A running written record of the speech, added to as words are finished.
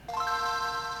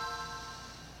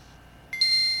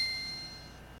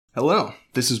Hello,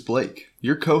 this is Blake,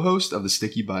 your co-host of the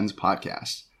Sticky Buttons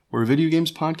podcast. We're a video games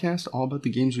podcast all about the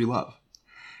games we love.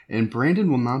 And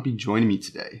Brandon will not be joining me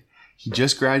today. He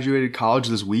just graduated college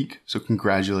this week, so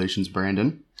congratulations,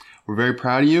 Brandon. We're very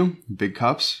proud of you, big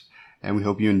cups, and we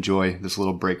hope you enjoy this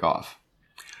little break off.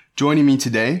 Joining me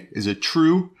today is a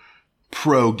true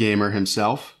pro gamer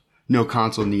himself, no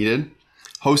console needed,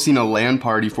 hosting a LAN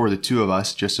party for the two of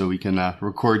us just so we can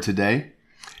record today.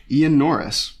 Ian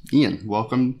Norris. Ian,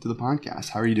 welcome to the podcast.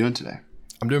 How are you doing today?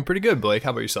 I'm doing pretty good, Blake.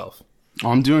 How about yourself? Oh,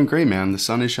 I'm doing great, man. The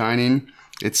sun is shining.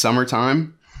 It's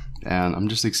summertime, and I'm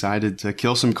just excited to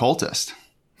kill some cultists.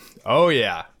 Oh,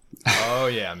 yeah. Oh,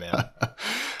 yeah, man.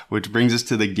 Which brings us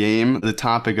to the game, the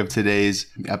topic of today's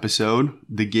episode,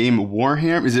 the game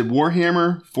Warhammer. Is it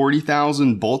Warhammer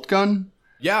 40,000 Boltgun?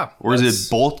 Yeah. Or is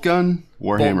it Boltgun?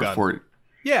 Warhammer Boltgun. 40.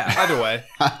 Yeah, either way.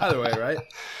 Either way, right?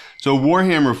 So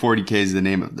Warhammer 40K is the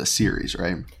name of the series,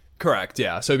 right? Correct,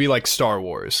 yeah. So it'd be like Star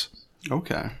Wars.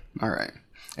 Okay. All right.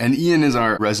 And Ian is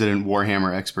our resident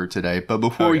Warhammer expert today. But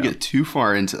before we get too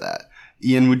far into that,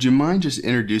 Ian, would you mind just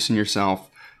introducing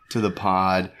yourself to the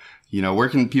pod? You know, where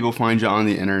can people find you on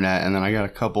the internet? And then I got a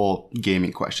couple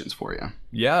gaming questions for you.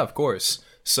 Yeah, of course.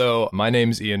 So my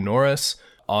name's Ian Norris.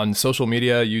 On social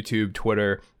media, YouTube,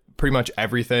 Twitter, pretty much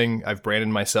everything, I've branded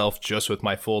myself just with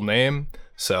my full name.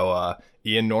 So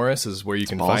Ian Norris is where you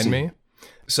can find me.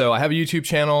 So I have a YouTube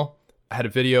channel. I had a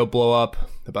video blow up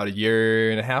about a year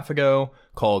and a half ago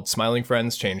called Smiling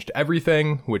Friends Changed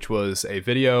Everything, which was a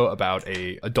video about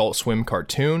a Adult Swim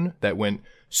cartoon that went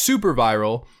super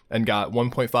viral and got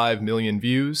 1.5 million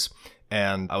views.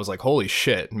 And I was like, holy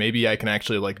shit, maybe I can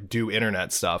actually like do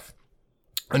internet stuff.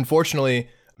 Unfortunately,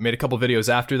 I made a couple videos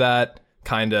after that,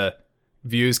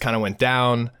 views went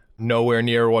down, nowhere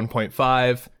near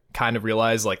 1.5. Kind of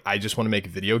realized like I just want to make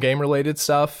video game related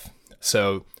stuff.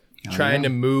 So trying to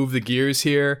move the gears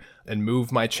here and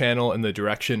move my channel in the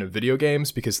direction of video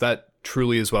games because that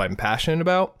truly is what I'm passionate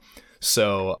about.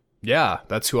 So yeah,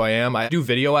 that's who I am. I do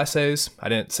video essays. I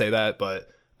didn't say that, but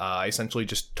I essentially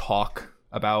just talk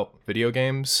about video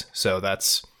games. So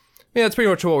that's pretty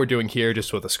much what we're doing here,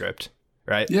 just with a script,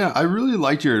 right? Yeah, I really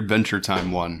liked your Adventure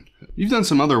Time one. You've done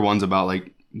some other ones about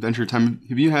like Adventure Time.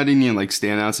 Have you had any like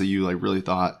standouts that you like really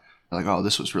thought like, oh,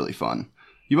 this was really fun?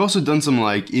 You've also done some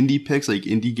like indie picks, like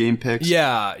indie game picks.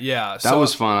 Yeah. That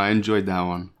was fun. I enjoyed that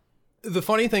one. The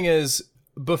funny thing is,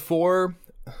 so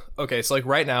like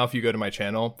right now, if you go to my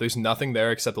channel, there's nothing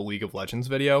there except the League of Legends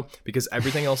video because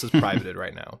everything else is privated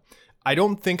right now. I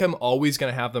don't think I'm always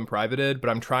going to have them privated, but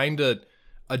I'm trying to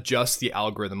adjust the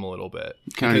algorithm a little bit.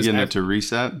 Kind of getting it to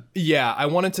reset? Yeah, I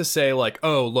wanted to say like,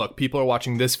 oh, look, people are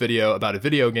watching this video about a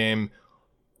video game.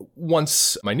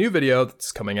 Once my new video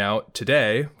that's coming out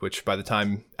today, which by the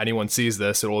time anyone sees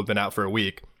this, it'll have been out for a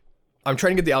week. I'm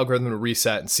trying to get the algorithm to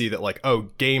reset and see that like, oh,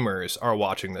 gamers are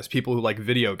watching this, people who like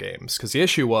video games. Because the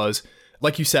issue was,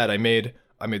 like you said, I made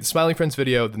the Smiling Friends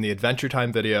video, then the Adventure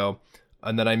Time video,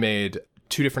 and then I made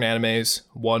two different animes.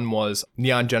 One was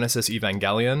Neon Genesis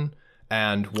Evangelion,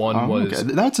 and one was...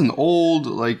 Okay. That's an old,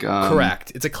 like...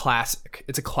 Correct. It's a classic.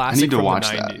 It's a classic from the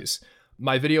 90s. That.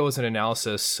 My video was an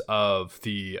analysis of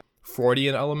the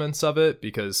Freudian elements of it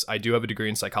because I do have a degree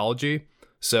in psychology.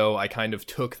 So I kind of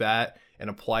took that and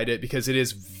applied it because it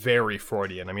is very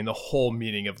Freudian. I mean, the whole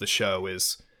meaning of the show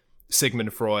is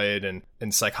Sigmund Freud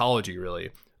and psychology,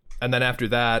 really. And then after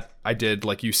that, I did,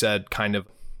 like you said,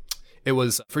 it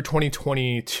was for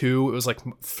 2022, it was like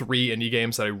 3 indie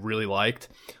games that I really liked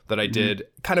that I did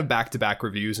kind of back-to-back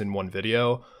reviews in one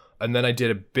video. And then I did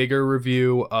a bigger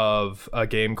review of a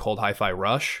game called Hi-Fi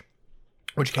Rush,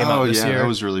 which came out this year. Oh, yeah, that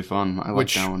was really fun. I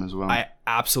liked that one as well. I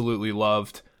absolutely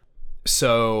loved.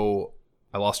 So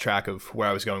I lost track of where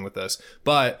I was going with this.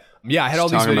 But yeah, I had all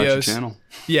these videos. About your channel.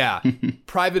 Yeah,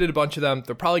 privated a bunch of them.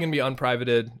 They're probably going to be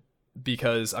unprivated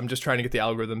because I'm just trying to get the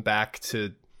algorithm back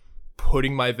to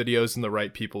putting my videos in the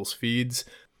right people's feeds.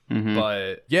 Mm-hmm.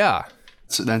 But yeah.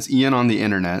 So that's Ian on the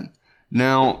internet.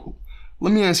 Now...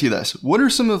 let me ask you this. What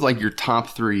are some of like your top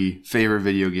 3 favorite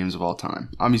video games of all time?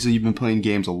 Obviously, you've been playing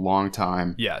games a long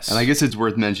time. Yes. And I guess it's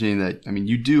worth mentioning that, I mean,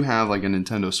 you do have like a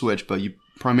Nintendo Switch, but you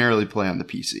primarily play on the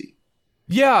PC.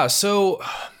 Yeah, so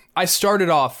I started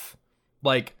off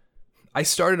on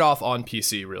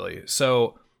PC, really.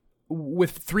 So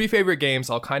with 3 favorite games,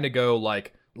 I'll kind of go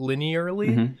like linearly.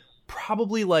 Mm-hmm.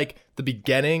 Probably like the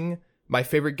beginning,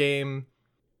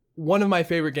 one of my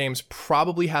favorite games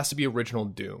probably has to be Original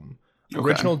Doom. Okay.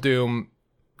 Original Doom,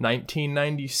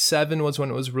 1997 was when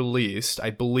it was released, I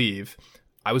believe.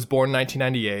 I was born in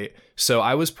 1998, so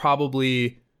I was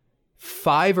probably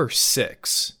 5 or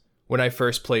 6 when I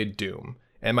first played Doom.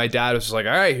 And my dad was just like,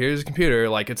 all right, here's a computer.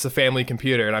 Like, it's the family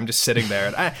computer. And I'm just sitting there.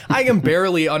 And I can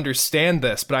barely understand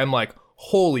this, but I'm like,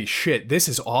 holy shit, this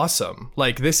is awesome.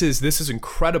 Like, this is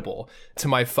incredible to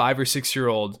my 5 or 6 year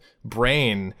old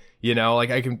brain. You know, like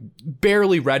I can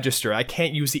barely register. I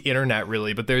can't use the internet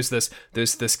really, but there's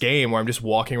this game where I'm just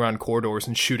walking around corridors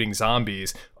and shooting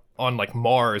zombies on like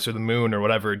Mars or the moon or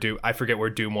whatever. I forget where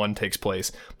Doom 1 takes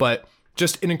place, but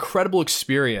just an incredible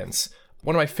experience.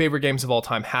 One of my favorite games of all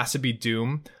time has to be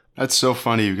Doom. That's so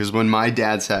funny because when my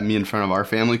dad sat me in front of our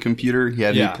family computer, he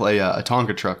had me play a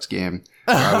Tonka Trucks game.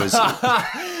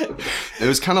 It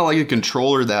was kind of like a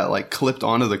controller that like clipped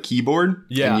onto the keyboard.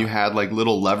 Yeah. And you had like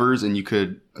little levers and you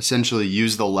could essentially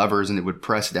use the levers and it would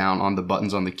press down on the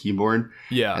buttons on the keyboard.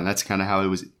 Yeah. And that's kind of how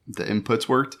the inputs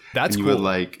worked. That's cool. You would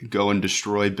like go and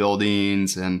destroy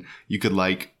buildings and you could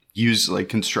like use like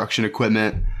construction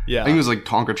equipment. Yeah. I think it was like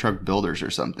Tonka Truck Builders or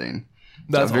something.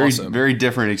 That's so awesome. Very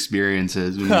different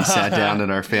experiences when we sat down at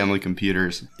our family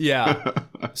computers. Yeah.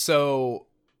 So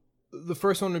the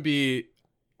first one would be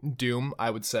Doom, I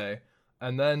would say.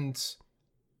 And then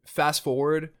fast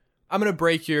forward, I'm going to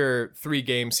break your 3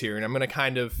 games here and I'm going to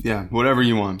kind of whatever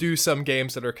you want. Do some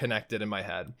games that are connected in my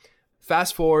head.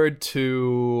 Fast forward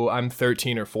to I'm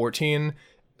 13 or 14.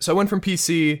 So I went from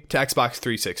PC to Xbox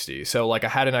 360. So like I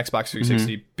had an Xbox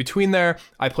 360. Mm-hmm. Between there,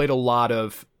 I played a lot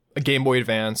of Game Boy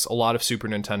Advance, a lot of Super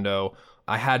Nintendo.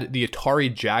 I had the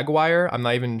Atari Jaguar. I'm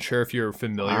not even sure if you're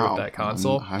familiar with that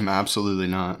console. I'm absolutely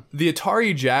not. The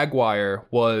Atari Jaguar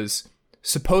was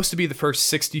supposed to be the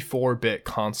first 64-bit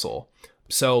console.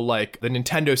 So like the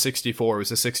Nintendo 64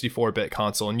 was a 64-bit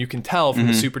console, and you can tell from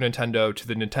the Super Nintendo to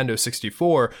the Nintendo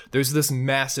 64, there's this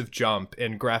massive jump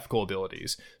in graphical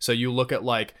abilities. So you look at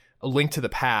like A Link to the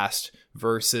Past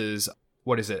versus,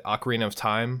 what is it, Ocarina of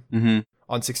Time? Mm-hmm.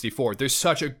 On 64, there's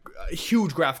such a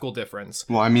huge graphical difference.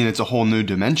 Well, I mean, it's a whole new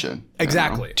dimension.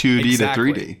 Exactly. 2D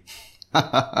to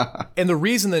 3D. And the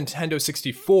reason the Nintendo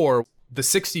 64, the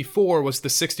 64 was the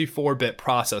 64-bit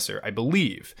processor, I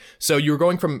believe. So you were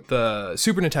going from the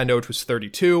Super Nintendo, which was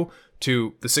 32,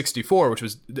 to the 64, which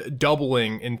was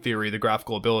doubling, in theory, the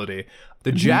graphical ability.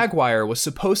 The Jaguar was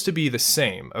supposed to be the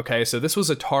same, okay? So this was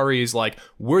Atari's, like,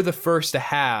 we're the first to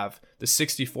have the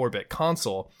 64-bit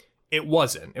console. It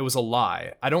wasn't. It was a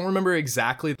lie. I don't remember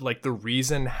exactly like the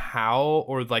reason how,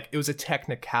 or like it was a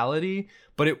technicality,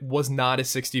 but it was not a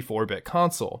 64-bit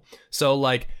console. So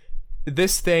like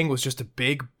this thing was just a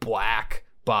big black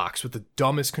box with the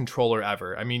dumbest controller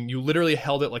ever. I mean, you literally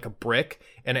held it like a brick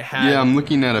and it had... Yeah, I'm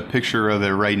looking at a picture of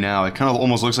it right now. It kind of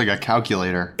almost looks like a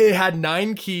calculator. It had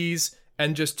 9 keys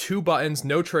and just 2 buttons,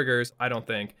 no triggers, I don't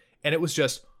think. And it was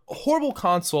just a horrible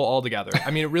console altogether.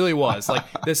 I mean, it really was like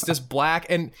this black,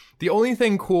 and the only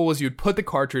thing cool was you'd put the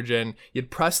cartridge in, you'd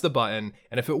press the button,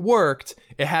 and if it worked,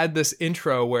 it had this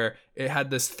intro where it had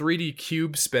this 3D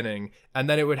cube spinning, and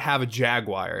then it would have a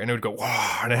Jaguar, and it would go,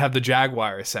 wow, and it'd have the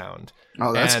Jaguar sound.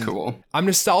 Oh, that's cool. I'm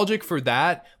nostalgic for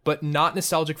that, but not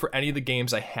nostalgic for any of the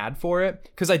games I had for it,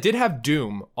 because I did have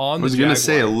Doom on the Jaguar. I was going to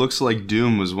say, it looks like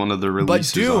Doom was one of the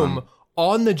releases. But Doom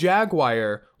on the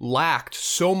Jaguar lacked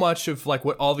so much of like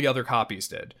what all the other copies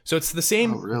did. So it's the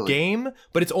same game,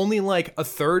 but it's only like a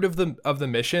third of the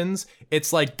missions.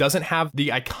 It's like doesn't have the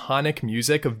iconic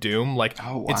music of Doom. Like,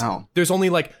 there's only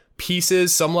like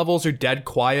pieces. Some levels are dead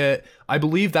quiet. I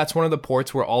believe that's one of the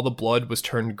ports where all the blood was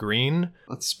turned green.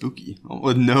 That's spooky.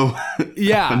 With no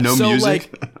no so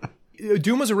music. Like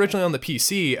Doom was originally on the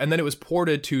PC, and then it was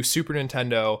ported to Super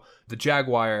Nintendo, the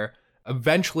Jaguar,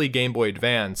 eventually Game Boy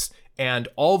Advance. And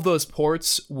all of those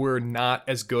ports were not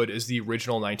as good as the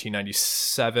original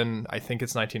 1997, I think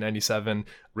it's 1997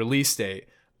 release date,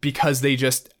 because they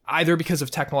just, either because of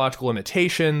technological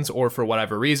limitations or for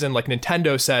whatever reason, like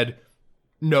Nintendo said,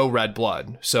 no red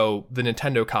blood. So the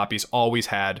Nintendo copies always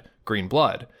had green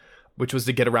blood, which was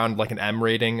to get around like an M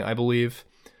rating, I believe.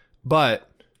 But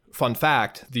fun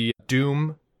fact, the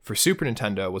Doom for Super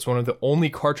Nintendo was one of the only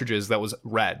cartridges that was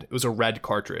red. It was a red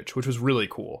cartridge, which was really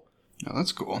cool. Oh,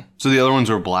 that's cool. So the other ones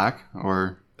were black,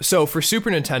 or? So for Super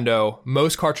Nintendo,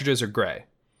 most cartridges are gray.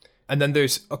 And then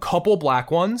there's a couple black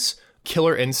ones.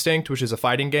 Killer Instinct, which is a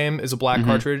fighting game, is a black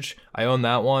cartridge. I own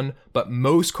that one. But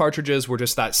most cartridges were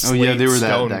just that slate they were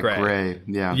stone that gray. Gray.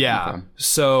 Yeah. Yeah. Okay.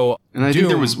 So and I think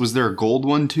there was there a gold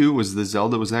one too? Was the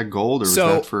Zelda, was that gold, or was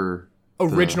that for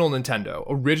Original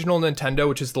Nintendo,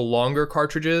 which is the longer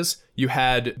cartridges, you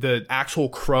had the actual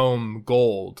chrome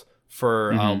gold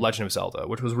for Legend of Zelda,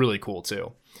 which was really cool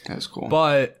too. That's cool.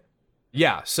 But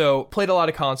yeah, so played a lot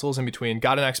of consoles in between,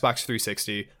 got an Xbox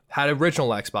 360, had original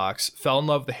Xbox, fell in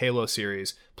love with the Halo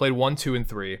series, played 1, 2, and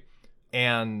 3,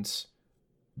 and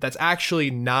that's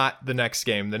actually not the next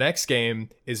game. The next game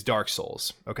is Dark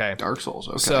Souls, okay? Dark Souls,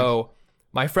 okay. So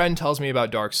my friend tells me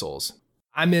about Dark Souls.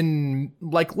 I'm in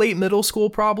like late middle school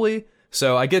probably.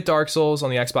 So I get Dark Souls on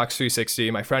the Xbox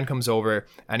 360. My friend comes over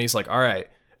and he's like, all right.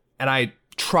 And I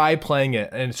try playing it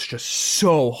and it's just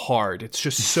so hard. It's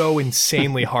just so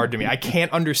insanely hard to me. I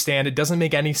can't understand. It doesn't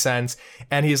make any sense.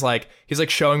 And he's like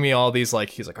showing me all these,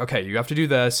 like, he's like, okay, you have to do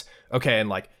this. Okay. And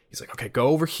like, he's like, okay, go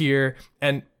over here.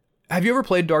 And have you ever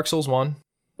played Dark Souls 1?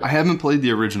 I haven't played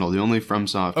the original. The only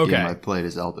FromSoft game I've played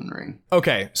is Elden Ring.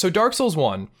 Okay, so Dark Souls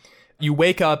 1, you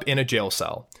wake up in a jail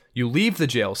cell. You leave the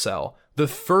jail cell. The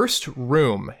first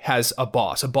room has a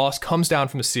boss. A boss comes down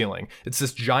from the ceiling. It's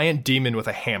this giant demon with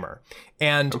a hammer.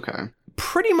 And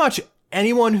pretty much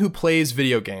anyone who plays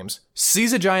video games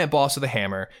sees a giant boss with a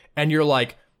hammer, and you're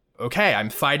like, okay, I'm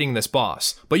fighting this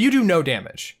boss, but you do no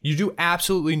damage. You do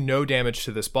absolutely no damage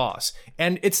to this boss.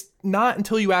 And it's not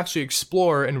until you actually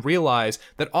explore and realize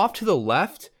that off to the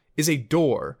left is a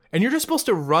door, and you're just supposed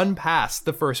to run past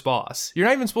the first boss. You're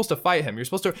not even supposed to fight him. You're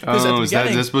supposed to. Oh, is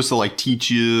that supposed to like teach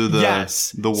you the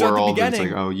world? It's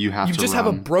like, oh, you have to. You just have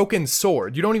a broken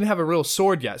sword. You don't even have a real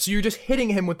sword yet, so you're just hitting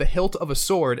him with the hilt of a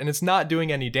sword, and it's not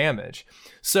doing any damage.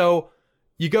 So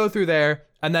you go through there.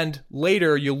 And then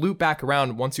later you loop back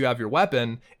around once you have your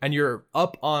weapon and you're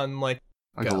up on like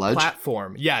a ledge?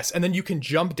 Platform. Yes. And then you can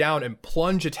jump down and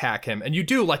plunge attack him. And you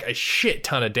do like a shit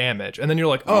ton of damage. And then you're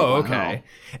like, oh, okay.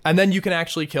 And then you can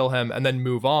actually kill him and then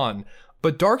move on.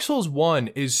 But Dark Souls 1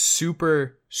 is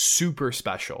super, super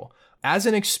special. As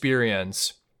an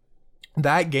experience,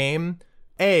 that game,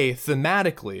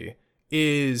 thematically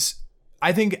is,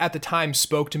 I think at the time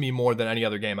spoke to me more than any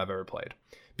other game I've ever played.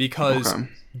 Because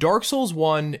Dark Souls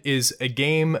 1 is a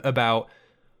game about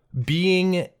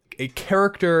being a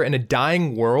character in a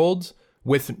dying world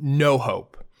with no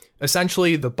hope.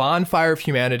 Essentially, the bonfire of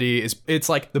humanity it's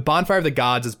like the bonfire of the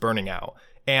gods is burning out,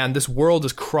 and this world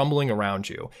is crumbling around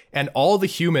you, and all the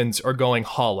humans are going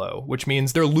hollow, which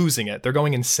means they're losing it. They're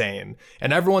going insane,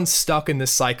 and everyone's stuck in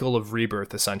this cycle of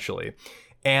rebirth, essentially.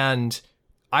 And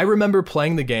I remember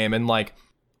playing the game, and like,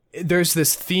 there's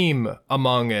this theme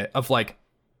among it of like,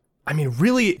 I mean,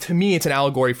 really, to me, it's an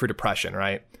allegory for depression,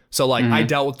 right? So, like, I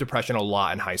dealt with depression a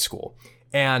lot in high school.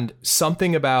 And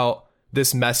something about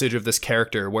this message of this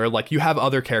character where, like, you have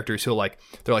other characters who, like,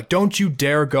 they're like, don't you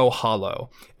dare go hollow.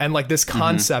 And, like, this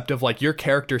concept of, like, your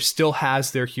character still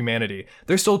has their humanity.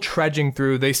 They're still trudging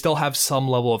through. They still have some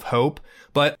level of hope.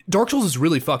 But Dark Souls is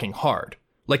really fucking hard.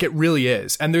 Like, it really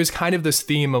is. And there's kind of this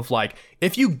theme of, like,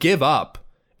 if you give up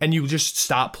and you just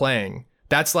stop playing,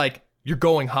 that's, like, you're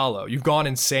going hollow. You've gone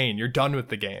insane. You're done with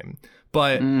the game.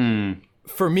 But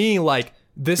for me, like,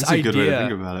 this idea, a good way to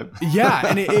think about it. Yeah,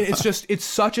 and it's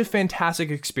such a fantastic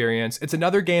experience. It's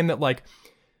another game that, like,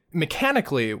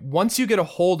 mechanically, once you get a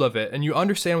hold of it and you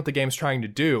understand what the game's trying to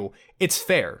do, it's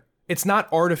fair. It's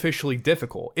not artificially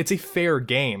difficult. It's a fair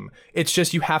game. It's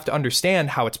just you have to understand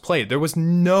how it's played. There was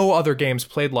no other games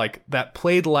played like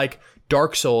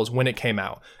Dark Souls when it came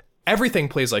out. Everything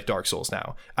plays like Dark Souls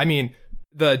now. I mean,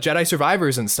 the Jedi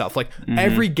Survivors and stuff, like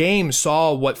every game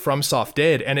saw what FromSoft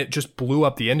did and it just blew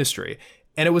up the industry.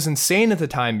 And it was insane at the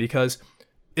time because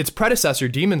its predecessor,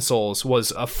 Demon's Souls,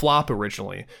 was a flop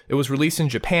originally. It was released in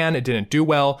Japan. It didn't do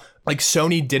well. Like,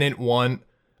 Sony didn't want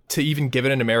to even give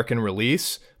it an American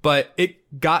release, but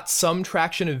it got some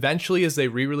traction eventually as they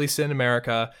re-released it in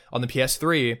America on the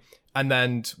PS3. And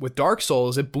then with Dark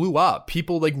Souls, it blew up.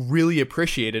 People, like, really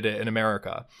appreciated it in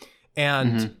America.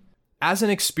 And as an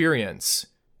experience,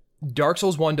 Dark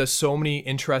Souls 1 does so many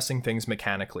interesting things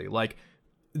mechanically. Like,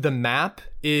 the map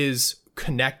is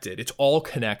connected. It's all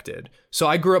connected. So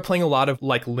I grew up playing a lot of,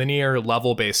 like, linear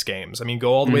level-based games. I mean,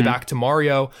 go all the way back to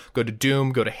Mario, go to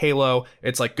Doom, go to Halo.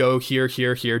 It's like, go here,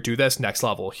 here, here, do this, next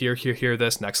level. Here, here, here,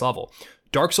 this, next level.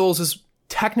 Dark Souls is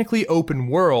technically open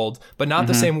world, but not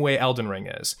the same way Elden Ring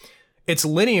is. It's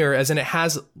linear, as in it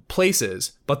has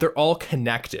places, but they're all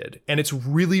connected. And it's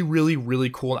really, really, really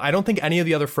cool. And I don't think any of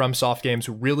the other FromSoft games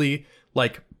really,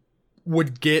 like,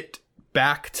 would get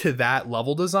back to that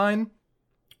level design.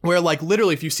 Where, like,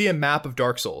 literally, if you see a map of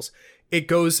Dark Souls, it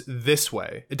goes this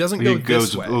way. It doesn't go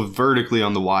this way. It goes vertically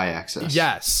on the y-axis.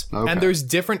 Yes. Okay. And there's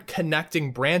different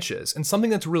connecting branches. And something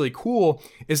that's really cool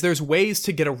is there's ways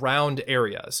to get around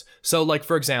areas. So, like,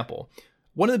 for example,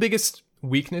 one of the biggest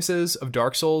weaknesses of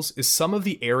Dark Souls is some of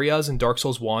the areas in Dark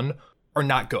Souls 1 are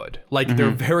not good. Like,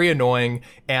 they're very annoying.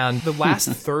 And the last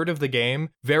third of the game,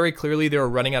 very clearly they were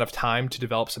running out of time to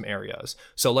develop some areas.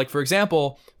 So, like, for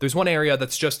example, there's one area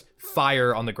that's just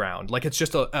fire on the ground. Like, it's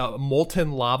just a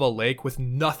molten lava lake with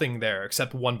nothing there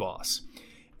except one boss.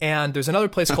 And there's another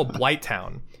place called Blight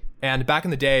Town. And back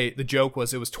in the day, the joke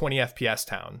was it was 20 FPS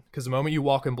town, because the moment you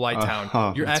walk in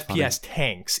Blighttown, your FPS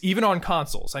tanks, even on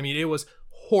consoles. I mean, it was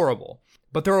horrible.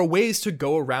 But there are ways to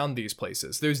go around these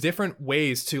places. There's different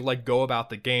ways to like go about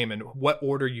the game and what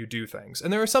order you do things.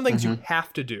 And there are some things you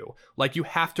have to do. Like you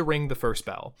have to ring the first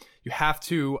bell. You have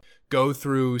to go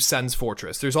through Sen's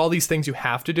Fortress. There's all these things you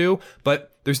have to do,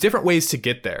 but there's different ways to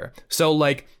get there. So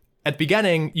like at the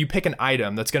beginning, you pick an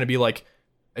item that's going to be like,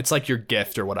 it's like your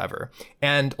gift or whatever.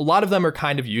 And a lot of them are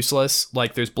kind of useless.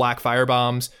 Like there's black fire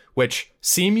bombs, which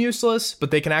seem useless,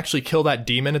 but they can actually kill that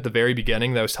demon at the very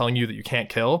beginning that I was telling you that you can't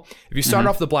kill. If you start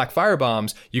off the black fire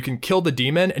bombs, you can kill the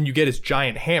demon and you get his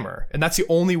giant hammer. And that's the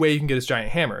only way you can get his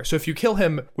giant hammer. So if you kill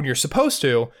him when you're supposed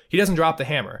to, he doesn't drop the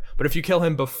hammer. But if you kill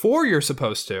him before you're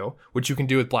supposed to, which you can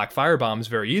do with black fire bombs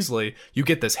very easily, you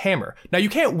get this hammer. Now you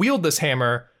can't wield this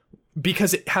hammer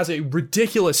because it has a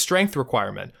ridiculous strength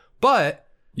requirement, but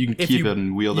you can keep it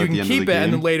and wield it at the end of the game. You can keep it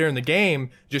and then later in the game,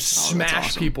 just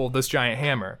smash people with this giant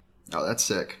hammer. Oh, that's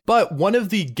sick. But one of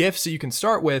the gifts that you can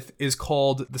start with is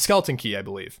called the skeleton key, I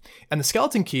believe. And the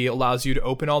skeleton key allows you to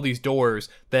open all these doors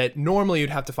that normally you'd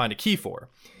have to find a key for.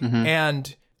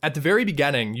 And at the very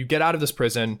beginning, you get out of this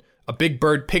prison, a big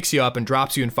bird picks you up and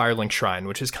drops you in Firelink Shrine,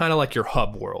 which is kind of like your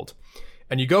hub world.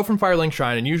 And you go from Firelink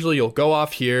Shrine, and usually you'll go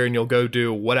off here and you'll go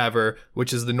do whatever,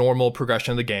 which is the normal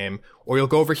progression of the game. Or you'll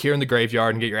go over here in the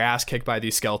graveyard and get your ass kicked by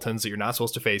these skeletons that you're not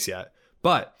supposed to face yet.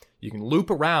 But you can loop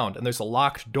around, and there's a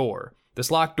locked door. This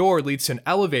locked door leads to an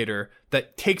elevator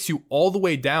that takes you all the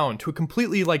way down to a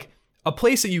completely, like, a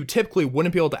place that you typically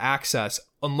wouldn't be able to access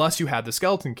unless you had the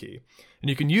skeleton key. And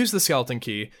you can use the skeleton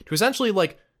key to essentially,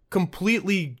 like,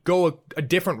 completely go a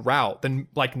different route than,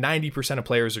 like, 90% of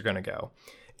players are going to go.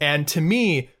 And to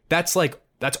me, that's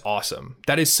awesome.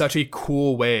 That is such a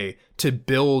cool way to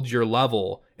build your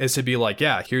level, is to be like,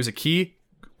 yeah, here's a key.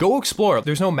 Go explore.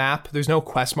 There's no map. There's no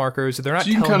quest markers. They're not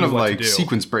telling you what to do. So you can kind of like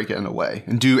sequence break it in a way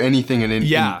and do anything in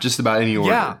just about any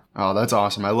order. Yeah. Oh, that's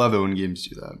awesome. I love it when games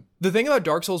do that. The thing about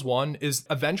Dark Souls 1 is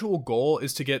eventual goal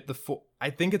is to get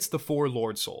I think it's the 4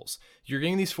 Lord Souls. You're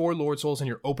getting these 4 Lord Souls and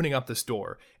you're opening up this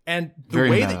door. And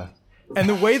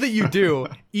the way that you do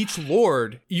each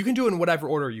Lord, you can do it in whatever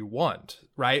order you want,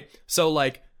 right? So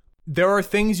like there are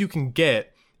things you can get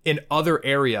in other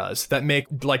areas that make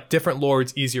like different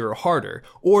lords easier or harder.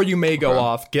 Or you may go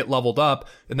off, get leveled up,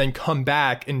 and then come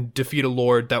back and defeat a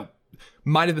lord that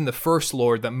might have been the first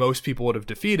lord that most people would have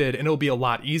defeated, and it'll be a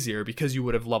lot easier because you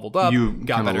would have leveled up,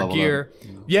 got better gear.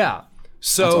 Yeah.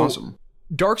 So that's awesome.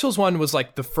 Dark Souls 1 was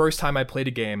like the first time I played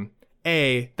a game,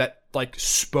 that like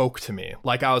spoke to me.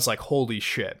 Like I was like, holy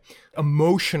shit.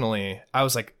 Emotionally, I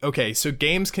was like, okay, so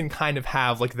games can kind of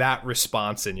have like that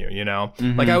response in you, you know?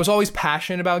 Like I was always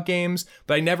passionate about games,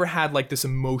 but I never had like this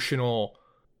emotional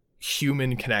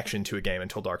human connection to a game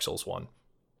until Dark Souls 1.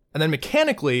 And then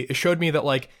mechanically, it showed me that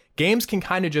like games can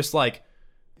kind of just like,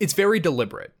 it's very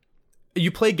deliberate.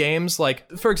 You play games like,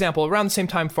 for example, around the same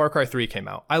time Far Cry 3 came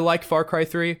out. I liked Far Cry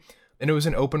 3 and it was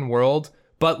an open world,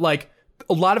 but like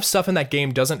a lot of stuff in that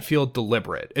game doesn't feel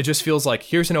deliberate. It just feels like,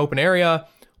 here's an open area.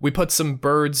 We put some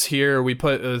birds here. We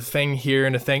put a thing here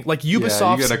and a thing. Like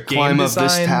Ubisoft's you gotta climb up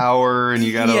this tower and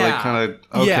you gotta like kind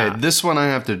of, this one I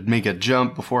have to make a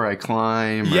jump before I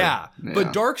climb.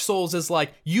 But Dark Souls is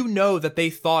like, you know that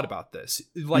they thought about this.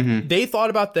 Like they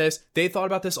thought about this. They thought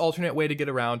about this alternate way to get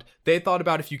around. They thought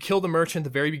about if you kill the merchant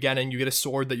at the very beginning, you get a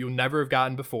sword that you'll never have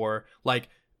gotten before. Like,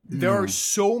 there are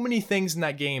so many things in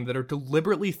that game that are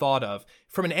deliberately thought of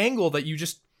from an angle that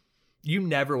you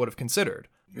never would have considered.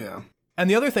 Yeah. And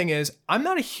the other thing is, I'm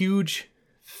not a huge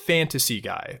fantasy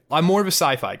guy. I'm more of a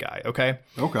sci-fi guy, okay?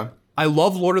 Okay. I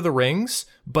love Lord of the Rings,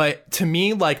 but to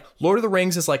me, like, Lord of the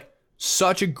Rings is like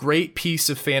such a great piece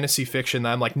of fantasy fiction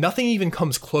that I'm like, nothing even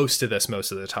comes close to this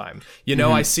most of the time. You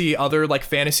know, I see other like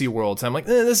fantasy worlds and I'm like,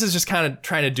 this is just kind of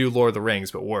trying to do Lord of the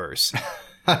Rings, but worse.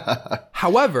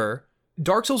 However,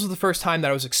 Dark Souls was the first time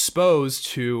that I was exposed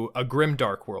to a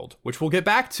grimdark world, which we'll get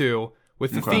back to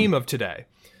with the theme of today.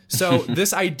 So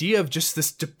this idea of just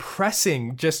this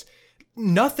depressing, just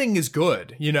nothing is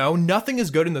good, you know, nothing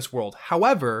is good in this world.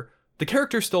 However, the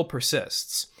character still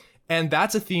persists. And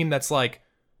that's a theme that's like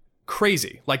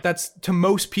crazy. Like that's to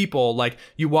most people, like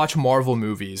you watch Marvel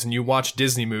movies and you watch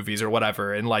Disney movies or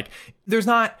whatever. And like, there's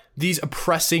not these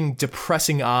oppressing,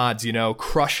 depressing odds, you know,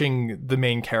 crushing the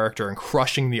main character and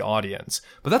crushing the audience.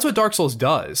 But that's what Dark Souls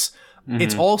does.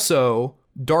 It's also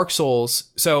Dark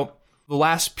Souls. So the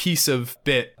last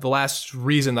the last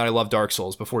reason that I love Dark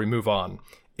Souls before we move on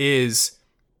is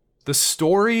the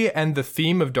story and the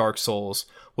theme of Dark Souls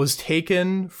was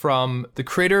taken from the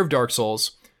creator of Dark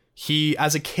Souls. He,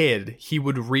 as a kid, he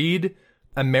would read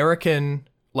American,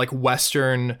 like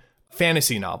Western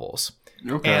fantasy novels.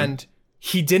 Okay. And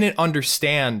he didn't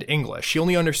understand English. He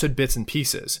only understood bits and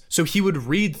pieces. So he would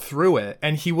read through it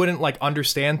and he wouldn't like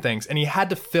understand things. And he had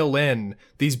to fill in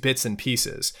these bits and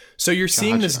pieces. So you're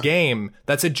seeing this game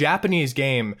that's a Japanese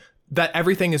game that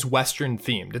everything is Western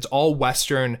themed. It's all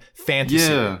Western fantasy.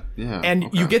 Yeah. And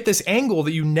you get this angle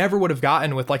that you never would have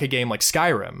gotten with like a game like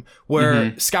Skyrim,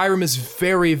 where Skyrim is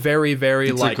very, very, very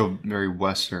it's like a very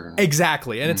Western.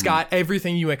 Exactly. And it's got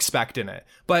everything you expect in it.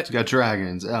 But it's got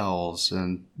dragons, elves,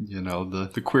 and, you know,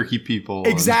 the quirky people.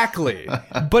 Exactly.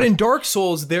 But in Dark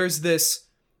Souls, there's this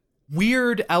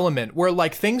weird element where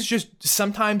like things just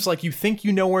sometimes like you think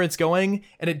you know where it's going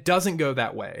and it doesn't go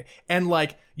that way. And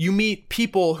like you meet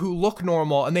people who look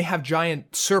normal and they have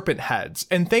giant serpent heads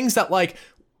and things that like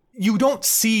you don't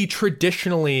see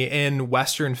traditionally in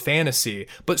Western fantasy,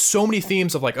 but so many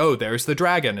themes of like, oh, there's the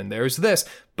dragon and there's this,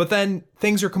 but then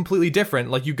things are completely different.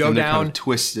 Like you go and down kind of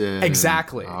twisted.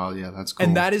 Exactly. Oh yeah, that's cool.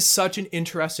 And that is such an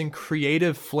interesting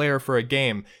creative flair for a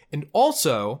game. And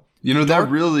also, you know, that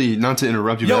really, not to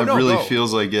interrupt you, but that really go.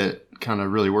 feels like it kind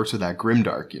of really works with that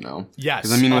grimdark, you know? Yes.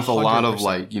 Because I mean, with 100%. a lot of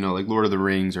like, you know, like Lord of the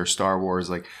Rings or Star Wars,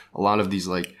 like a lot of these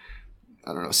like,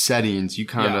 I don't know, settings, you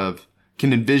kind of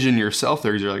can envision yourself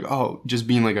there because you're like, oh, just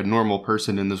being like a normal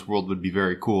person in this world would be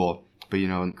very cool. But, you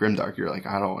know, in grimdark, you're like,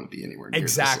 I don't want to be anywhere near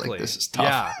this. Like, this is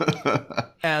tough. Yeah.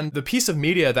 And the piece of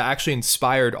media that actually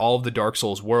inspired all of the Dark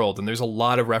Souls world, and there's a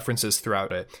lot of references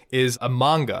throughout it, is a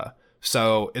manga.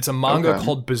 So it's a manga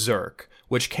called Berserk,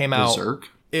 which came out. Berserk?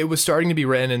 It was starting to be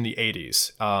written in the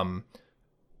 80s. A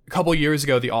couple years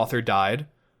ago, the author died,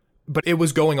 but it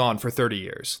was going on for 30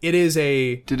 years. It is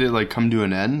a... Did it like come to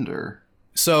an end or?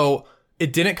 So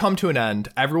it didn't come to an end.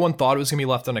 Everyone thought it was going to be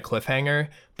left on a cliffhanger,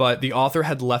 but the author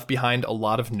had left behind a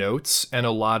lot of notes and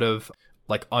a lot of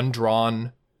like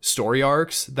undrawn story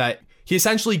arcs that he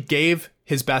essentially gave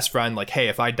his best friend like, hey,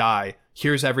 if I die,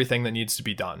 here's everything that needs to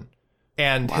be done.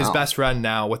 And his best friend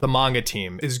now with the manga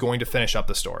team is going to finish up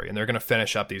the story and they're going to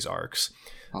finish up these arcs.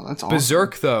 Oh, that's awesome.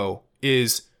 Berserk, though,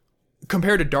 is,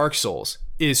 compared to Dark Souls,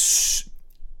 is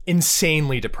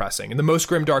insanely depressing and the most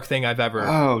grimdark thing I've ever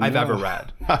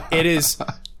read. It is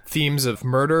themes of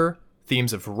murder,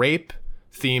 themes of rape,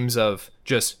 themes of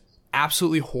just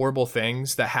absolutely horrible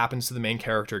things that happens to the main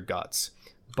character Guts.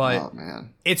 But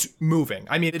it's moving.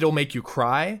 I mean, it'll make you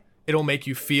cry. It'll make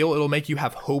you feel, it'll make you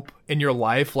have hope in your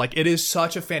life. Like, it is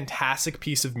such a fantastic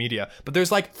piece of media. But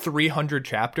there's like 300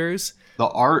 chapters. The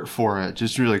art for it,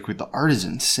 just really quick, the art is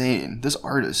insane. This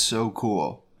art is so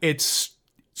cool. It's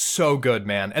so good,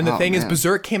 man. And the thing is,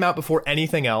 Berserk came out before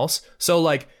anything else. So,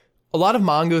 like, a lot of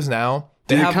mangas now...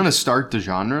 Did it kind of start the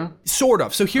genre? Sort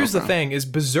of. So here's the thing, is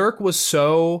Berserk was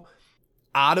so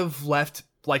out of left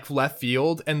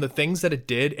field, and the things that it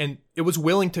did, and it was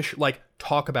willing to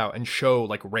talk about and show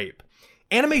like rape.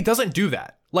 Anime doesn't do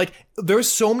that. Like,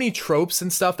 there's so many tropes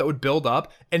and stuff that would build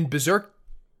up, and Berserk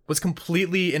was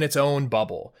completely in its own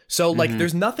bubble. So like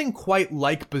there's nothing quite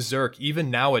like Berserk even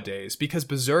nowadays, because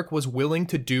Berserk was willing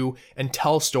to do and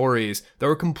tell stories that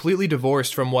were completely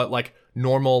divorced from what like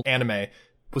normal anime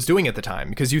was doing at the time.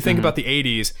 Because you think about the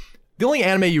 80s, the only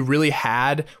anime you really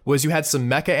had was you had some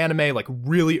mecha anime, like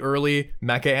really early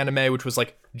mecha anime, which was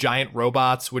like giant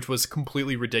robots, which was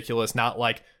completely ridiculous. Not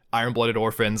like Iron-Blooded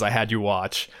Orphans I had you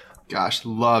watch. Gosh,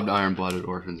 loved Iron-Blooded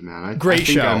Orphans, man. I think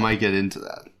show. I might get into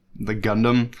that. The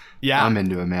Gundam, I'm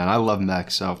into it, man. I love mech,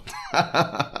 so.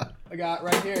 I got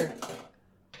right here.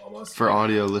 Almost. For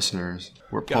audio listeners,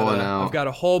 we're pulling out. I've got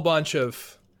a whole bunch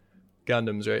of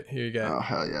Gundams right here. You go. Oh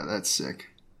hell yeah, that's sick.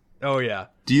 Oh yeah.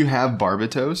 Do you have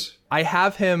Barbatos? I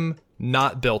have him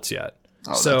not built yet.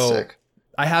 Oh, that's sick.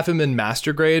 I have him in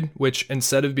master grade, which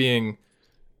instead of being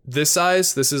this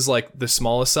size, this is like the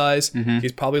smallest size.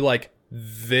 He's probably like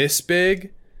this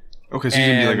big. Okay, so he's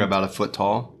gonna be like about a foot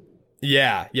tall.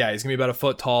 Yeah, he's gonna be about a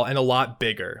foot tall and a lot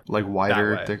bigger. Like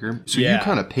wider, thicker. So you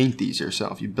kind of paint these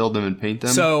yourself. You build them and paint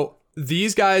them? So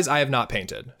these guys I have not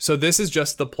painted. So this is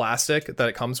just the plastic that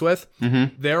it comes with.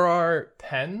 There are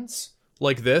pens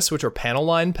like this, which are panel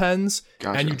line pens.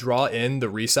 Gotcha. And you draw in the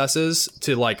recesses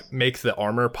to like make the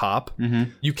armor pop.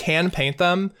 You can paint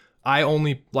them. I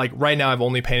only, like right now I've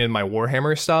only painted my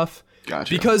Warhammer stuff.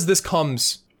 Gotcha. Because this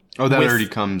comes... Oh, that already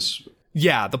comes...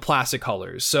 Yeah, the plastic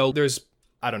colors. So there's,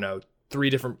 I don't know,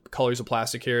 3 different colors of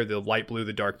plastic here, the light blue,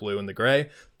 the dark blue, and the gray.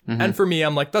 And for me,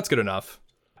 I'm like, that's good enough.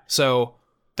 So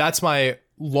that's my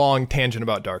long tangent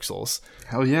about Dark Souls.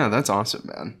 Hell yeah, that's awesome,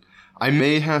 man. I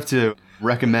may have to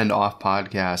recommend off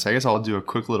podcast. I guess I'll do a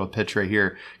quick little pitch right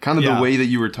here. Kind of the way that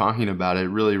you were talking about it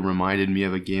really reminded me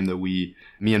of a game that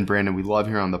me and Brandon, we love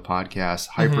here on the podcast,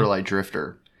 Hyper Light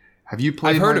Drifter. Have you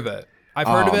played? I've heard of it. I've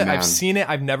heard of it. Man. I've seen it.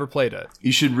 I've never played it.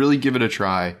 You should really give it a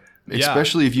try,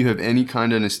 especially if you have any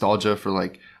kind of nostalgia for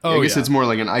like, I guess it's more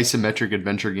like an isometric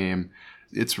adventure game.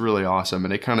 It's really awesome.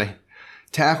 And it kind of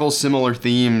tackles similar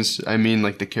themes. I mean,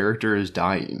 like the character is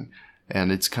dying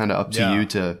and it's kind of up to you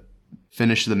to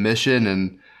finish the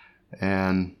mission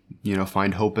and, you know,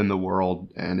 find hope in the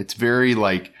world. And it's very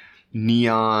like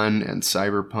neon and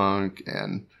cyberpunk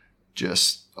and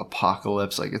just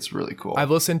apocalypse. Like, it's really cool. I've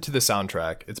listened to the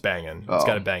soundtrack. It's banging. It's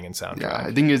got a banging soundtrack. Yeah,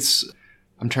 I think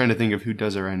I'm trying to think of who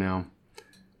does it right now.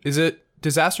 Is it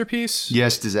Disaster Piece?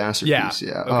 Yes, Disaster Piece.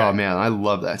 Yeah. Okay. Oh man, I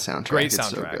love that soundtrack. Great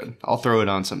soundtrack. It's so good. I'll throw it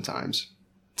on sometimes.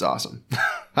 It's awesome.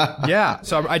 Yeah.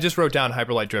 So I just wrote down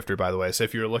Hyperlight Drifter, by the way. So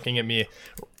if you were looking at me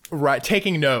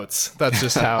taking notes, that's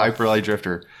just how. Hyperlight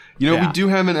Drifter. You know, we do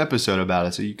have an episode about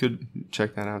it, so you could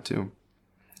check that out too.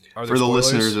 Are there for the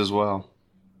spoilers? Listeners as well.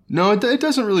 No, it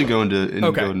doesn't really go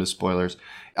into spoilers.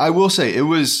 I will say it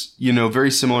was, you know, very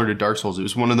similar to Dark Souls. It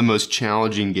was one of the most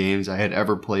challenging games I had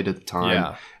ever played at the time.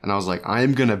 Yeah. And I was like, I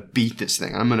am going to beat this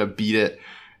thing. I'm going to beat it.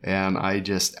 And I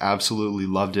just absolutely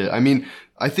loved it. I mean,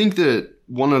 I think that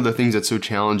one of the things that's so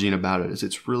challenging about it is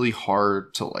it's really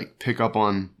hard to like pick up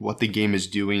on what the game is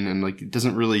doing. And like, it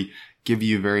doesn't really give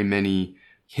you very many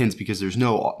hints because there's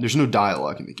no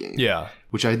dialogue in the game. Yeah.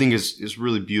 Which I think is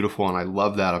really beautiful, and I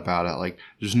love that about it. Like,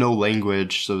 there's no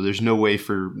language, so there's no way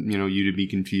for, you know, you to be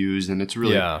confused, and it's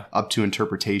really up to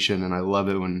interpretation, and I love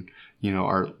it when, you know,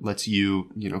 art lets you,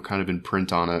 you know, kind of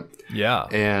imprint on it. Yeah.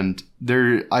 And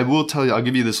I will tell you, I'll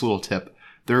give you this little tip.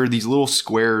 There are these little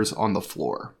squares on the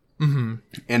floor. Mm-hmm.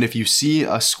 And if you see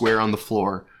a square on the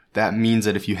floor, that means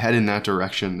that if you head in that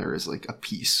direction, there is like a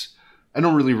piece. I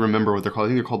don't really remember what they're called. I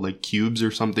think they're called like cubes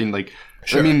or something. Like,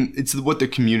 sure. I mean, it's what the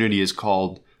community is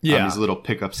called. These little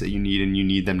pickups that you need, and you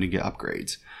need them to get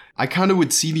upgrades. I kind of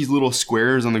would see these little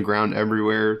squares on the ground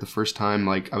everywhere the first time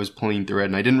like I was playing through it,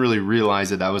 and I didn't really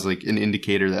realize that was like an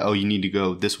indicator that, oh, you need to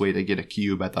go this way to get a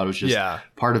cube. I thought it was just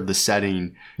part of the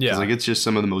setting. Yeah. Like, it's just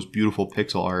some of the most beautiful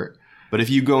pixel art. But if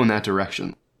you go in that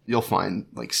direction, you'll find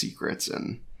like secrets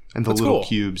and the little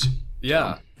cubes.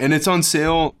 Yeah. And it's on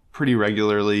sale pretty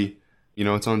regularly. You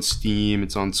know, it's on Steam,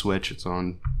 it's on Switch, it's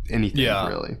on anything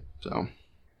really. So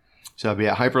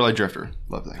yeah, Hyperlight Drifter.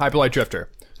 Love that. Hyperlight Drifter.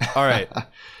 All right.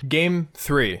 Game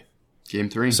 3. Game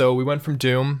 3. So we went from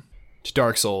Doom to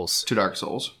Dark Souls. To Dark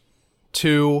Souls.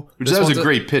 Which that was a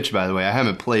great pitch, by the way. I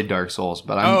haven't played Dark Souls,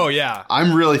 but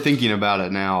I'm really thinking about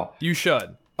it now. You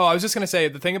should. Oh, I was just going to say,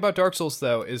 the thing about Dark Souls,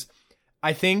 though, is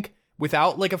I think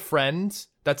without like a friend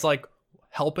that's like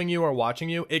helping you or watching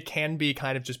you, it can be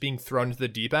kind of just being thrown into the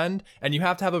deep end, and you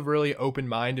have to have a really open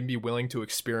mind and be willing to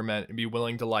experiment and be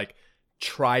willing to like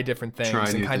try different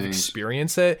things and kind of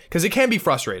experience it, because it can be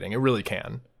frustrating. It really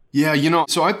can. Yeah, you know,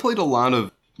 so I played a lot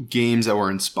of games that were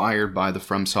inspired by the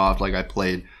FromSoft. Like, I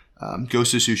played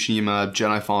Ghost of Tsushima,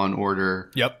 Jedi Fallen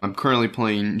Order. Yep. I'm currently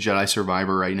playing Jedi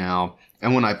Survivor right now.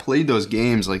 And when I played those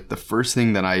games, like, the first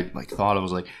thing that I like thought of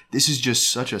was like, this is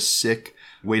just such a sick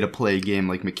way to play a game.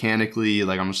 Like, mechanically,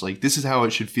 like, I'm just like, this is how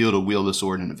it should feel to wield a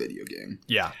sword in a video game.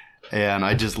 Yeah. And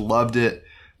I just loved it.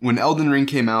 When Elden Ring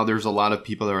came out, there was a lot of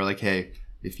people that were like, hey,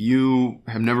 if you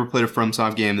have never played a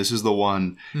FromSoft game, this is the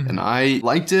one. Mm-hmm. And I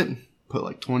liked it, put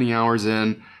like 20 hours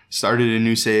in, started a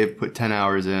new save, put 10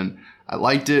 hours in. I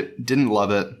liked it, didn't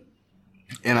love it.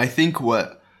 And I think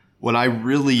what I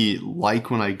really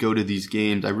like when I go to these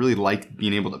games, I really like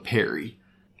being able to parry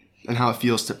and how it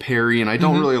feels to parry. And I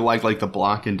don't really like the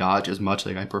block and dodge as much.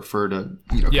 Like, I prefer to,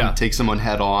 you know, kind of take someone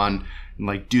head on and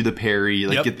like do the parry,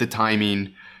 like get the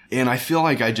timing. And I feel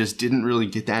like I just didn't really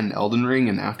get that in Elden Ring.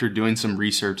 And after doing some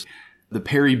research, the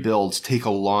parry builds take a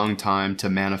long time to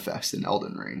manifest in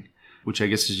Elden Ring, which I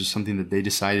guess is just something that they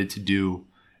decided to do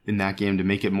in that game to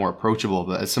make it more approachable.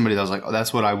 But as somebody that was like, oh,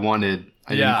 that's what I wanted,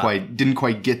 I didn't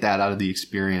quite get that out of the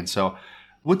experience. So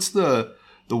what's the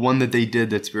one that they did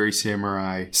that's very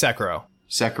samurai?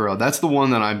 Sekiro. That's the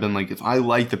one that I've been like, if I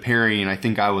like the parrying, I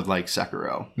think I would like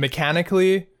Sekiro.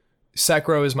 Mechanically,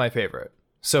 Sekiro is my favorite.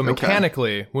 So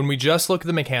mechanically, when we just look at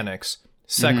the mechanics,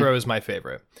 Sekiro is my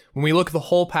favorite. When we look at the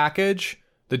whole package,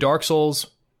 the Dark Souls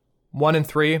 1 and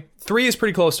 3 is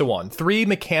pretty close to 1. 3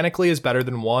 mechanically is better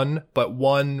than 1, but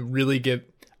 1 really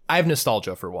I have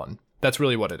nostalgia for 1. That's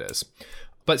really what it is.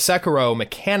 But Sekiro,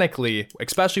 mechanically,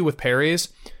 especially with parries,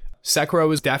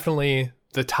 Sekiro is definitely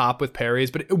the top with parries,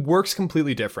 but it works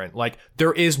completely different. Like,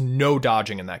 there is no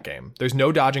dodging in that game. There's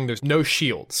no dodging, there's no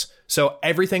shields. So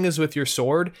everything is with your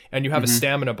sword, and you have a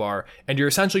stamina bar, and you're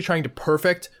essentially trying to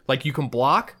perfect, like, you can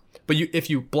block, But if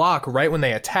you block right when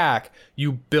they attack,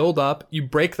 you build up, you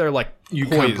break their like you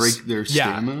poise. kind of break their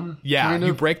stamina. Yeah, kind of?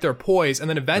 you break their poise, and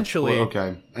then eventually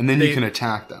and then you can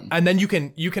attack them. And then you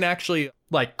can actually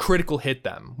like critical hit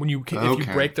them when if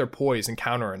you break their poise and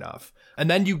counter enough. And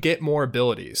then you get more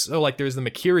abilities. So like there's the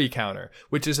Makiri counter,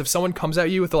 which is if someone comes at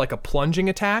you with like a plunging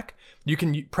attack, you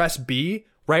can press B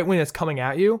right when it's coming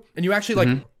at you, and you actually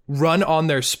like run on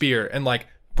their spear and like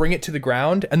bring it to the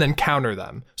ground and then counter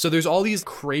them. So there's all these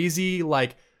crazy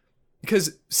like,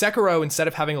 because Sekiro, instead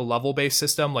of having a level-based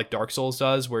system like Dark Souls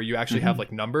does, where you actually have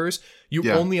like numbers, you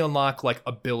only unlock like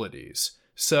abilities.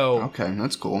 So okay,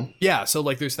 that's cool. Yeah, so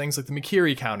like there's things like the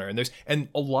Makiri counter, and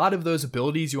a lot of those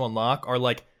abilities you unlock are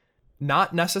like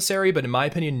not necessary, but in my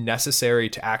opinion necessary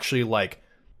to actually like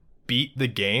beat the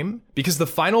game, because the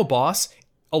final boss,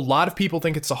 a lot of people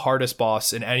think it's the hardest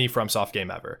boss in any FromSoft game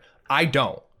ever. I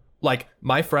don't. Like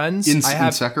my friends, in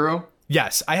Sekiro?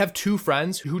 Yes, I have 2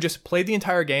 friends who just played the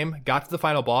entire game, got to the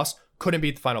final boss, couldn't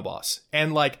beat the final boss.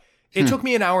 And like it took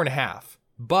me an hour and a half.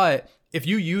 But if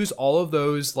you use all of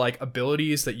those like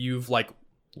abilities that you've like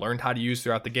learned how to use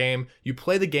throughout the game, you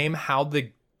play the game how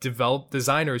the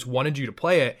designers wanted you to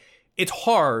play it, it's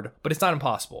hard, but it's not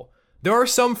impossible. There are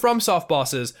some FromSoft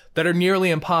bosses that are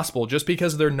nearly impossible just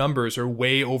because their numbers are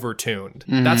way overtuned.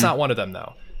 That's not one of them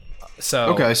though.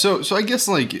 So I guess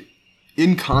like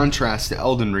in contrast to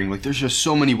Elden Ring, like there's just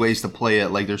so many ways to play it.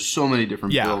 Like there's so many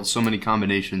different builds, so many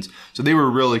combinations. So they were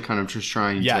really kind of just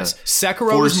trying to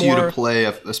Sekiro force you to play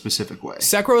a specific way.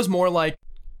 Sekiro is more like,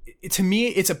 to me,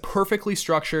 it's a perfectly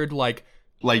structured like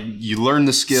you learn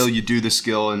the skill, you do the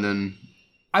skill, and then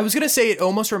I was going to say it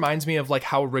almost reminds me of like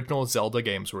how original Zelda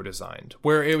games were designed,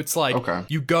 where it's like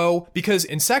you go, because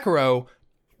in Sekiro,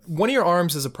 one of your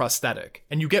arms is a prosthetic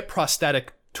and you get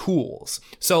prosthetic tools.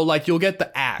 So like you'll get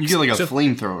the axe. You get like a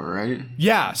flamethrower, right?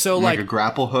 Yeah. So like a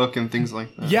grapple hook and things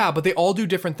like that. Yeah, but they all do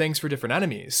different things for different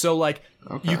enemies. So like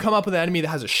you come up with an enemy that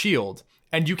has a shield,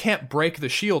 and you can't break the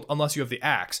shield unless you have the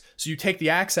axe. So you take the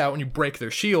axe out and you break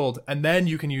their shield, and then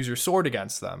you can use your sword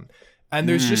against them. And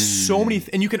there's just so many,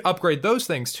 and you can upgrade those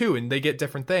things too, and they get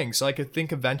different things. So I could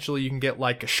think eventually you can get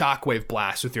like a shockwave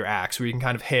blast with your axe, where you can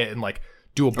kind of hit and like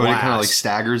do a blast. Oh, it kind of like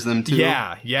staggers them too?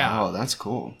 Yeah. Oh, that's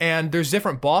cool. And there's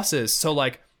different bosses. So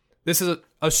like, this is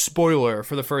a spoiler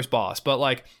for the first boss, but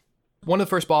like one of the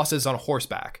first bosses is on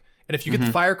horseback. And if you get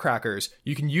the firecrackers,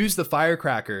 you can use the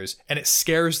firecrackers and it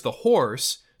scares the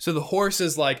horse. So the horse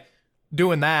is like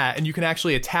doing that, and you can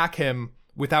actually attack him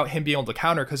without him being able to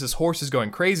counter, because his horse is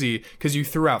going crazy because you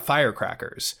threw out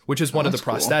firecrackers, which is one of the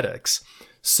prosthetics. Cool.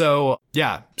 So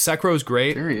yeah, Sekiro's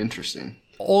great. Very interesting.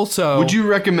 Also, would you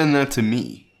recommend that to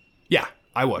me? Yeah,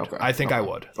 I would. Okay. I think I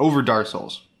would. Over Dark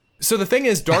Souls. So the thing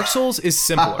is, Dark Souls is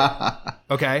simpler.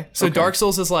 Okay? So Dark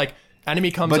Souls is like,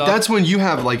 enemy comes up. But that's when you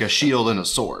have like a shield and a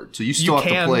sword. So you still have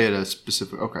to play at a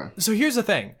specific... Okay. So here's the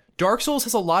thing. Dark Souls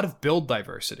has a lot of build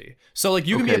diversity. So like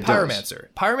you can be a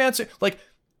pyromancer. Pyromancer, like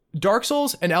Dark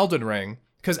Souls and Elden Ring,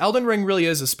 because Elden Ring really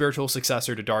is a spiritual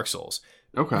successor to Dark Souls.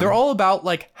 Okay. They're all about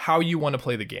like how you want to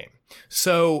play the game.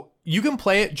 So you can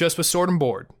play it just with sword and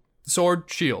board. Sword,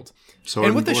 shield.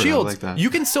 And with the shields, you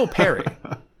can still parry.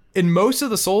 In most of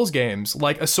the Souls games,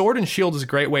 like a sword and shield is a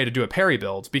great way to do a parry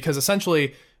build, because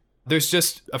essentially there's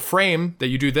just a frame that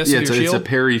you do this with your shield.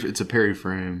 It's a parry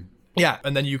frame. Yeah,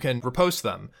 and then you can riposte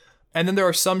them. And then there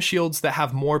are some shields that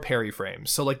have more parry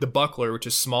frames. So like the buckler, which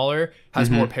is smaller, has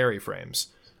more parry frames.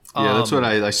 Yeah, that's what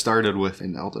I started with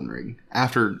in Elden Ring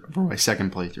for my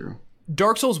second playthrough.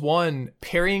 Dark Souls 1,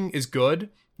 parrying is good.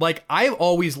 Like, I've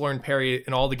always learned parry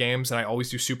in all the games, and I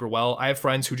always do super well. I have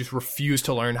friends who just refuse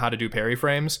to learn how to do parry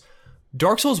frames.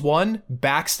 Dark Souls 1,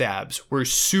 backstabs were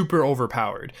super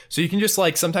overpowered. So you can just,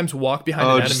 like, sometimes walk behind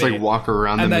an enemy. Just, like, walk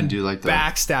around them and do, like, the...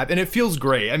 backstab. And it feels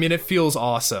great. I mean, it feels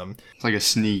awesome. It's like a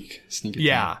sneak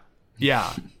attack.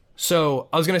 Yeah. So,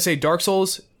 I was going to say, Dark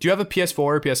Souls, do you have a PS4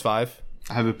 or PS5?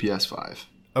 I have a PS5.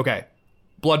 Okay.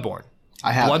 Bloodborne.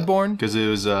 I have Bloodborne? Because it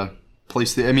was a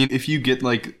PlayStation... I mean, if you get,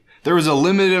 like... There was a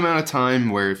limited amount of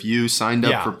time where if you signed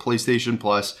up for PlayStation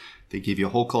Plus, they gave you a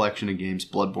whole collection of games.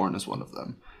 Bloodborne is one of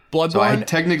them. So I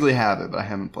technically have it, but I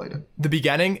haven't played it. The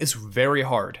beginning is very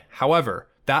hard. However,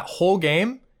 that whole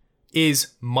game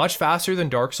is much faster than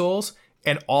Dark Souls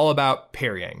and all about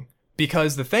parrying.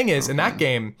 Because the thing is, in that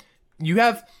game, you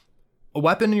have a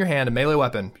weapon in your hand, a melee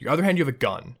weapon. Your other hand, you have a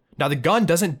gun. Now, the gun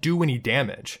doesn't do any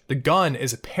damage. The gun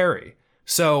is a parry.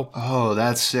 So... Oh,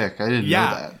 that's sick. I didn't know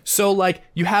that. So, like,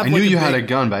 you have... I knew you had a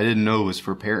gun, but I didn't know it was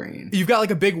for parrying. You've got,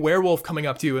 like, a big werewolf coming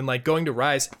up to you and, like, going to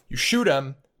rise. You shoot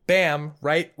him. Bam.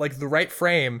 Right? Like, the right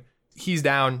frame. He's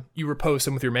down. You riposte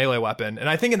him with your melee weapon. And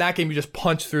I think in that game, you just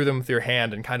punch through them with your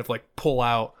hand and kind of, like, pull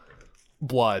out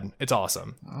blood. It's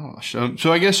awesome. Oh,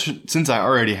 so I guess since I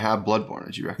already have Bloodborne,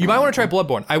 would you recommend? You might want to try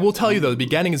Bloodborne. I will tell you though, the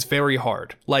beginning is very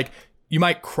hard. Like, you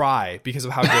might cry because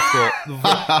of how difficult.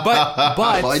 but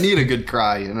well, I need a good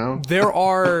cry, you know.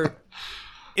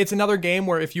 It's another game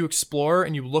where if you explore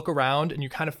and you look around and you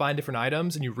kind of find different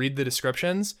items and you read the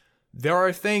descriptions, there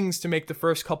are things to make the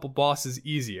first couple bosses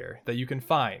easier that you can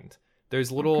find. There's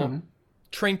little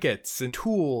trinkets and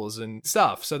tools and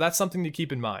stuff. So that's something to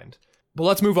keep in mind. But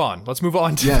let's move on. Let's move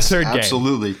on to the third game.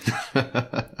 Absolutely.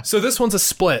 So this one's a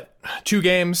split. 2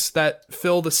 games that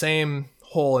fill the same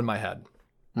hole in my head.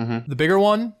 Mm-hmm. The bigger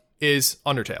one is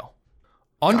Undertale.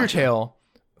 Undertale,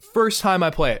 first time I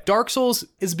play it. Dark Souls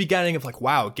is the beginning of like,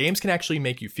 wow, games can actually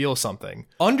make you feel something.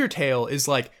 Undertale is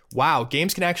like, wow,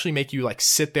 games can actually make you like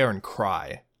sit there and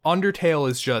cry. Undertale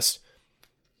is just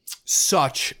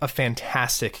such a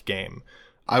fantastic game.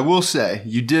 I will say,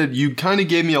 you kind of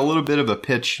gave me a little bit of a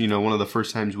pitch, one of the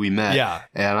first times we met. Yeah.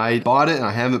 And I bought it and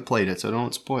I haven't played it, so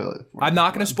don't spoil it. I'm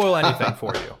not going to spoil anything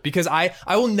for you because I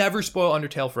will never spoil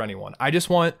Undertale for anyone. I just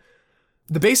want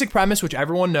the basic premise, which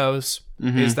everyone knows,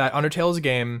 is that Undertale is a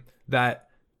game that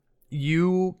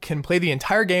you can play the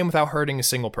entire game without hurting a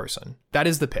single person. That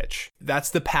is the pitch. That's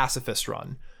the pacifist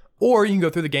run. Or you can go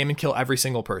through the game and kill every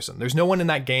single person. There's no one in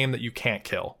that game that you can't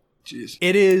kill. Jeez.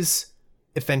 It is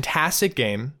a fantastic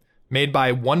game made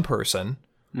by one person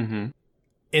in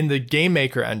the Game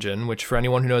Maker engine, which for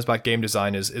anyone who knows about game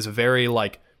design is a very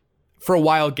like, for a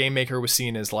while Game Maker was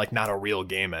seen as like not a real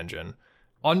game engine.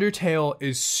 Undertale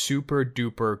is super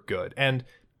duper good. And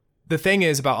the thing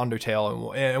is about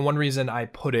Undertale, and one reason I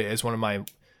put it as one of my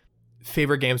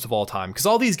favorite games of all time, because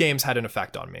all these games had an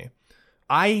effect on me.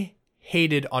 I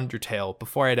hated Undertale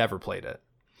before I'd ever played it.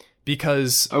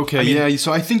 Because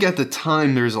so I think at the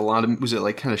time there's a lot of, was it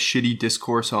like kind of shitty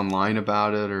discourse online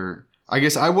about it, or I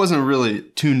guess I wasn't really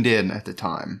tuned in at the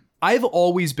time. I've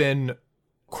always been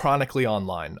chronically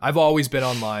online. I've always been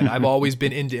online. I've always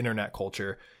been into internet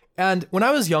culture. And when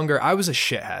I was younger, I was a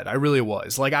shithead. I really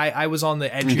was. Like I was on the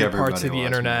edgier parts of the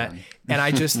internet, and I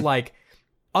just like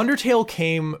Undertale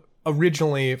came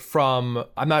originally from,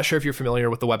 I'm not sure if you're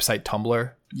familiar with the website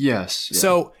Tumblr. Yes. Yeah.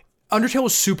 So Undertale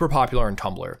was super popular on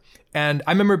Tumblr. And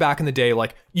I remember back in the day,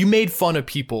 like, you made fun of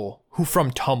people who from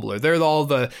Tumblr. They're all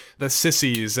the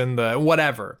sissies and the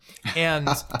whatever. And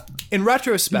in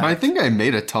retrospect... I think I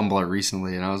made a Tumblr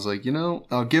recently, and I was like,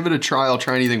 I'll give it a try. I'll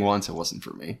try anything once. It wasn't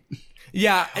for me.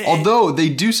 Yeah. Although they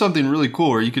do something really cool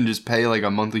where you can just pay like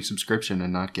a monthly subscription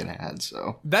and not get ads.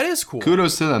 So that is cool.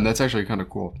 Kudos to them. That's actually kind of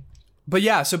cool. But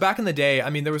yeah, so back in the day, I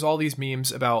mean, there was all these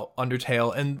memes about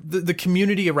Undertale, and the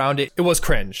community around it was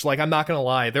cringe. Like, I'm not going to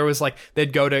lie. There was like,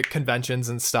 they'd go to conventions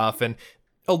and stuff, and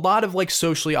a lot of like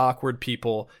socially awkward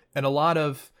people and a lot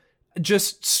of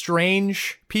just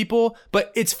strange people.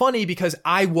 But it's funny because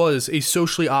I was a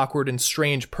socially awkward and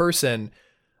strange person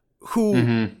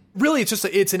who really,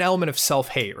 it's an element of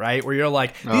self-hate, right? Where you're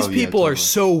like, these people are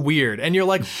so weird. And you're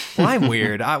like, well, I'm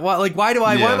weird. Why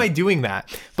am I doing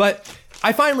that? But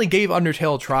I finally gave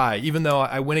Undertale a try, even though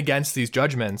I went against these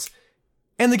judgments.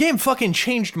 And the game fucking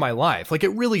changed my life. Like, it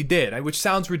really did, which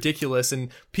sounds ridiculous, and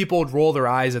people would roll their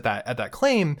eyes at that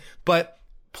claim. But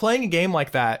playing a game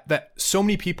like that so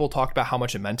many people talked about how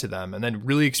much it meant to them, and then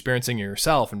really experiencing it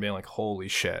yourself and being like, holy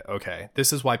shit, okay,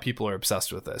 this is why people are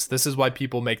obsessed with this. This is why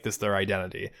people make this their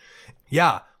identity.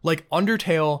 Yeah, like,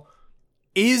 Undertale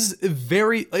is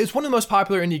it's one of the most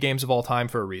popular indie games of all time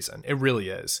for a reason. It really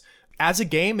is. As a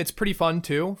game, it's pretty fun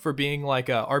too, for being like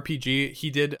a RPG. He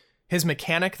did his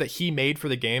mechanic that he made for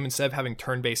the game, instead of having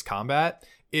turn-based combat,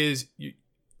 is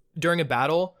during a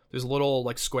battle, there's a little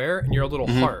like square and you're a little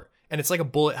heart. And it's like a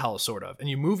bullet hell sort of. And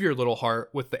you move your little heart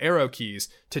with the arrow keys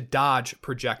to dodge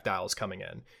projectiles coming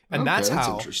in. And that's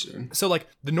how. Interesting. So like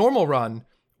the normal run,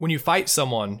 when you fight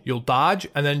someone, you'll dodge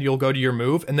and then you'll go to your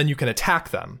move and then you can attack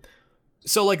them.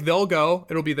 So like they'll go,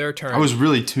 it'll be their turn. I was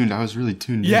really tuned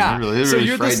in. Yeah. It so really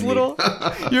you're this little,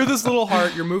 me. you're this little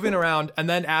heart. You're moving around, and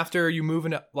then after you move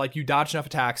in, like you dodge enough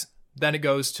attacks, then it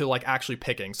goes to like actually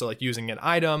picking. So like using an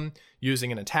item,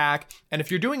 using an attack, and if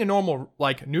you're doing a normal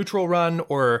like neutral run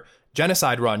or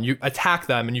genocide run, you attack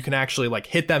them and you can actually like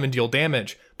hit them and deal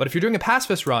damage. But if you're doing a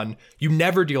pacifist run, you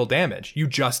never deal damage. You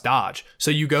just dodge. So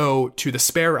you go to the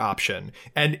spare option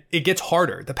and it gets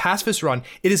harder. The pacifist run,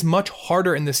 it is much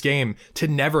harder in this game to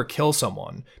never kill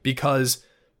someone because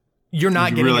you're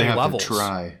not getting any levels.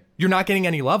 You're not getting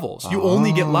any levels. You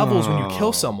only get levels when you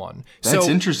kill someone. That's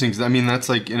interesting because I mean that's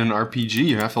like in an RPG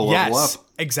you have to level up.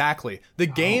 Exactly. The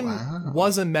game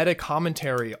was a meta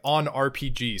commentary on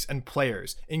RPGs and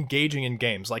players engaging in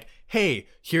games. Like, hey,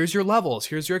 here's your levels,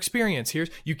 here's your experience,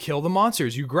 you kill the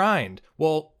monsters, you grind.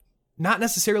 Well, Not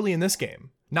necessarily in this game.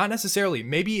 Not necessarily.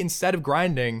 Maybe instead of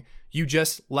grinding, you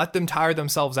just let them tire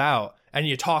themselves out and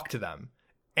you talk to them.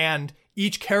 And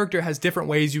each character has different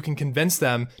ways you can convince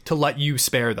them to let you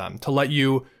spare them, to let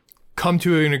you come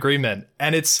to an agreement.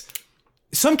 And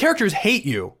some characters hate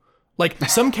you. Like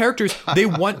some characters, they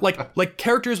want like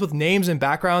characters with names and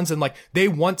backgrounds, and like they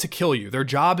want to kill you. Their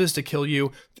job is to kill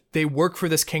you. They work for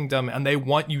this kingdom and they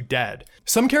want you dead.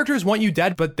 Some characters want you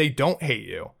dead, but they don't hate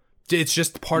you. It's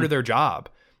just part of their job.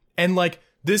 And like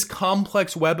this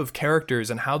complex web of characters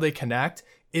and how they connect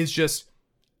is just,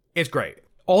 it's great.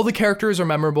 All the characters are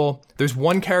memorable. There's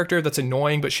one character that's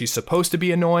annoying, but she's supposed to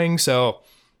be annoying. So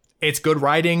it's good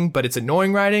writing, but it's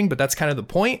annoying writing, but that's kind of the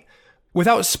point.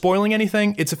 Without spoiling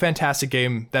anything, it's a fantastic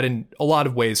game that in a lot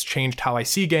of ways changed how I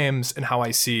see games and how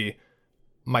I see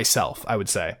myself, I would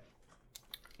say.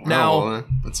 Now,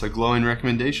 that's a glowing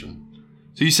recommendation.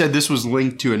 So you said this was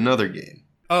linked to another game.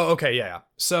 Oh, okay, yeah.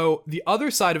 So the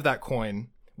other side of that coin,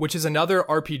 which is another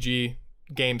RPG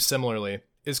game similarly,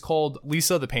 is called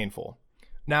Lisa the Painful.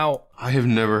 Now, I have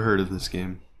never heard of this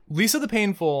game. Lisa the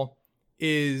Painful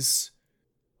is...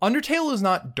 Undertale is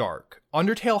not dark.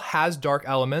 Undertale has dark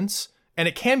elements, and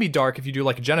it can be dark if you do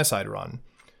like a genocide run.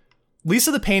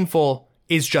 Lisa the Painful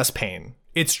is just pain.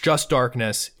 It's just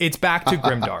darkness. It's back to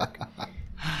grimdark.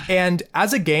 And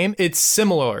as a game, it's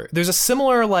similar. There's a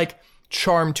similar like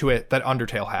charm to it that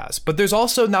Undertale has, but there's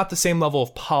also not the same level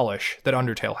of polish that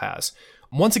Undertale has.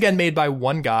 Once again, made by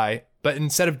one guy, but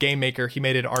instead of game maker, he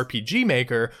made an RPG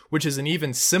maker, which is an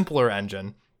even simpler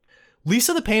engine.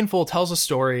 Lisa the Painful tells a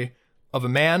story of a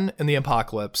man in the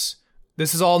apocalypse.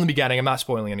 This is all in the beginning. I'm not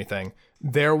spoiling anything.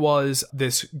 There was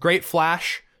this great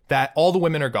flash that all the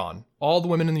women are gone. All the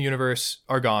women in the universe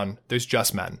are gone. There's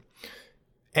just men.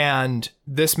 And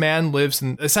this man lives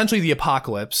in essentially the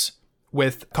apocalypse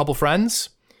with a couple friends,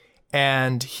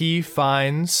 and he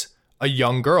finds a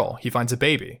young girl. He finds a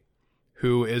baby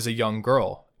who is a young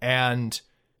girl. And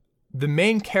the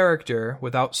main character,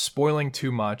 without spoiling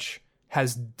too much,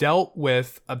 has dealt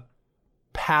with a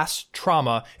past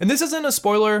trauma. And this isn't a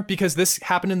spoiler because this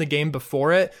happened in the game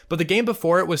before it, but the game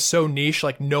before it was so niche,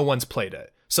 like no one's played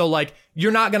it. So like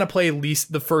you're not going to play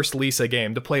the first Lisa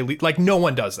game to play, like no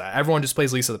one does that. Everyone just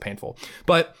plays Lisa the Painful.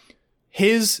 But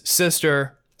his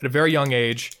sister at a very young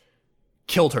age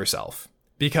killed herself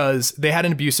because they had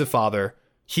an abusive father.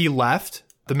 He left,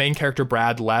 the main character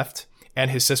Brad left,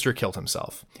 and his sister killed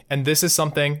himself. And this is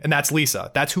something, and that's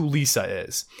Lisa. That's who Lisa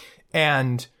is.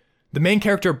 And the main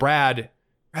character Brad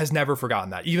has never forgotten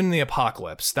that. Even in the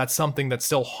apocalypse, that's something that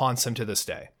still haunts him to this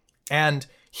day. And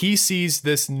he sees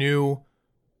this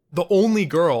the only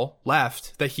girl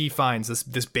left that he finds,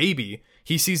 this baby,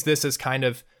 he sees this as kind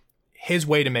of his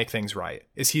way to make things right,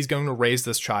 is he's going to raise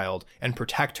this child and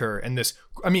protect her in this,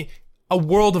 I mean, a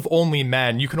world of only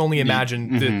men. You can only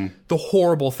imagine the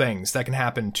horrible things that can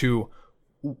happen to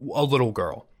a little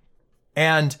girl.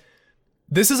 And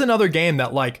this is another game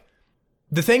that, like,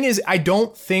 the thing is, I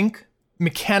don't think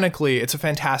mechanically it's a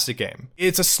fantastic game.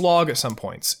 It's a slog at some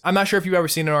points. I'm not sure if you've ever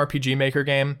seen an RPG Maker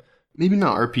game. Maybe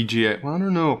not RPG. Well, I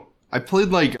don't know. I played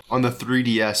like on the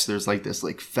 3DS. There's like this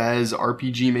like Fez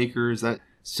RPG Maker. Is that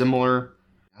similar?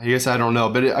 I guess I don't know.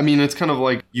 But it's kind of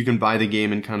like you can buy the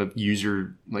game and kind of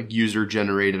user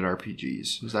generated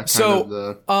RPGs. Is that kind of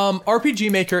the... RPG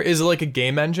Maker is like a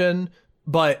game engine,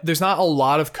 but there's not a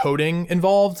lot of coding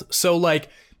involved. So like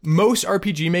most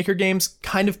RPG Maker games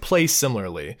kind of play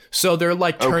similarly. So they're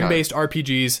like turn-based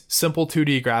RPGs, simple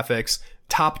 2D graphics,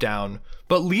 top down.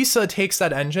 But Lisa takes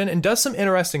that engine and does some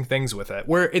interesting things with it,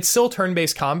 where it's still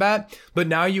turn-based combat, but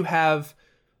now you have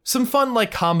some fun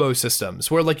like combo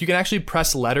systems where like you can actually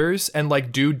press letters and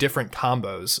like do different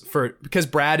combos because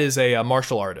Brad is a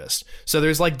martial artist. So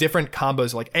there's like different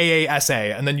combos like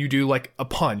AASA, and then you do like a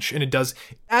punch, and it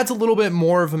adds a little bit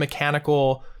more of a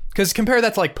mechanical, because compare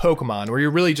that to like Pokemon where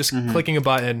you're really just clicking a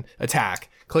button, attack,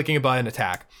 clicking a button,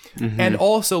 attack. And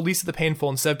also Lisa the Painful,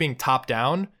 instead of being top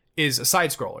down, is a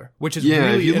side scroller, which is really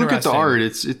interesting. If you look at the art,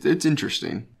 it's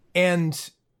interesting. And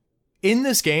in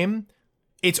this game,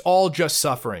 it's all just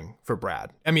suffering for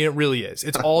Brad. I mean, it really is.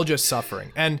 It's all just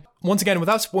suffering. And once again,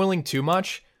 without spoiling too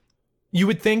much, you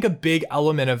would think a big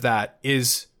element of that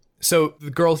is, so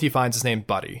the girl he finds is named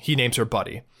Buddy. He names her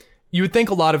Buddy. You would think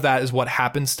a lot of that is what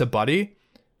happens to Buddy,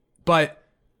 but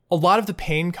a lot of the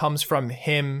pain comes from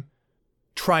him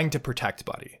trying to protect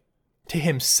Buddy, to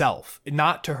himself,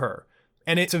 not to her.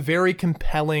 And it's a very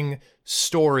compelling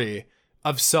story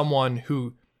of someone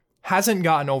who hasn't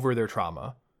gotten over their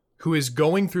trauma, who is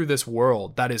going through this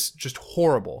world that is just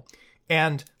horrible.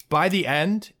 And by the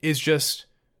end is just,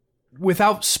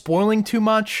 without spoiling too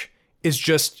much, is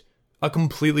just a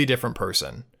completely different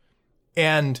person.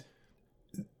 And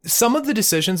some of the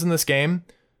decisions in this game,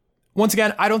 once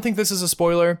again, I don't think this is a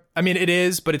spoiler. I mean, it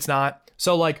is, but it's not.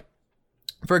 So like,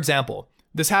 for example,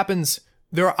 this happens.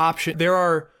 There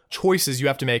are choices you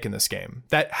have to make in this game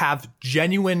that have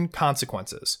genuine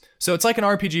consequences. So it's like an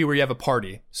RPG where you have a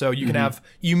party. So you can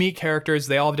you meet characters.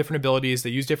 They all have different abilities.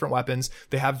 They use different weapons.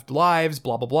 They have lives,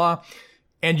 blah, blah, blah.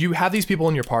 And you have these people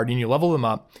in your party and you level them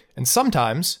up. And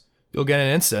sometimes you'll get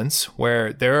an instance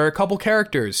where there are a couple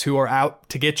characters who are out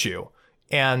to get you.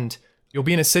 And you'll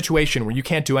be in a situation where you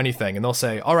can't do anything. And they'll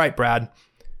say, all right, Brad,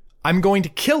 I'm going to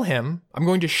kill him. I'm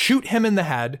going to shoot him in the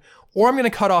head, or I'm going to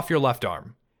cut off your left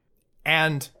arm.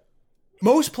 And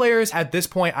most players at this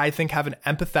point, I think, have an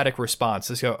empathetic response.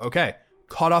 They go, okay,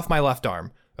 cut off my left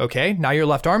arm. Okay, now your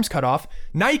left arm's cut off.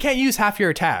 Now you can't use half your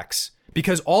attacks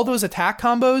because all those attack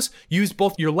combos use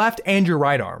both your left and your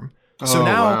right arm. So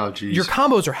now your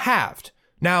combos are halved.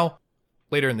 Now,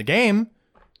 later in the game,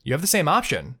 you have the same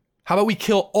option. How about we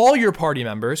kill all your party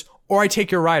members, or I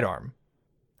take your right arm?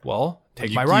 Well,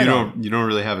 take my right arm. You don't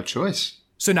really have a choice.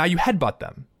 So now you headbutt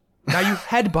them.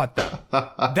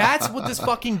 That's what this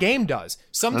fucking game does.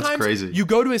 Sometimes you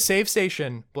go to a save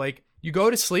station, Blake, you go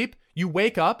to sleep, you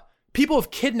wake up, people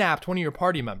have kidnapped one of your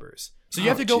party members. So you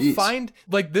have to go find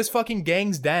like this fucking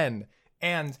gang's den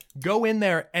and go in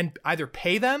there and either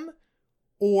pay them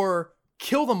or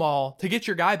kill them all to get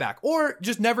your guy back, or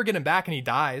just never get him back and he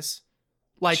dies.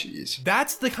 Like,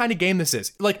 that's the kind of game this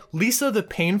is. Like, Lisa the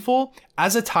Painful,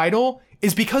 as a title,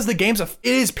 is because the game's it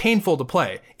is painful to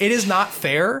play. It is not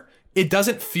fair. It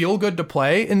doesn't feel good to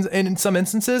play in some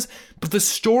instances, but the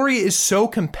story is so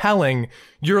compelling.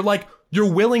 You're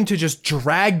willing to just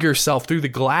drag yourself through the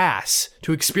glass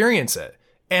to experience it.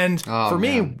 And for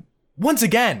me, once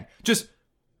again, just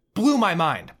blew my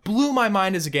mind. Blew my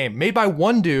mind as a game made by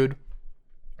one dude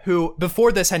who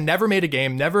before this had never made a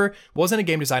game, wasn't a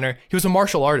game designer. He was a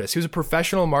martial artist. He was a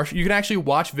professional martial. You can actually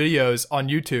watch videos on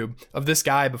YouTube of this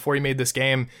guy before he made this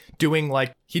game doing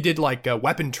he did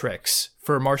weapon tricks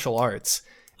for martial arts.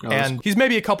 And he's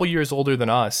maybe a couple years older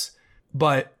than us,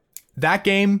 but that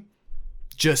game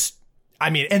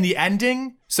and the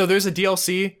ending. So there's a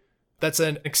DLC that's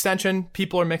an extension.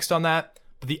 People are mixed on that,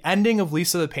 but the ending of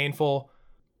Lisa the Painful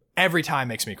every time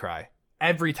makes me cry.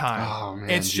 Every time. Oh,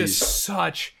 man, it's just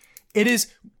it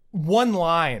is one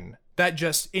line that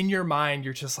just in your mind,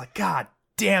 you're just like, God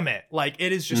damn it. Like,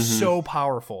 it is just so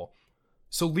powerful.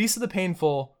 So Lisa the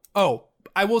Painful. Oh,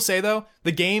 I will say though,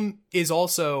 the game is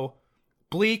also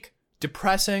bleak,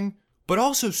 depressing, but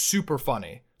also super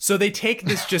funny. So they take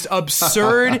this just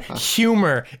absurd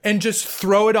humor and just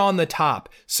throw it on the top.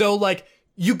 So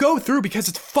you go through because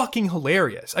it's fucking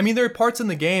hilarious. I mean, there are parts in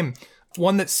the game.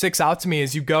 One that sticks out to me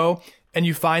is you go and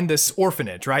you find this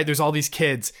orphanage, right? There's all these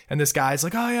kids, and this guy's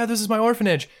like, oh yeah, this is my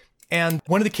orphanage. And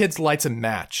one of the kids lights a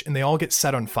match, and they all get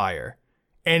set on fire.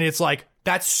 And it's like,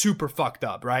 that's super fucked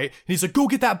up, right? And he's like, go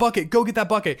get that bucket, go get that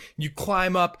bucket. You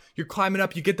climb up, you're climbing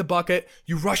up, you get the bucket,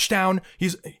 you rush down,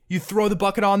 you throw the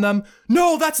bucket on them.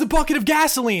 No, that's the bucket of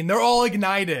gasoline. They're all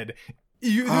ignited.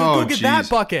 Go get that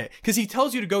bucket. Because he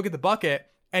tells you to go get the bucket,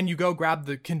 and you go grab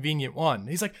the convenient one.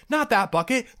 He's like, not that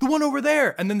bucket, the one over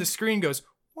there. And then the screen goes,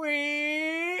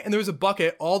 and there's a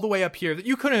bucket all the way up here that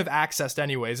you couldn't have accessed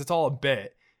anyways. It's all a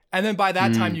bit. And then by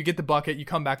that time you get the bucket, you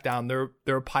come back down, they're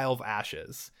a pile of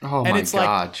ashes. Oh, and my it's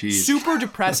God, geez. Super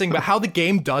depressing, but how the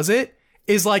game does it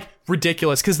is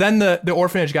ridiculous. Because then the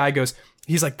orphanage guy goes,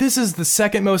 he's like, this is the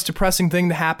second most depressing thing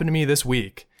to happen to me this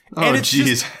week. And it's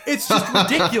just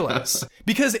ridiculous.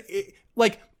 Because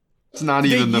it's not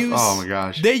even oh my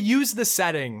gosh. They use the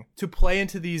setting to play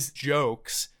into these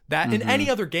jokes that in any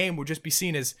other game would just be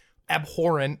seen as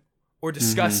abhorrent or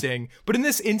disgusting. But in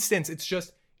this instance,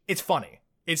 it's funny.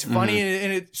 It's funny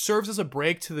and it serves as a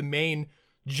break to the main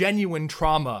genuine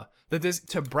trauma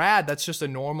to Brad, that's just a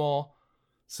normal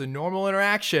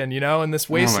interaction, in this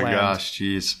wasteland. Oh my gosh,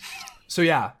 jeez. So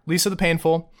yeah, Lisa the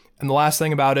Painful. And the last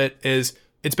thing about it is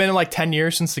it's been 10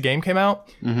 years since the game came out.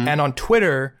 And on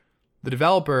Twitter, the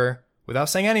developer, without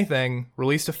saying anything,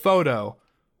 released a photo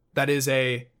that is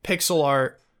a pixel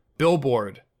art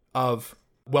billboard of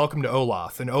Welcome to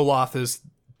Olaf. And Olaf is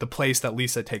the place that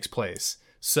Lisa takes place.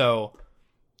 So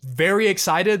very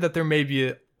excited that there may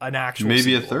be an actual maybe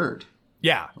sequel. A third.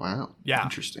 Yeah. Wow. Yeah.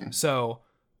 Interesting. So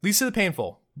Lisa the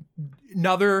Painful,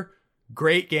 another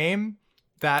great game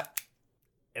that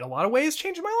in a lot of ways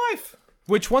changed my life.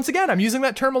 Which, once again, I'm using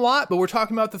that term a lot, but we're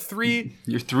talking about your three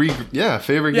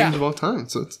favorite games of all time.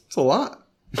 So it's a lot.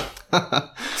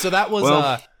 So that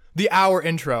was the hour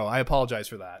intro. I apologize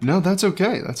for that. No, that's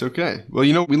okay. That's okay. Well,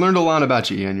 we learned a lot about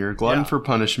you, Ian. You're a glutton for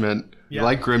punishment. You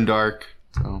like Grimdark.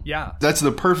 So that's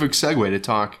the perfect segue to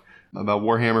talk about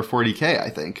Warhammer 40K, I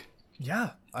think.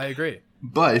 Yeah, I agree.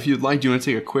 But if you'd like, do you want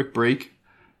to take a quick break?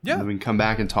 Yeah. And then we can come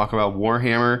back and talk about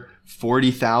Warhammer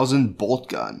 40,000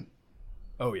 Boltgun.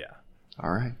 Oh, yeah.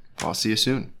 All right. I'll see you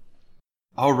soon.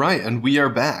 All right, and we are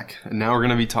back. And now we're going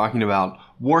to be talking about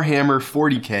Warhammer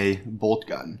 40K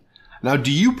Boltgun. Now,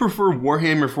 do you prefer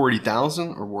Warhammer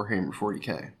 40,000 or Warhammer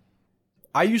 40K?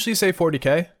 I usually say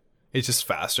 40K. It's just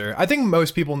faster. I think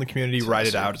most people in the community write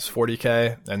it out as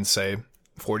 40K and say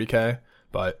 40K,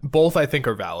 but both I think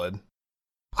are valid.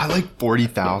 I like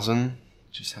 40,000.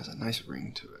 It just has a nice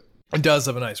ring to it. It does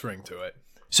have a nice ring to it.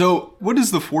 So, what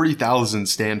does the 40,000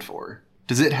 stand for?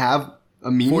 Does it have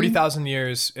a meaning? 40,000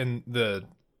 years in the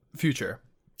future.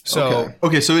 So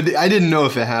Okay, so I didn't know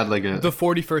if it had like a... the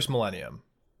 41st millennium.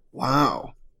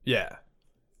 Wow. Yeah.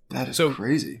 That is So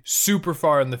crazy. super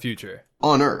far in the future.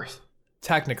 On Earth.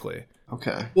 Technically.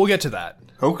 Okay. We'll get to that.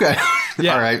 Okay.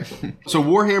 Yeah. All right. So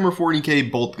Warhammer 40K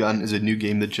Boltgun is a new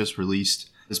game that just released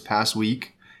this past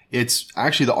week. It's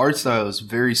actually, the art style is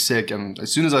very sick. And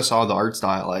as soon as I saw the art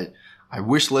style, I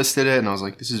wish listed it and I was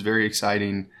like, this is very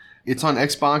exciting. It's on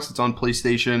Xbox. It's on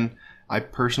PlayStation. I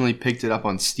personally picked it up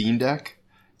on Steam Deck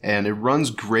and it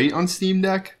runs great on Steam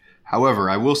Deck. However,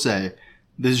 I will say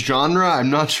this genre, I'm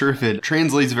not sure if it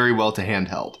translates very well to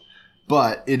handheld,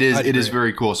 but it is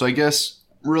very cool. So I guess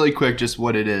really quick, just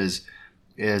what it is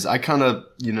I kind of,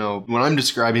 when I'm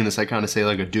describing this, I kind of say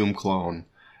like a Doom clone.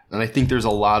 And I think there's a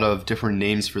lot of different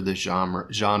names for this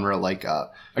genre like, I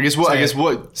guess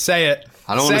what? Say it.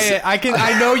 I don't want to say it.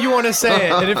 I know you want to say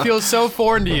it and it feels so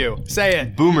foreign to you. Say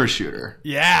it. Boomer shooter.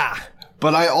 Yeah.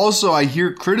 But I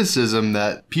hear criticism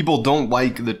that people don't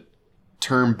like the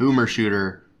term boomer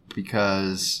shooter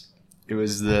because it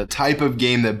was the type of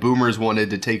game that boomers wanted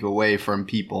to take away from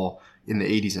people in the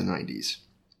 80s and 90s.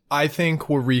 I think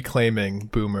we're reclaiming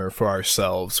boomer for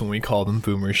ourselves when we call them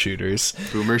boomer shooters.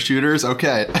 Boomer shooters?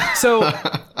 Okay. So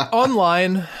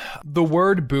online, the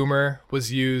word boomer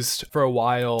was used for a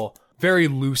while very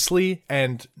loosely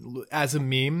and as a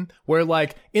meme, where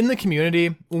like in the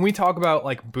community, when we talk about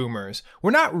like boomers,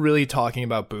 we're not really talking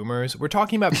about boomers. We're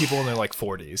talking about people in their like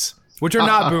 40s, which are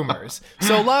not boomers.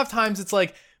 So a lot of times it's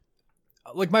like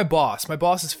my boss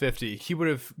is 50. He would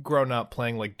have grown up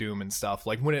playing like Doom and stuff.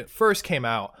 Like when it first came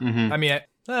out, I mean,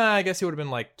 I guess he would have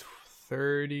been like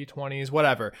 30, 20s,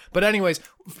 whatever. But anyways,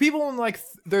 people in like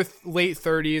their late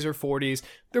 30s or 40s,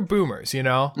 they're boomers,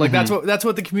 Like that's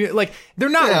what the community, like they're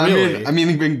not really. I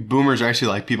mean, boomers are actually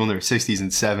like people in their 60s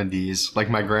and 70s, like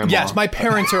my grandma. Yes, my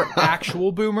parents are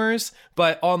actual boomers,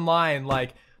 but online,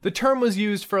 like the term was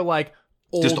used for like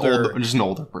just an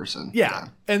older person. Yeah.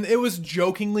 And it was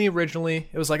jokingly originally,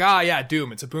 it was like,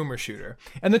 Doom, it's a boomer shooter.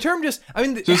 And the term just, I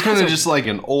mean, so it's kind of just like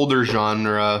an older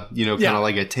genre, kind of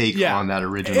like a take on that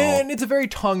original. And it's a very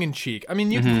tongue-in-cheek. I mean,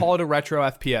 you can call it a retro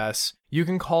FPS. You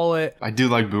can call it... I do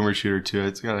like boomer shooter too.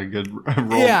 It's got a good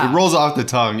roll. Yeah. It rolls off the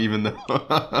tongue even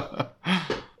though...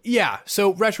 Yeah.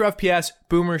 So retro FPS,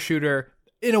 boomer shooter,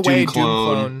 in a way, Doom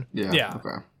clone. Yeah.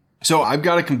 Okay. So I've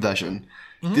got a confession.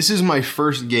 This is my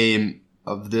first game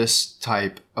of this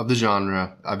type of the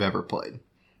genre I've ever played.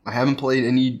 I haven't played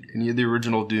any of the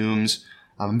original Dooms.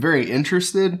 I'm very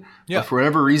interested. But for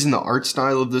whatever reason, the art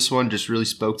style of this one just really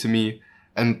spoke to me.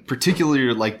 And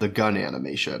particularly like the gun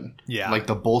animation. Yeah. Like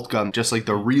the bolt gun, just like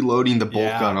the reloading the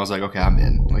bolt gun. I was like, okay, I'm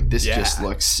in. Like this just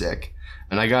looks sick.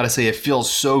 And I gotta say, it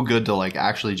feels so good to like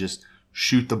actually just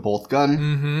shoot the bolt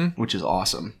gun, which is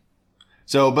awesome.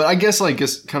 So, but I guess like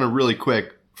just kind of really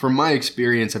quick, from my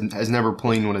experience as never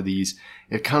playing one of these,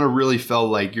 it kind of really felt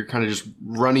like you're kind of just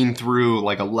running through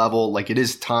like a level, like it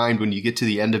is timed when you get to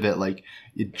the end of it, like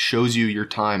it shows you your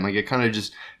time. Like it kind of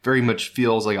just very much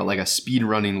feels like a speed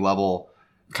running level.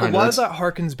 A lot of that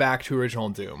harkens back to original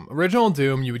Doom. Original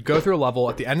Doom, you would go through a level.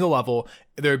 At the end of the level,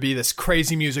 there would be this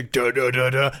crazy music, da da da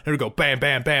da, and it would go bam,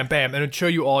 bam, bam, bam, and it would show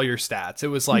you all your stats. It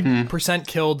was like percent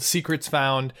killed, secrets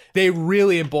found. They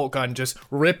really in Boltgun just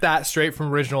ripped that straight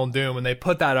from original Doom, and they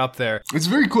put that up there. It's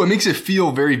very cool. It makes it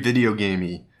feel very video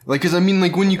gamey. Like, because I mean,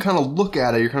 like when you kind of look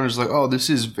at it, you're kind of just like, oh, this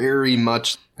is very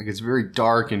much like it's very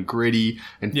dark and gritty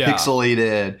and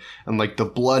pixelated, and like the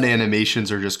blood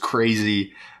animations are just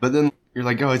crazy. But then you're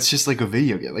like, oh, it's just like a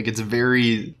video game. Like it's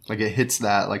very, like it hits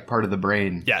that like part of the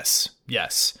brain. Yes.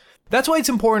 That's why it's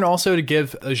important also to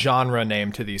give a genre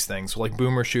name to these things, like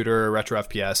boomer shooter or retro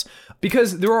FPS,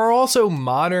 because there are also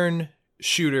modern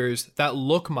shooters that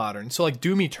look modern. So like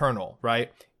Doom Eternal, right?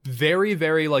 Very,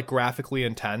 very like graphically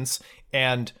intense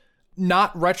and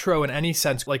not retro in any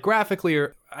sense, like graphically,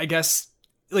 or I guess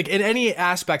like in any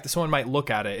aspect that someone might look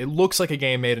at it. It looks like a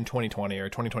game made in 2020 or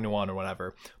 2021 or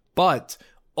whatever. But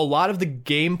a lot of the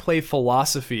gameplay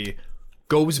philosophy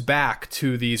goes back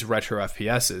to these retro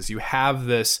FPSs. You have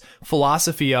this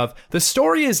philosophy of the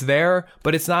story is there,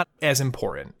 but it's not as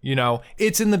important. You know,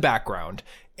 it's in the background.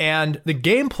 And the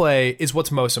gameplay is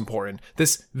what's most important.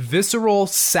 This visceral,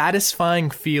 satisfying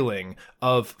feeling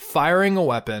of firing a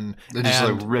weapon and just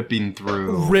like ripping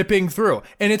through.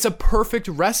 And it's a perfect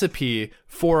recipe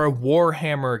for a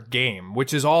Warhammer game,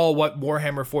 which is all what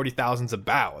Warhammer 40,000's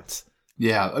about.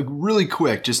 Yeah, really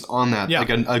quick, just on that. Yeah. Like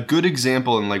a good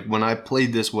example, and like when I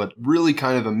played this, what really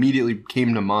kind of immediately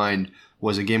came to mind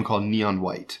was a game called Neon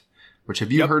White. Which,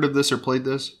 have you heard of this or played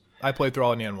this? I played through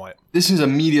all of Neon White. This is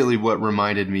immediately what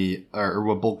reminded me, or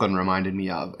what Boltgun reminded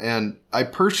me of. And I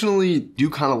personally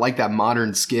do kind of like that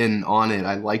modern skin on it.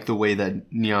 I like the way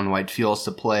that Neon White feels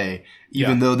to play,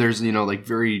 even though there's, you know, like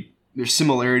there's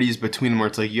similarities between them where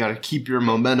it's like you got to keep your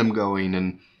momentum going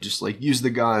and just like use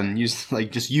the gun,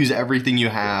 just use everything you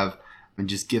have and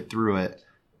just get through it.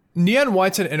 Neon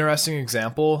White's an interesting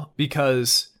example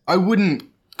because I wouldn't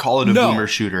call it a boomer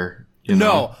shooter. You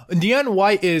know? No, Neon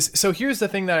White is, so here's the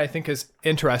thing that I think is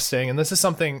interesting, and this is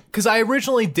something, because I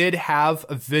originally did have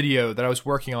a video that I was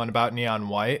working on about Neon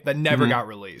White that never got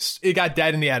released. It got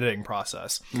dead in the editing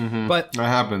process. But That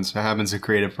happens in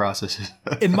creative processes.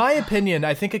 in my opinion,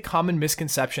 I think a common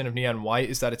misconception of Neon White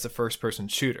is that it's a first-person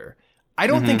shooter. I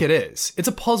don't think it is. It's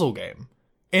a puzzle game.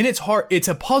 And it's hard. It's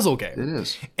a puzzle game. It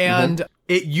is. And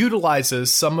it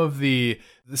utilizes some of the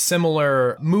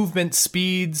similar movement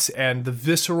speeds and the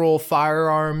visceral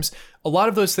firearms. A lot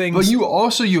of those things. But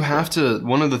you have to,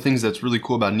 one of the things that's really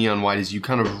cool about Neon White is you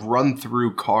kind of run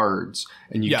through cards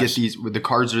and you get these, the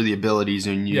cards are the abilities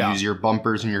and you use your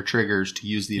bumpers and your triggers to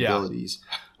use the abilities.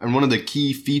 And one of the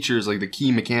key features, like the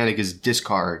key mechanic is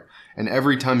discard. And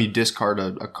every time you discard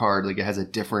a card, like it has a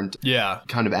different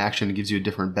kind of action. It gives you a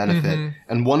different benefit.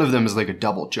 And one of them is like a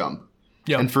double jump.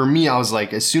 Yep. And for me, I was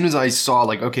like, as soon as I saw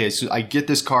like, okay, so I get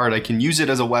this card, I can use it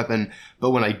as a weapon.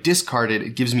 But when I discard it,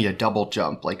 it gives me a double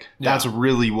jump. Like that's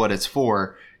really what it's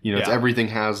for. You know, it's everything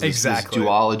has this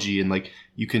duology and like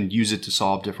you can use it to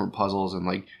solve different puzzles. And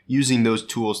like using those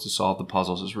tools to solve the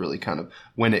puzzles is really kind of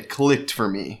when it clicked for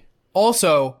me.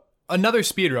 Also, another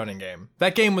speedrunning game.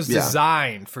 That game was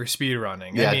designed for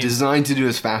speedrunning. Yeah, designed to do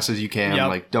as fast as you can.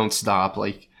 Like, don't stop.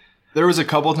 Like, there was a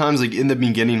couple times, like, in the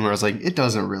beginning where I was like, it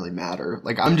doesn't really matter.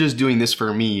 Like, I'm just doing this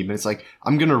for me. But it's like,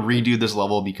 I'm going to redo this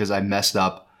level because I messed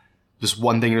up this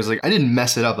one thing. It was like, I didn't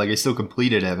mess it up. Like, I still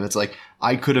completed it. But it's like,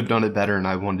 I could have done it better and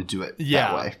I wanted to do it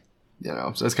that way. You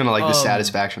know? So it's kind of like the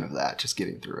satisfaction of that, just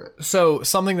getting through it. So,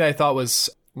 something that I thought was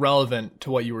relevant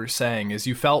to what you were saying is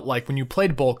you felt like when you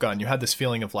played Boltgun, you had this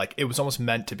feeling of like it was almost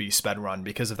meant to be sped run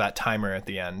because of that timer at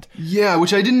the end. Yeah,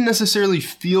 which I didn't necessarily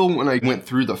feel when I went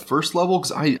through the first level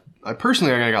because I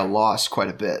personally I got lost quite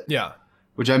a bit. Yeah,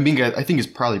 which I think is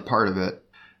probably part of it.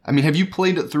 I mean, have you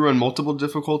played it through on multiple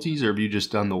difficulties or have you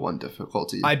just done the one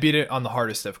difficulty? I beat it on the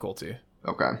hardest difficulty.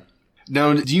 Okay.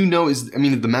 Now, do you know,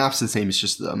 the map's the same, it's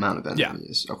just the amount of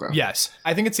enemies. Yeah. Okay. Yes.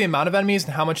 I think it's the amount of enemies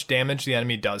and how much damage the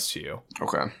enemy does to you.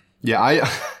 Okay. Yeah,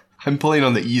 I'm playing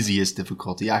on the easiest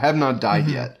difficulty. I have not died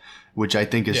yet, which I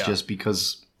think is just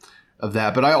because of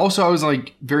that. But I was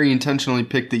like very intentionally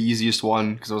picked the easiest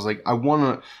one because I was like,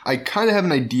 I kind of have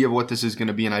an idea of what this is going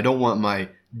to be and I don't want my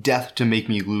death to make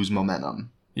me lose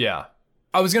momentum. Yeah.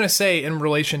 I was going to say in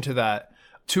relation to that,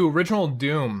 to original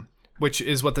Doom, which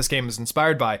is what this game is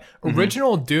inspired by.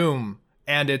 Original Doom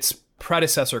and its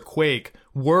predecessor Quake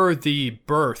were the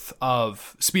birth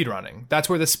of speedrunning. That's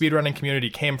where the speedrunning community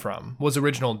came from, was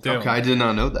original Doom. Okay, I did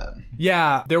not know that.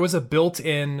 Yeah, there was a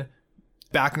built-in,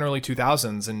 back in early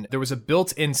 2000s, and there was a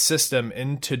built-in system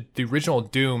into the original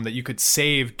Doom that you could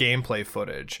save gameplay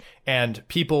footage, and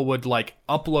people would like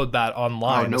upload that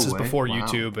online. Oh, no this is way. before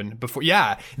YouTube and before,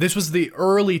 this was the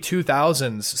early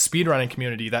 2000s speedrunning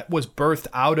community that was birthed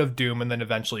out of Doom and then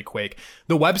eventually Quake.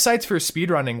 The websites for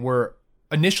speedrunning were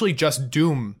initially just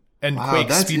Doom and Quake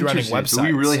speedrunning websites. So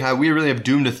we really have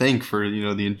Doom to thank for,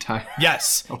 the entire...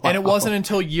 Yes. And it wasn't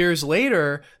until years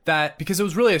later that, because it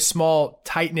was really a small,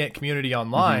 tight-knit community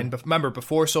online, but remember,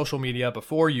 before social media,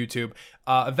 before YouTube,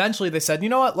 eventually they said, you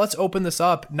know what, let's open this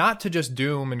up, not to just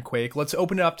Doom and Quake, let's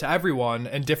open it up to everyone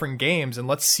and different games, and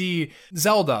let's see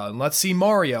Zelda, and let's see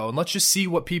Mario, and let's just see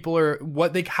what people are,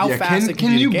 how fast they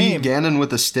can beat a game. Can you beat Ganon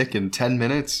with a stick in 10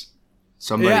 minutes?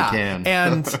 Somebody can.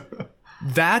 And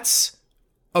that's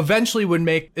eventually would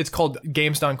make, it's called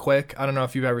Games Done Quick. I don't know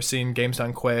if you've ever seen Games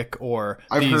Done Quick or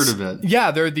I've heard of it. Yeah,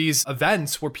 there are these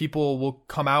events where people will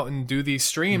come out and do these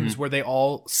streams where they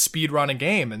all speed run a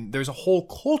game, and there's a whole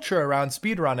culture around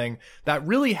speed running that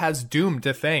really has Doom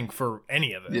to thank for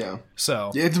any of it. Yeah.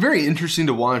 So yeah, it's very interesting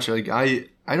to watch. Like I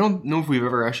don't know if we've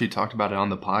ever actually talked about it on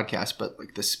the podcast, but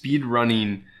like the speed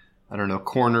running, I don't know,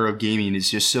 corner of gaming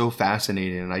is just so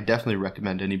fascinating, and I definitely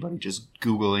recommend anybody just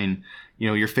Googling,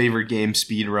 your favorite game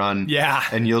speed run. Yeah.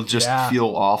 And you'll just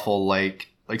feel awful. Like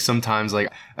sometimes,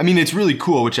 it's really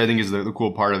cool, which I think is the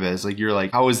cool part of it. Is like, you're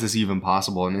like, how is this even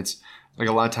possible? And it's like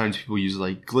a lot of times people use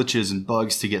like glitches and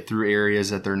bugs to get through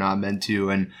areas that they're not meant to.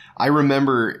 And I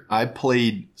remember I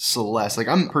played Celeste. Like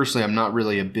I'm not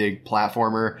really a big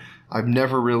platformer. I've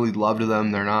never really loved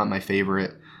them. They're not my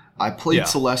favorite. I played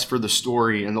Celeste for the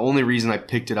story, and the only reason I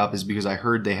picked it up is because I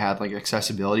heard they had like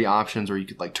accessibility options where you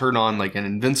could like turn on like an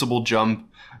invincible jump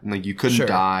and like you couldn't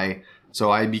die.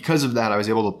 So because of that, I was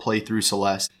able to play through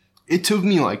Celeste. It took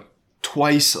me like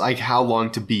twice like how long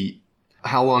to beat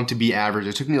average.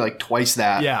 It took me like twice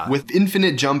that with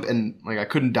infinite jump, and like I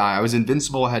couldn't die. I was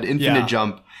invincible, I had infinite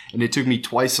jump, and it took me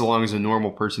twice as long as a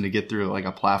normal person to get through like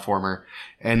a platformer.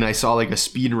 And I saw like a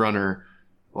speedrunner.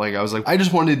 Like, I was like, I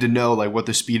just wanted to know, like, what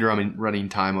the speed running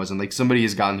time was. And, like, somebody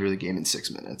has gotten through the game in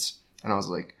 6 minutes. And I was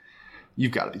like,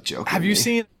 you've got to be joking. Have you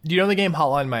seen, do you know the game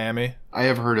Hotline Miami? I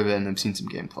have heard of it, and I've seen some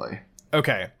gameplay.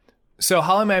 Okay. So,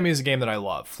 Hotline Miami is a game that I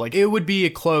love. Like, it would be a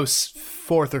close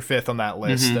 4th or 5th on that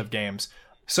list of games.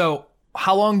 So,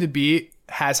 How Long to Beat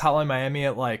has Hotline Miami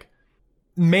at, like,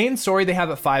 main story they have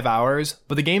at 5 hours.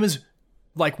 But the game is,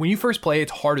 like, when you first play, it's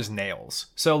hard as nails.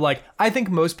 So, like, I think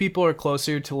most people are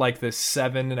closer to, like, the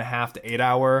 7.5 to 8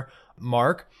 hour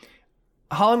mark.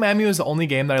 Hotline Miami was the only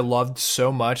game that I loved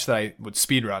so much that I would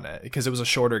speedrun it because it was a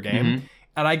shorter game.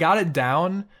 And I got it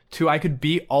down to I could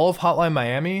beat all of Hotline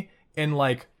Miami in,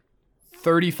 like,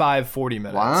 35, 40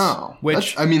 minutes. Wow.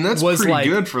 Which that's was pretty like,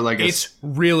 good for, like, it's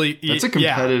really... That's a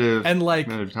competitive and, like,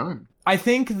 amount of time. I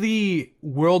think the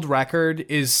world record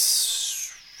is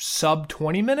sub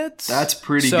 20 minutes. That's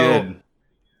pretty good.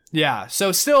 Yeah.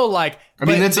 So still like,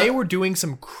 they were doing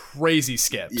some crazy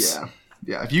skips. Yeah.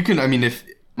 Yeah. If you can, if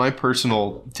my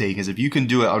personal take is if you can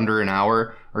do it under an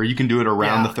hour or you can do it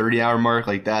around the 30-hour mark,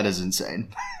 like that is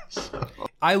insane.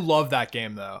 I love that